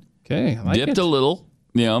 10. Okay, I like Dipped a little,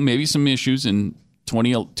 maybe some issues in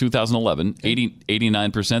 2011,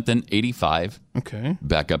 89%, then 85. Okay.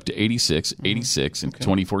 Back up to 86, 86 in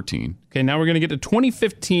 2014. Okay, now we're going to get to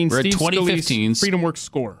 2015. We're at Steve 2015's Scalise FreedomWorks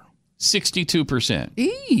score. 62%.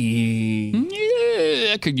 Yeah,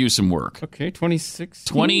 that could use some work. Okay,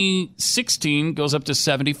 2016. 2016 goes up to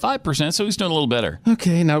 75%, so he's doing a little better.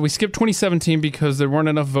 Okay, now we skipped 2017 because there weren't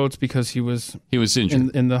enough votes because he was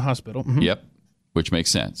injured in the hospital. Mm-hmm. Yep, which makes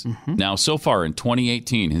sense. Now, so far in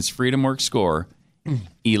 2018, his FreedomWorks score,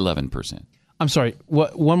 11%. I'm sorry,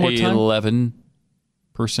 what? One more time? 11%.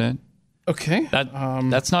 Okay.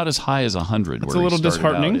 That's not as high as 100. It's a little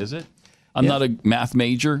disheartening. Is it? I'm not a math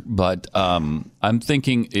major, but I'm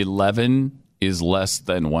thinking 11 is less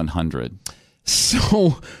than 100.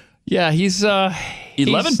 So, yeah, he's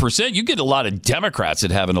 11%. You get a lot of Democrats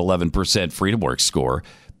that have an 11% FreedomWorks score.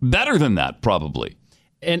 Better than that, probably.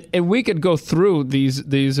 And we could go through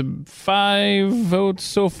these 5 votes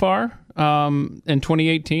so far in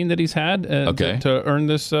 2018 that he's had to earn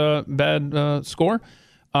this bad score.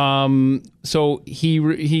 So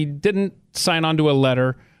he didn't sign on to a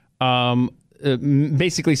letter.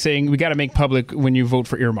 Basically saying we got to make public when you vote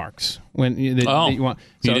for earmarks. When that you want.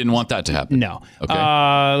 He didn't want that to happen. No.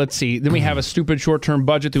 Okay. Let's see. Then we have a stupid short-term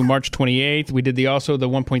budget through March 28th. We did the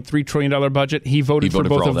 $1.3 trillion budget. He voted for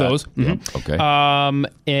both of those. Yeah. Okay.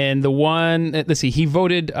 And the one, let's see, he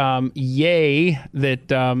voted yay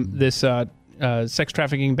that this sex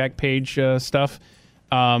trafficking back page stuff.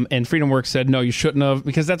 And FreedomWorks said, no, you shouldn't have,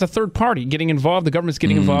 because that's a third party getting involved. The government's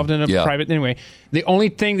getting involved in a private. Anyway, the only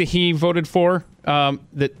thing that he voted for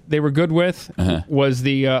that they were good with was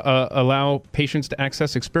the allow patients to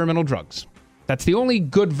access experimental drugs. That's the only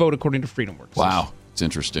good vote according to FreedomWorks. Wow. It's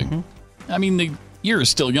interesting. I mean, the year is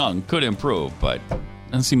still young. Could improve, but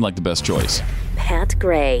doesn't seem like the best choice. Pat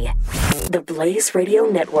Gray, the Blaze Radio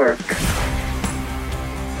Network.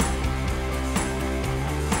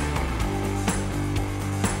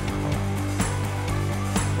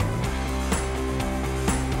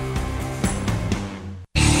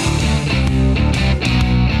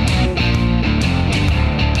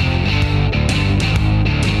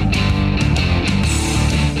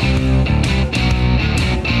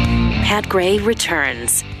 Pat Gray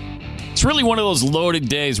returns. It's really one of those loaded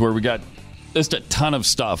days where we got just a ton of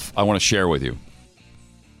stuff I want to share with you.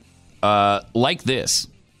 Like this.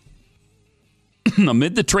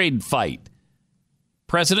 Amid the trade fight,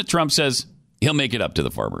 President Trump says he'll make it up to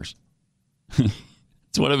the farmers.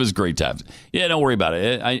 It's one of his great times. Yeah, don't worry about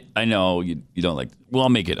it. I know you don't like... Well, I'll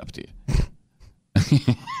make it up to you.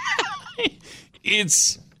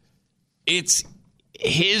 It's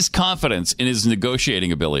his confidence in his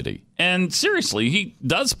negotiating ability. And seriously, he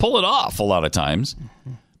does pull it off a lot of times.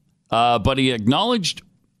 But he acknowledged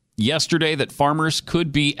yesterday that farmers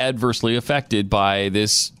could be adversely affected by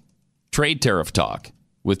this trade tariff talk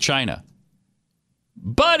with China.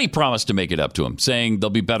 But he promised to make it up to them, saying they'll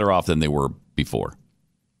be better off than they were before.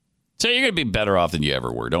 So you're going to be better off than you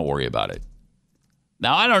ever were. Don't worry about it.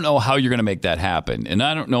 Now, I don't know how you're going to make that happen. And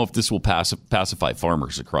I don't know if this will pacify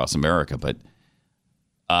farmers across America, but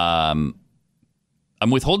I'm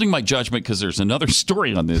withholding my judgment because there's another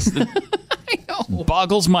story on this that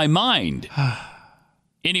boggles my mind.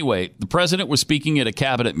 Anyway, the president was speaking at a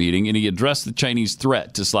cabinet meeting, and he addressed the Chinese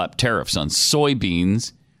threat to slap tariffs on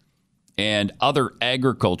soybeans and other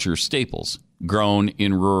agriculture staples grown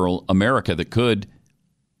in rural America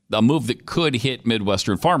a move that could hit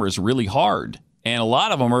Midwestern farmers really hard. And a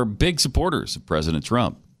lot of them are big supporters of President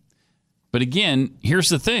Trump. But again, here's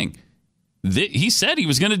the thing. He said he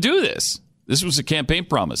was going to do this. This was a campaign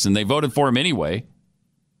promise, and they voted for him anyway.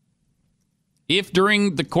 If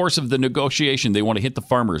during the course of the negotiation they want to hit the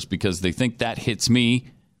farmers because they think that hits me,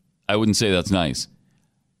 I wouldn't say that's nice.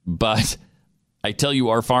 But I tell you,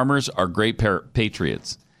 our farmers are great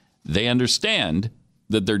patriots. They understand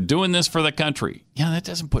that they're doing this for the country. Yeah, that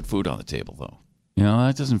doesn't put food on the table, though.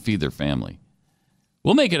 That doesn't feed their family.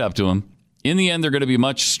 We'll make it up to them. In the end, they're going to be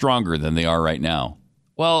much stronger than they are right now.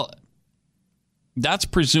 Well, that's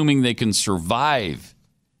presuming they can survive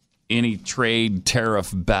any trade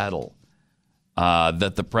tariff battle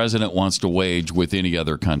that the president wants to wage with any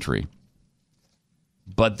other country.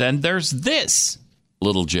 But then there's this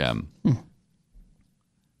little gem.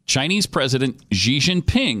 Chinese President Xi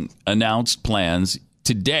Jinping announced plans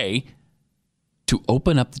today to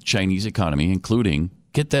open up the Chinese economy, including,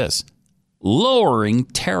 get this, lowering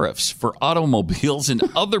tariffs for automobiles and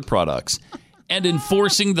other products and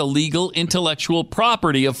enforcing the legal intellectual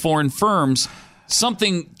property of foreign firms,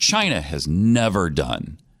 something China has never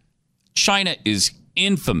done. China is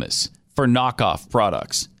infamous for knockoff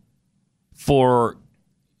products, for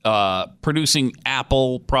producing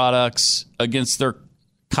Apple products against their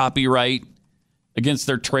copyright, against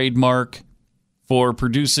their trademark, for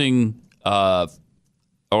producing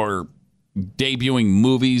or debuting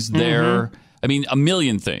movies there. I mean, a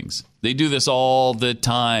million things. They do this all the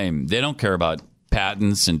time. They don't care about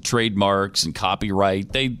patents and trademarks and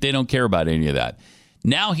copyright. They don't care about any of that.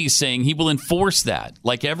 Now he's saying he will enforce that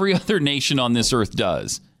like every other nation on this earth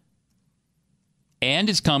does. And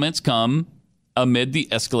his comments come amid the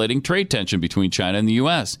escalating trade tension between China and the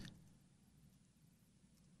U.S.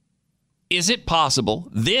 Is it possible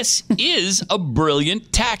this is a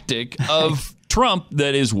brilliant tactic of Trump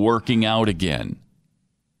that is working out again?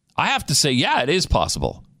 I have to say, yeah, it is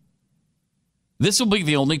possible. This will be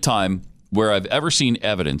the only time where I've ever seen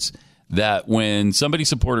evidence that when somebody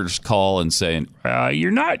supporters call and saying,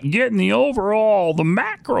 you're not getting the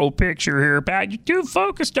macro picture here, Pat. You're too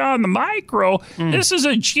focused on the micro. This is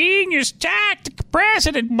a genius tactic,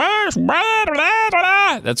 President Bush. Blah, blah,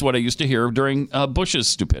 blah. That's what I used to hear during Bush's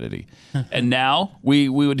stupidity. And now we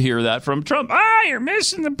would hear that from Trump. You're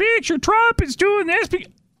missing the picture. Trump is doing this.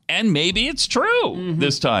 And maybe it's true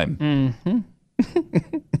this time.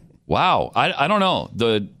 Wow. I don't know.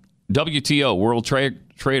 The WTO, World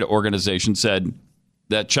Trade Organization, said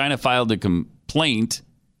that China filed a complaint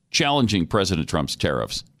challenging President Trump's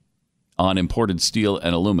tariffs on imported steel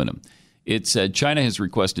and aluminum. It said China has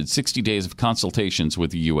requested 60 days of consultations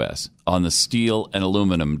with the U.S. on the steel and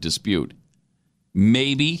aluminum dispute.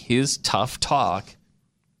 Maybe his tough talk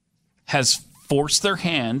has forced their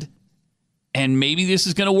hand, and maybe this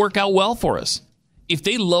is going to work out well for us. If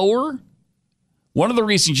they lower, one of the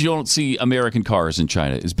reasons you don't see American cars in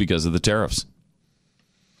China is because of the tariffs.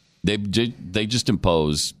 They just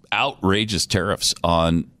impose outrageous tariffs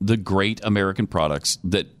on the great American products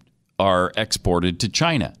that are exported to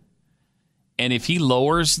China. And if he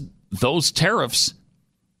lowers those tariffs,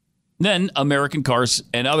 then American cars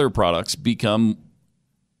and other products become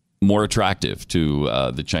more attractive to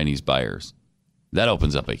the Chinese buyers. That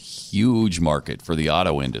opens up a huge market for the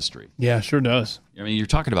auto industry. Yeah, sure does. I mean, you're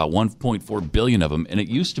talking about 1.4 billion of them, and it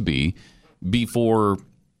used to be before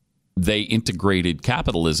they integrated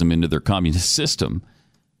capitalism into their communist system.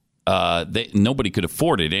 Nobody could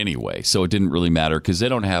afford it anyway, so it didn't really matter because they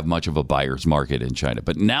don't have much of a buyer's market in China.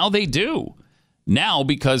 But now they do. Now,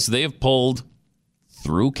 because they have pulled,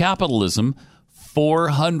 through capitalism,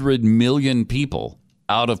 400 million people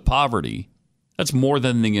out of poverty. That's more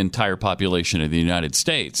than the entire population of the United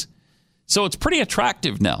States. So it's pretty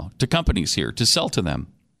attractive now to companies here to sell to them.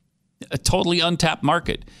 A totally untapped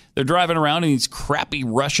market. They're driving around in these crappy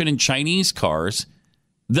Russian and Chinese cars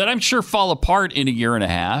that I'm sure fall apart in a year and a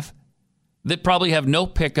half, that probably have no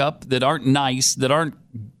pickup, that aren't nice, that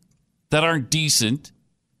aren't decent.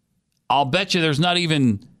 I'll bet you there's not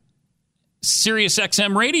even Sirius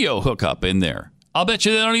XM radio hookup in there. I'll bet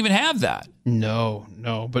you they don't even have that. No.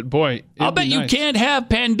 But boy, I'll bet you can't have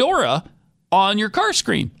Pandora on your car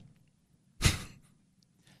screen.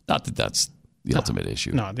 Not that that's the ultimate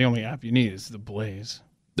issue. No, the only app you need is the Blaze.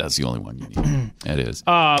 That's the only one you need. It is.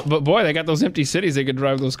 But boy, they got those empty cities they could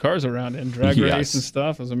drive those cars around in. Drag race and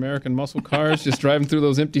stuff. Those American muscle cars just driving through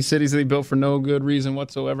those empty cities they built for no good reason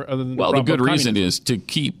whatsoever other than the good reason is to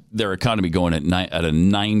keep their economy going at a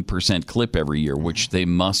 9% clip every year, which they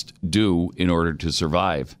must do in order to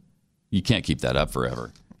survive. You can't keep that up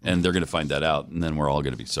forever. And they're going to find that out, and then we're all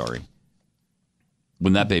going to be sorry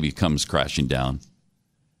when that baby comes crashing down.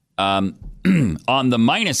 On the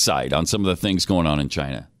minus side, on some of the things going on in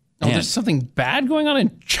China. There's something bad going on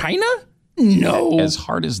in China? No. As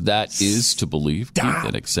hard as that is to believe, keep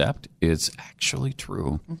and accept, it's actually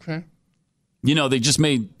true. Okay. You know, they just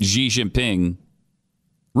made Xi Jinping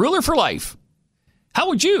ruler for life. How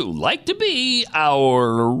would you like to be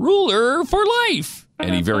our ruler for life?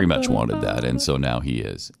 And he very much wanted that, and so now he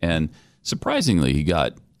is. And surprisingly, he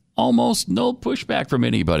got almost no pushback from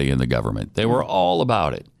anybody in the government. They were all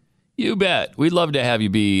about it. You bet. We'd love to have you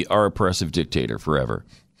be our oppressive dictator forever.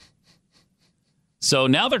 So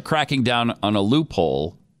now they're cracking down on a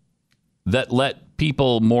loophole that let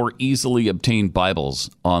people more easily obtain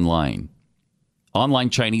Bibles online.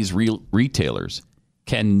 Online Chinese retailers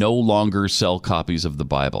can no longer sell copies of the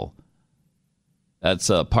Bible.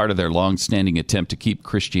 That's part of their long-standing attempt to keep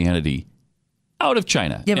Christianity out of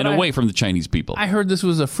China and away from the Chinese people. I heard this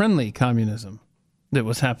was a friendly communism that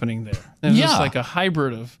was happening there. It was just like a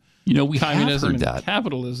hybrid of we communism have heard and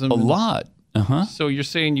capitalism. a lot. Uh-huh. So you're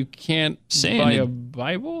saying you can't buy a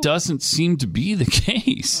Bible? Doesn't seem to be the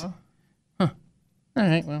case. All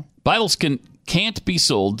right, well. Bibles can't be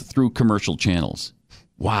sold through commercial channels.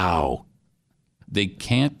 Wow. They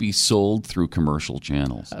can't be sold through commercial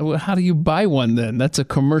channels. How do you buy one then? That's a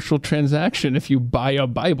commercial transaction if you buy a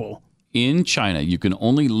Bible. In China, you can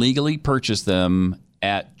only legally purchase them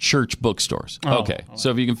at church bookstores. Okay.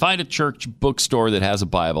 So if you can find a church bookstore that has a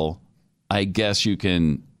Bible, I guess you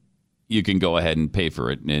can go ahead and pay for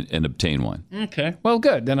it and obtain one. Okay. Well,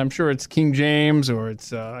 good. Then I'm sure it's King James or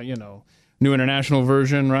it's New International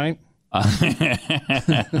Version, right?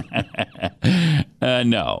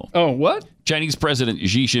 No. Oh, what? Chinese President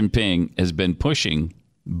Xi Jinping has been pushing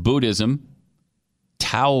Buddhism,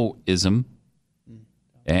 Taoism,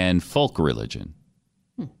 and folk religion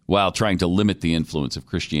while trying to limit the influence of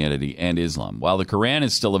Christianity and Islam. While the Quran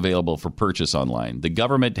is still available for purchase online, the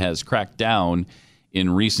government has cracked down in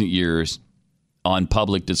recent years on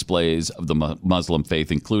public displays of the Muslim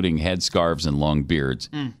faith, including headscarves and long beards.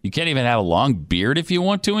 You can't even have a long beard if you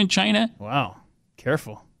want to in China? Wow.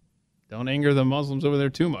 Careful. Don't anger the Muslims over there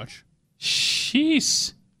too much.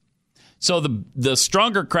 Jeez. So the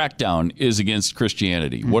stronger crackdown is against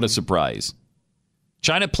Christianity. What a surprise.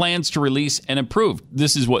 China plans to release an approved.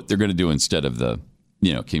 This is what they're going to do instead of the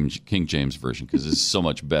King James Version, because this is so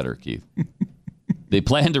much better, Keith. They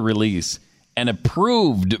plan to release an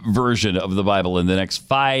approved version of the Bible in the next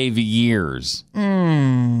 5 years.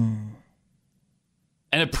 An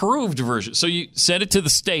approved version. So you send it to the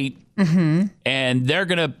state, and they're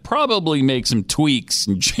going to probably make some tweaks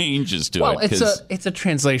and changes to it. Well, it's a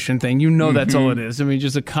translation thing. That's all it is. I mean,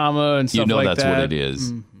 just a comma and stuff like that. That's what it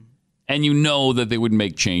is. And you know that they would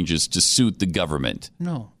make changes to suit the government.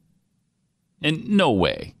 No. And no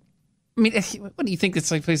way. I mean, what do you think?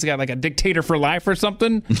 It's like place got like a dictator for life or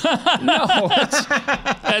something? No,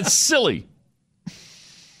 that's silly.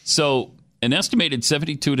 So, an estimated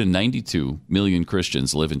 72 to 92 million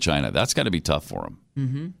Christians live in China. That's got to be tough for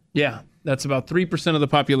them. Yeah, that's about 3% of the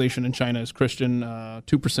population in China is Christian,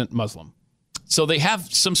 2% Muslim. So they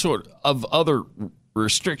have some sort of other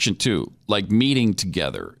restriction too, like meeting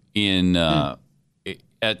together in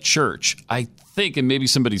at church. I think, and maybe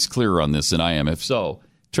somebody's clearer on this than I am. If so,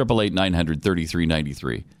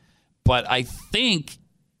 888-900-3393. But I think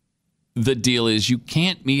the deal is you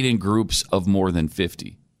can't meet in groups of more than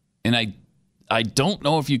 50. And I don't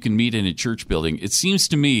know if you can meet in a church building. It seems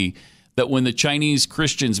to me that when the Chinese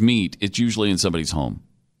Christians meet, it's usually in somebody's home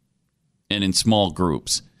and in small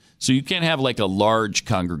groups. So you can't have like a large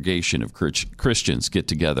congregation of Christians get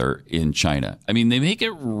together in China. I mean, they make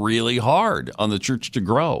it really hard on the church to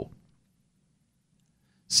grow.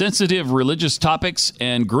 Sensitive religious topics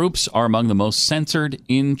and groups are among the most censored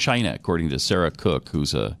in China, according to Sarah Cook,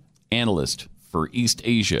 who's an analyst for East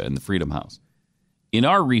Asia in the Freedom House. In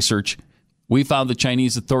our research, we found the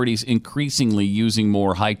Chinese authorities increasingly using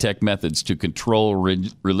more high-tech methods to control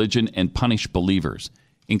religion and punish believers,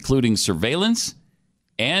 including surveillance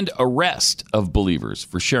and arrest of believers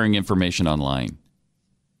for sharing information online.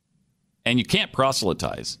 And you can't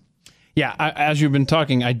proselytize. Yeah, as you've been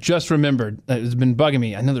talking, I just remembered. It's been bugging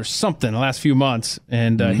me. I know there's something in the last few months.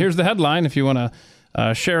 And here's the headline, if you want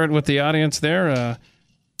to share it with the audience there.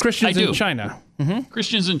 Christians in China.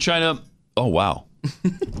 Christians in China. Oh, wow.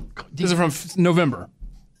 This is from November.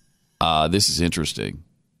 This is interesting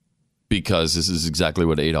because this is exactly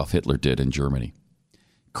what Adolf Hitler did in Germany.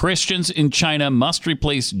 Christians in China must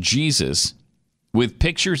replace Jesus with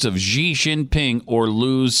pictures of Xi Jinping or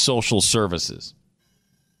lose social services.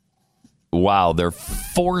 Wow, they're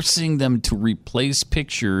forcing them to replace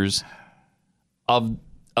pictures of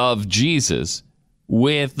Jesus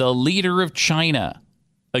with the leader of China.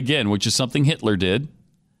 Again, which is something Hitler did.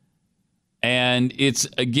 And it's,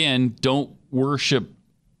 again, don't worship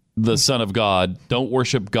the Son of God. Don't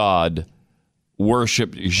worship God.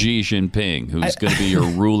 Worship Xi Jinping, who's going to be your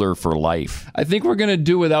ruler for life. I think we're going to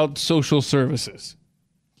do without social services.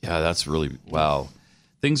 Yeah, that's really, wow.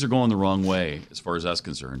 Things are going the wrong way as far as that's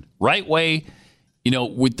concerned. Right way,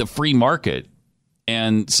 with the free market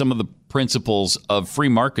and some of the principles of free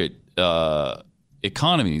market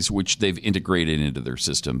economies, which they've integrated into their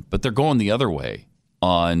system. But they're going the other way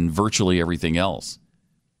on virtually everything else,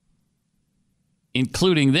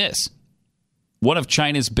 including this. One of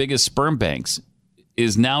China's biggest sperm banks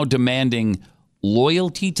is now demanding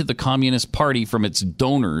loyalty to the Communist Party from its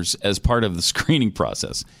donors as part of the screening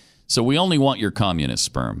process. So we only want your communist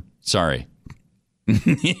sperm. Sorry.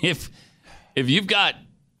 If you've got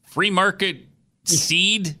free market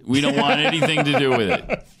seed, we don't want anything to do with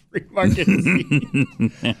it. Free market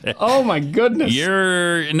seed. Oh, my goodness.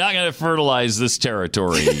 You're not going to fertilize this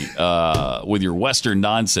territory with your Western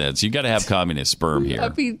nonsense. You got to have communist sperm here. I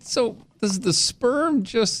mean, so does the sperm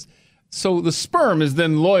just... So the sperm is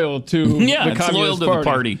then loyal to the Communist loyal to the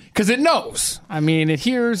party. Because it knows. I mean, it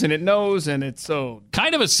hears and it knows, and it's so...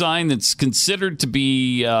 Kind of a sign that's considered to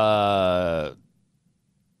be a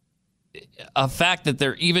fact that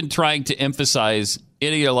they're even trying to emphasize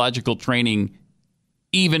ideological training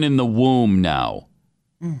even in the womb now.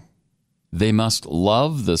 They must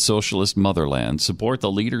love the socialist motherland, support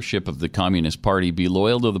the leadership of the Communist Party, be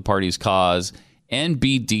loyal to the party's cause, and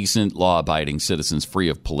be decent, law-abiding citizens free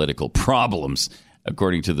of political problems,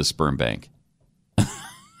 according to the sperm bank.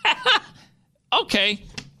 Okay.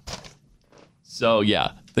 So,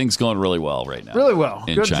 yeah, things going really well right now. Really well.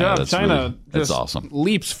 In Good China. job. China That's just awesome.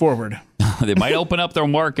 Leaps forward. They might open up their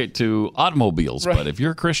market to automobiles, Right. but if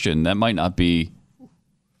you're a Christian, that might not be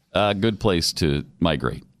a good place to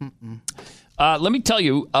migrate. Let me tell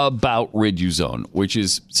you about Riduzone, which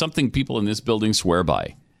is something people in this building swear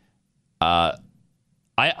by.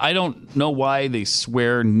 I don't know why they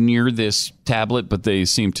swear near this tablet, but they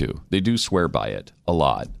seem to. They do swear by it a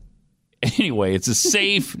lot. Anyway, it's a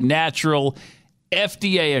safe, natural,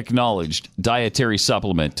 FDA-acknowledged dietary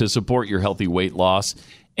supplement to support your healthy weight loss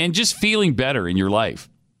and just feeling better in your life.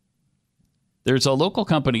 There's a local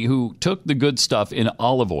company who took the good stuff in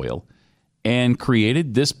olive oil and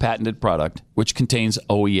created this patented product, which contains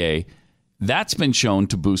OEA. That's been shown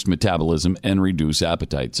to boost metabolism and reduce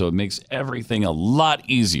appetite. So it makes everything a lot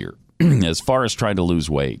easier as far as trying to lose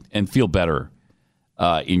weight and feel better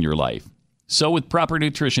in your life. So with proper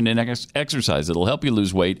nutrition and exercise, it'll help you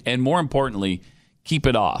lose weight and, more importantly, keep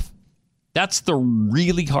it off. That's the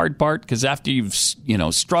really hard part, because after you've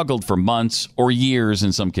struggled for months or years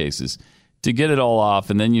in some cases to get it all off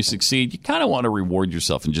and then you succeed, you kind of want to reward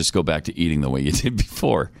yourself and just go back to eating the way you did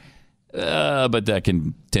before. But that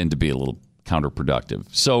can tend to be a little counterproductive.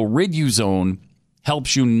 So Riduzone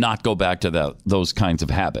helps you not go back to those kinds of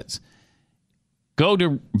habits. Go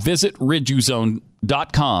to visit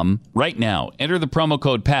Riduzone.com right now. Enter the promo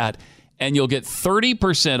code PAT, and you'll get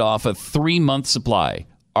 30% off a 3-month supply.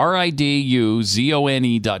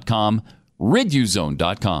 RIDUZONE.com,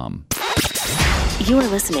 Riduzone.com. You are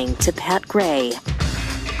listening to Pat Gray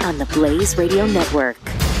on the Blaze Radio Network.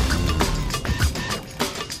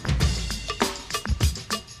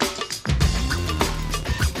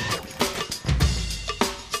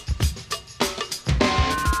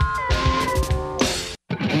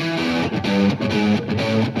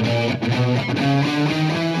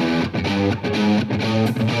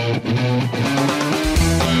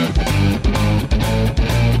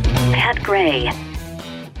 Pat Gray.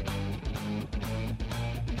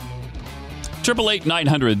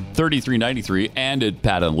 888-900-3393 and at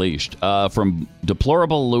Pat Unleashed. From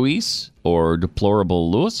Deplorable Luis or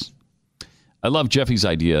Deplorable Lewis. I love Jeffy's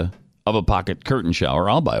idea of a pocket curtain shower.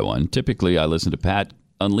 I'll buy one. Typically, I listen to Pat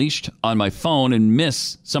Unleashed on my phone and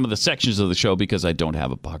miss some of the sections of the show because I don't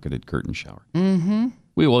have a pocketed curtain shower. Mm-hmm.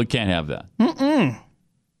 We can't have that. Mm-mm.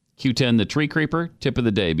 Q10, the tree creeper. Tip of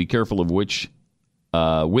the day. Be careful of which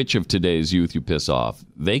of today's youth you piss off.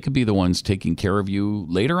 They could be the ones taking care of you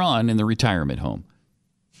later on in the retirement home.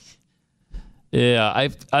 Yeah,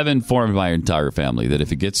 I've informed my entire family that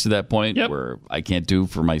if it gets to that point where I can't do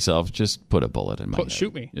for myself, just put a bullet in my head.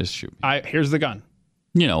 Shoot me. Just shoot me. Here's the gun.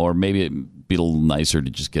 Or maybe it'd be a little nicer to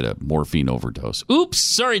just get a morphine overdose. Oops,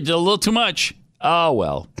 sorry, did a little too much. Oh,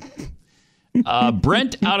 well.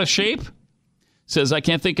 Brent Out of Shape says, I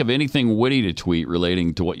can't think of anything witty to tweet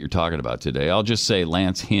relating to what you're talking about today. I'll just say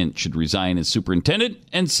Lance Hint should resign as superintendent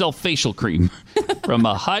and sell facial cream from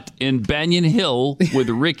a hut in Banyan Hill with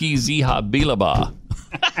Ricky Ziha Bilaba.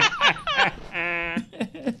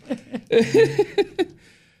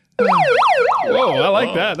 Whoa, I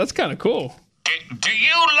like that. That's kind of cool. Do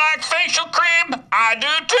you like facial cream? I do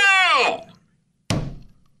too.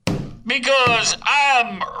 Because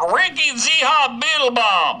I'm Ricky Ziha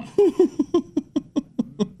Biddlebomb.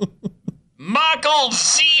 Michael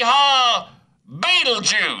Ziha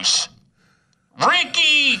Beetlejuice.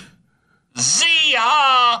 Ricky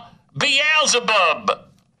Ziha Beelzebub.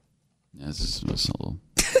 This is a little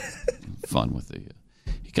fun with the...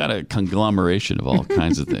 you got a conglomeration of all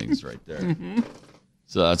kinds of things right there. Mm-hmm.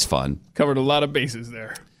 So that's fun. Covered a lot of bases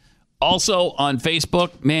there. Also on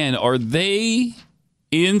Facebook, man, are they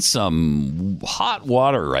in some hot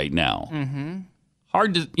water right now. Mm-hmm.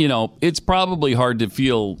 Hard to, it's probably hard to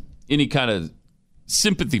feel any kind of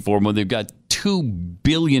sympathy for them when they've got 2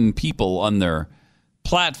 billion people on their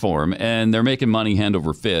platform and they're making money hand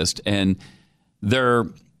over fist, and their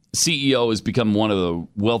CEO has become one of the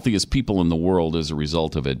wealthiest people in the world as a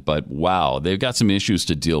result of it. But wow, they've got some issues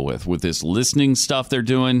to deal with this listening stuff they're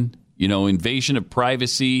doing, invasion of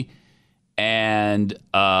privacy. And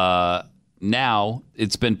now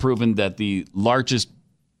it's been proven that the largest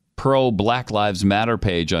pro Black Lives Matter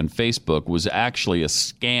page on Facebook was actually a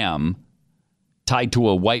scam tied to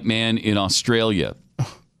a white man in Australia.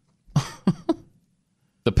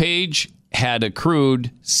 The page had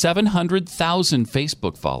accrued 700,000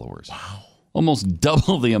 Facebook followers. Wow. Almost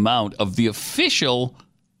double the amount of the official,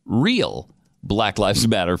 real Black Lives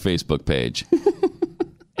Matter Facebook page.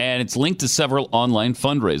 And it's linked to several online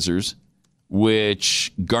fundraisers,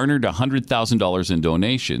 which garnered $100,000 in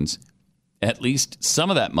donations. At least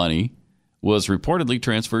some of that money was reportedly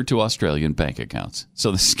transferred to Australian bank accounts.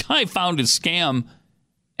 So this guy found a scam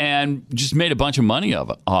and just made a bunch of money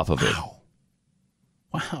off of it.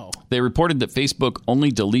 Wow. They reported that Facebook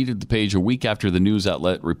only deleted the page a week after the news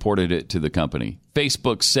outlet reported it to the company.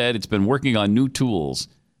 Facebook said it's been working on new tools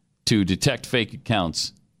to detect fake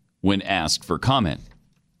accounts when asked for comment.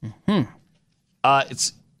 Mm-hmm.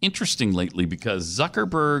 It's interesting lately because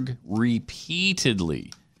Zuckerberg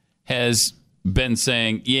repeatedly has been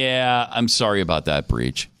saying, yeah, I'm sorry about that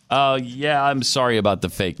breach. Yeah, I'm sorry about the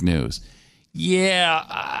fake news. Yeah,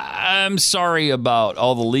 I'm sorry about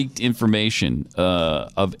all the leaked information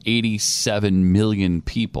of 87 million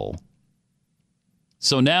people.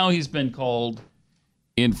 So now he's been called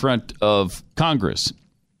in front of Congress.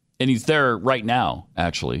 And he's there right now,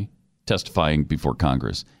 actually, testifying before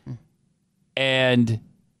Congress. And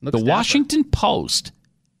the Washington Post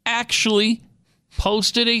actually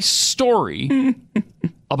posted a story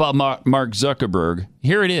about Mark Zuckerberg.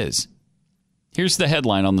 Here it is. Here's the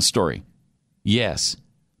headline on the story. Yes,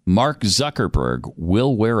 Mark Zuckerberg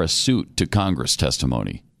will wear a suit to Congress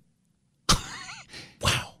testimony.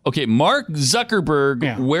 Wow. Okay, Mark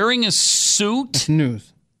Zuckerberg wearing a suit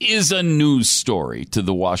is a news story to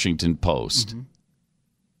the Washington Post. Mm-hmm.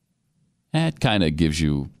 That kind of gives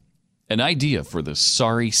you an idea for the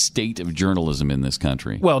sorry state of journalism in this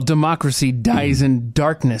country. Well, democracy dies in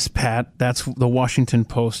darkness, Pat. That's the Washington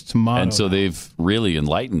Post's motto. And so they've really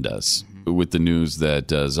enlightened us with the news that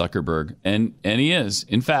Zuckerberg, and he is,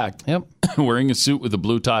 in fact, wearing a suit with a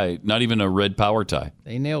blue tie, not even a red power tie.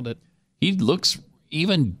 They nailed it. He looks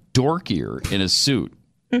even dorkier in a suit,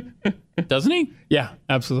 doesn't he? Yeah,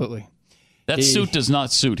 absolutely. That suit does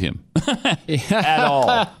not suit him at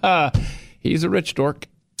all. He's a rich dork.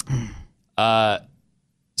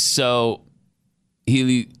 So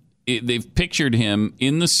they've pictured him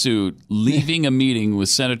in the suit leaving a meeting with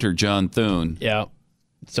Senator John Thune. Yeah.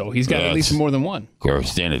 So he's got at least more than one. Of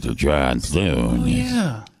course, Senator John Thune. Oh,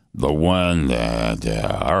 yeah. The one that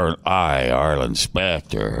Arlen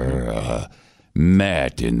Specter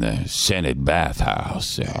met in the Senate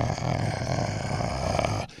bathhouse.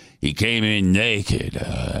 He came in naked,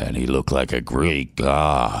 and he looked like a Greek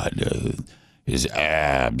god. His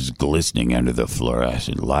abs glistening under the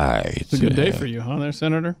fluorescent lights. It's a good day for you, huh, there,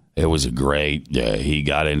 Senator? It was a great day. He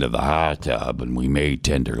got into the hot tub, and we made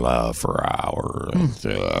tender love for hours.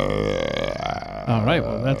 All right,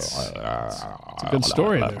 well, that's a good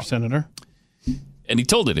story there, Senator. And he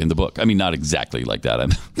told it in the book. I mean, not exactly like that.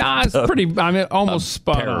 It's pretty, almost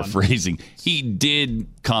spot on. Paraphrasing. He did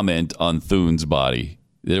comment on Thune's body,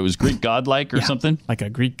 that it was Greek godlike or something. Like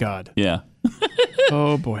a Greek god. Yeah.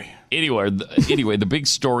 Oh, boy. Anyway, the big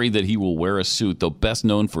story that he will wear a suit, though best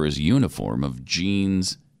known for his uniform of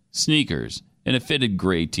jeans, sneakers, and a fitted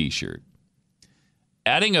gray T-shirt.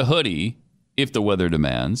 Adding a hoodie, if the weather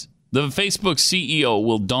demands, the Facebook CEO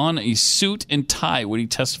will don a suit and tie when he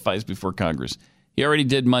testifies before Congress. He already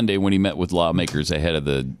did Monday when he met with lawmakers ahead of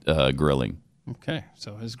the grilling. Okay,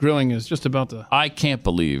 so his grilling is just about to... I can't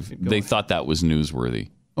believe they thought that was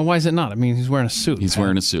newsworthy. Well, why is it not? I mean, he's wearing a suit. He's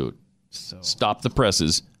wearing a suit. So. Stop the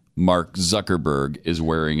presses. Mark Zuckerberg is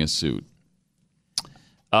wearing a suit.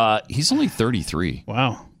 He's only 33.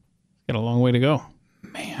 Wow. Got a long way to go.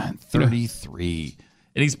 Man, 33.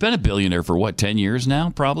 And he's been a billionaire for, 10 years now,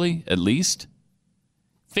 probably, at least?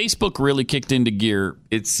 Facebook really kicked into gear,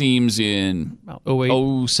 it seems, in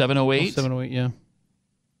 07, 08? 07, 08, yeah.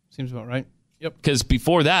 Seems about right. Yep. Because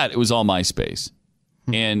before that, it was all MySpace.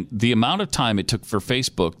 And the amount of time it took for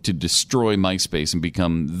Facebook to destroy MySpace and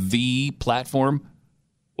become the platform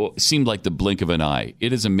seemed like the blink of an eye.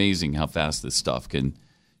 It is amazing how fast this stuff can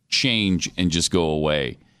change and just go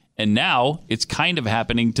away. And now it's kind of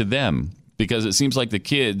happening to them because it seems like the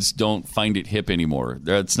kids don't find it hip anymore.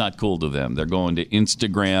 It's not cool to them. They're going to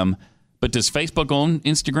Instagram. But does Facebook own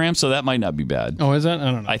Instagram? So that might not be bad. Oh, is that?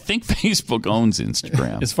 I don't know. I think Facebook owns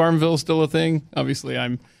Instagram. Is Farmville still a thing? Obviously,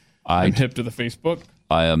 I'm hip to the Facebook.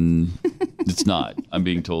 I am. It's not. I'm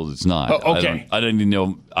being told it's not. Oh, okay. I didn't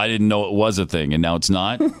know it was a thing, and now it's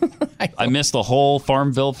not. I missed the whole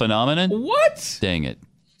Farmville phenomenon. What? Dang it!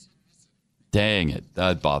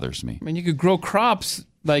 That bothers me. I mean, you could grow crops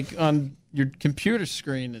like on your computer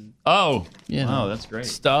screen and wow, that's great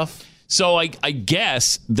stuff. So I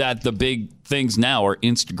guess that the big things now are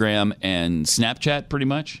Instagram and Snapchat, pretty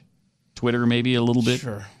much. Twitter, maybe a little bit.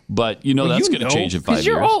 Sure. But that's going to change in 5 years.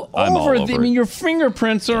 You're all I'm over. all over I mean, your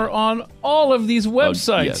fingerprints are on all of these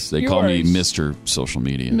websites. Yes, they call me Mr. Social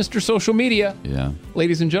Media. Mr. Social Media. Yeah.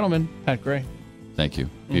 Ladies and gentlemen, Pat Gray. Thank you.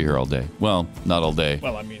 Be here all day. Well, not all day.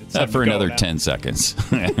 Well, I mean, it's not time for to go another now. 10 seconds.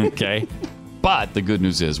 Okay. But the good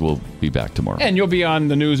news is we'll be back tomorrow. And you'll be on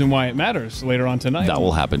the news and why it matters later on tonight. That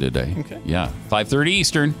will happen today. Okay. Yeah. 5:30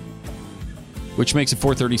 Eastern, which makes it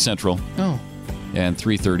 4:30 Central. Oh. And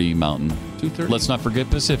 3:30 Mountain. 2:30. Let's not forget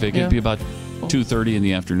Pacific. Yeah. It'd be about 2:30 in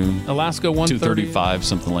the afternoon. Alaska 1:30. 2:35,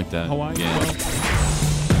 something like that. Hawaii. Yeah.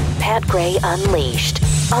 Pat Gray Unleashed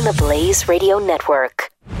on the Blaze Radio Network.